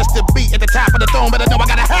traffic just to be at the top of the throne. But I know I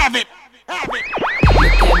gotta have it.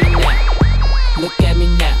 Look at me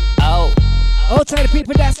now. Oh. All tell the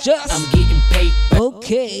people that's just I'm getting paid.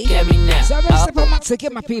 Okay. Get me now. So I'm gonna step on my to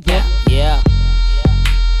get my people. Yeah.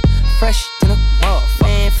 Fresh to the motherfucker.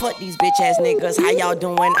 Man, fuck these bitch ass niggas. How y'all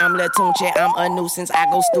doing? I'm Lil Tunche. I'm a nuisance. I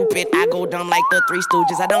go stupid. I go dumb like the Three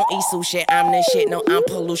Stooges. I don't eat sushi. I'm the shit. No, I'm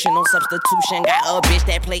pollution. No substitution. Got a bitch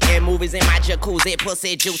that play in movies in my jacuzzi.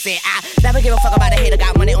 Pussy juicy. I never give a fuck about a hater.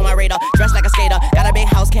 Got money on my radar. Dressed like a skater. Got a big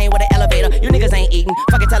house. Came with an elevator. You niggas ain't eating.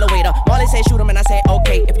 Fucking tell a waiter. Molly say shoot him and I say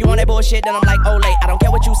okay. If you want that bullshit, then I'm like, oh, late. I don't care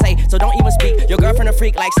what you say. So don't even speak. Your girlfriend a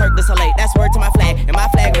freak like Cirque du Soleil. That's word to my flag. And my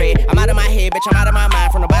flag red. I'm out of my head, bitch. I'm out of my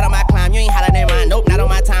mind. From the bottom I climb. You ain't hotter than mine. Nope, not on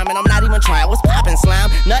my time. And I'm not even trying. What's poppin', slime?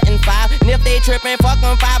 Nothing 5. And if they trippin', fuck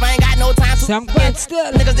them 5. I ain't got no time to get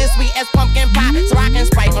still. Niggas this sweet as pumpkin pie. So I can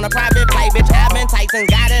Sprite on a private flight. Bitch, I've been tight since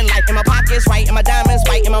God in life. And my pockets right. And my diamonds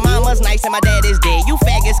white. And my mama's nice. And my dad is dead. You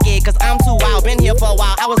faggot scared. Cause I'm too wild. Been here for a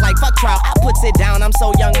while. I was like, fuck trial. I puts it down. I'm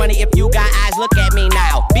so young money. If you got eyes, look at me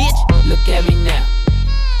now. Bitch. Look at me now.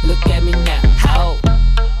 Look at me now. Oh.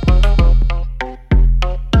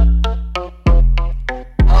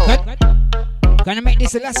 Gonna make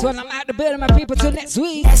this the last one. I'm out the building, my people, till next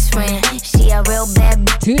week. Best friend, she a real bad.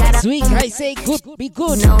 Till next week, I say good, be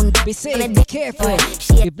good, be safe, be careful,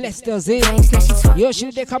 be blessed, does it? Yo,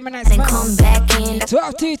 shoot, they come nice, man. Come back in.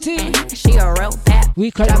 12 TT. She a real bad. We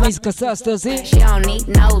call it musical sauce, does it? She don't need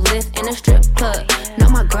no lift in a strip club. No,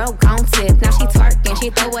 my girl gon' tip. Now she twerking, she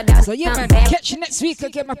throw it out. So yeah, man, catch you next week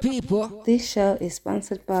again, my people. This show is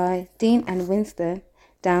sponsored by Dean and Winston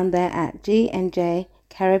down there at G&J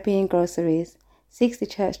Caribbean Groceries, 60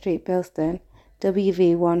 Church Street, Bilston,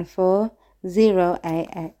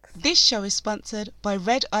 WV140AX. This show is sponsored by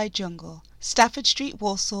Red Eye Jungle, Stafford Street,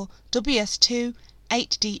 Walsall, WS2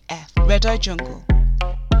 8DF. Red Eye Jungle.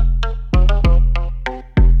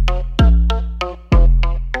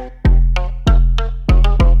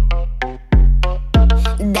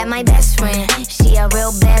 That my best friend, she a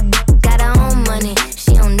real bad, got her own money.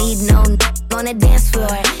 She don't need no on the dance floor.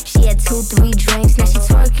 She had 2-3 drinks, now she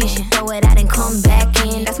twerking. She throw it out and come back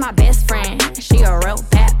in. That's my best friend, she a real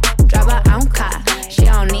bad, drive her own car. She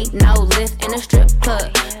don't need no lift in a strip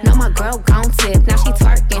club. No, my girl gon' tip, now she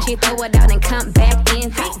twerking. She throw it out and come back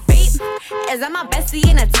in. Beep, beep. Is that my bestie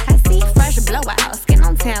in a taxi? Fresh blowout, skin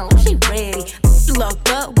on town, she ready. Look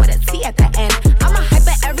good with a T at the end. I'm a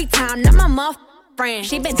hyper every time, not my muff.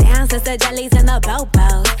 She been down since the jellies and the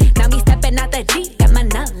bobos. Now me stepping out the Jeep, got my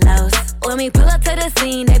nut lows. When we pull up to the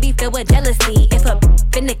scene, they be filled with jealousy. If a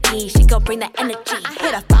finicky, she gon' bring the energy. I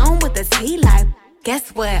hit a phone with a T like,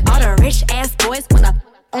 guess what? All the rich ass boys wanna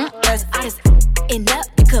on us. I just end up,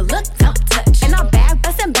 you could look, don't touch. And I'm back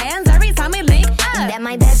bustin' bands every time we link up. That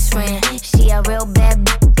my best friend, she a real bad,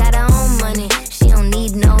 got her own money. She don't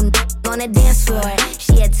need no on the dance floor.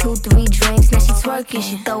 She had 2-3 drinks, now she twerking.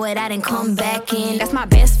 She throw it out and come back in. That's my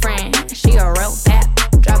best friend, she a real bad,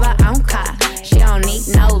 drive her own car. She don't need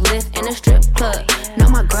no lift in a strip club. No,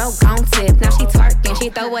 my girl gon' tip, now she twerking. She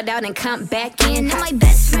throw it out and come back in. That's my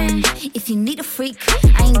best friend, if you need a freak,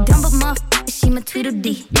 I ain't dumb but motherfucker, she my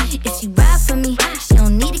Tweedledee. If she ride for me, she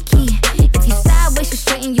don't need a key. If you sideways, she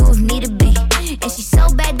straighten you if need to be. And she so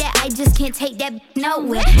bad that I just can't take that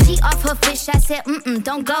nowhere. She off her fish, I said,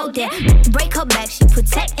 don't go there. Break her back, she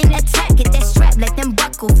protect and attack. Get that strap, let them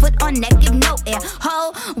buckle, foot on neck, give no air.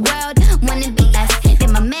 Whole world wanna be us.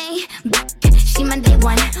 Then my main, she my day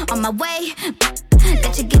one. On my way,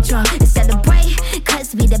 let you get drunk and celebrate.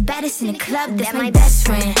 Cause we the baddest in the club, that's my best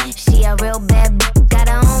friend. She a real bad, got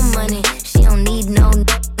her own money. She don't need no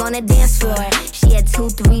on the dance floor. She had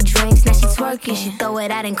 2-3 drinks, now she twerking. She throw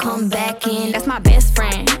it out and come back in. That's my best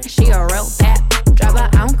friend, she a real bad, drive her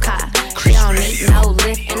own car. She don't need no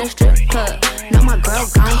lift in a strip club. No, my girl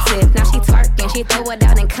gon' tip, now she twerking. She throw it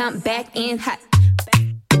out and come back in hot.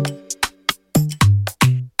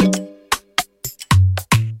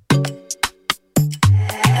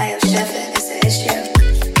 I am Chef.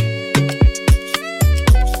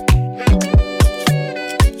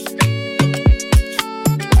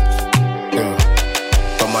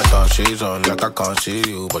 shades on like I can't see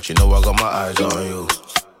you, but you know I got my eyes on you.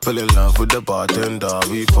 Fell in love with the bartender,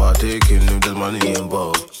 we partaking if there's money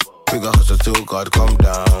involved. Bigger hustle till God come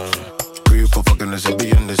down. Free for fucking us and be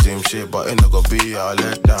in the same shit, but it not gonna be all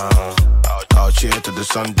let down. I'll cheer to the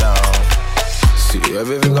sundown. See,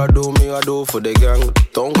 everything I do, me, I do for the gang.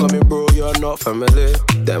 Don't call me bro, you're not family.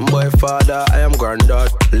 Them boy father, I am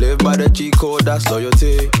granddad. Live by the G code, that's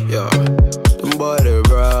loyalty, yeah. Them boy they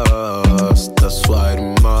rust, that's why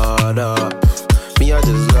they murder. Me, I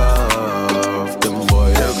just love them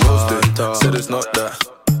boy, they're ghosted. Said it's not that,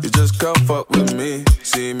 you just can't fuck with me.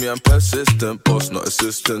 See me, I'm persistent, boss, not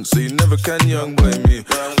assistant. So you never can, young boy, me.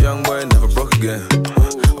 Young boy, never broke again.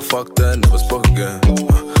 I fucked that, never spoke again.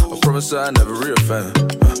 I promise I never reoffend,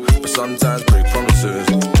 but sometimes break promises.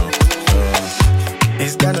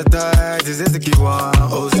 It's kinda tight, this is the key one.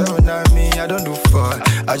 079 me, I don't do fuck.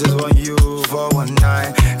 I just want you for one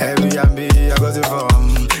night. Airbnb, I got it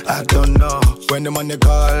from. I don't know. When the money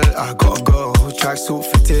call, I gotta go. Tracksuit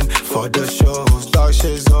fitting for the shows. Dark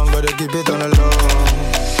shades on, gotta keep it on the low.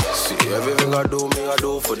 See, everything I do, me, I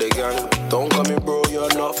do for the gang. Don't call me bro, you're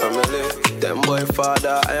not family. Them boy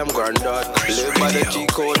father, I am granddad. Live by the G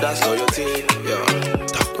code, that's loyalty, yeah.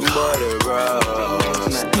 Them boy they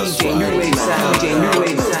rust, that's why me,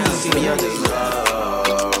 I just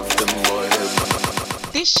love them boy they.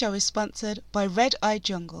 This show is sponsored by Red Eye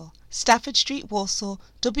Jungle, Stafford Street, Walsall,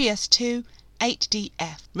 WS2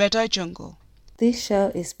 8DF. Red Eye Jungle. This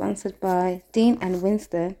show is sponsored by Dean and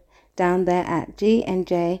Winston down there at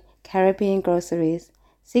G&J Caribbean Groceries,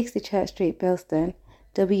 60 Church Street, Bilston,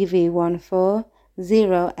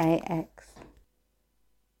 WV140AX.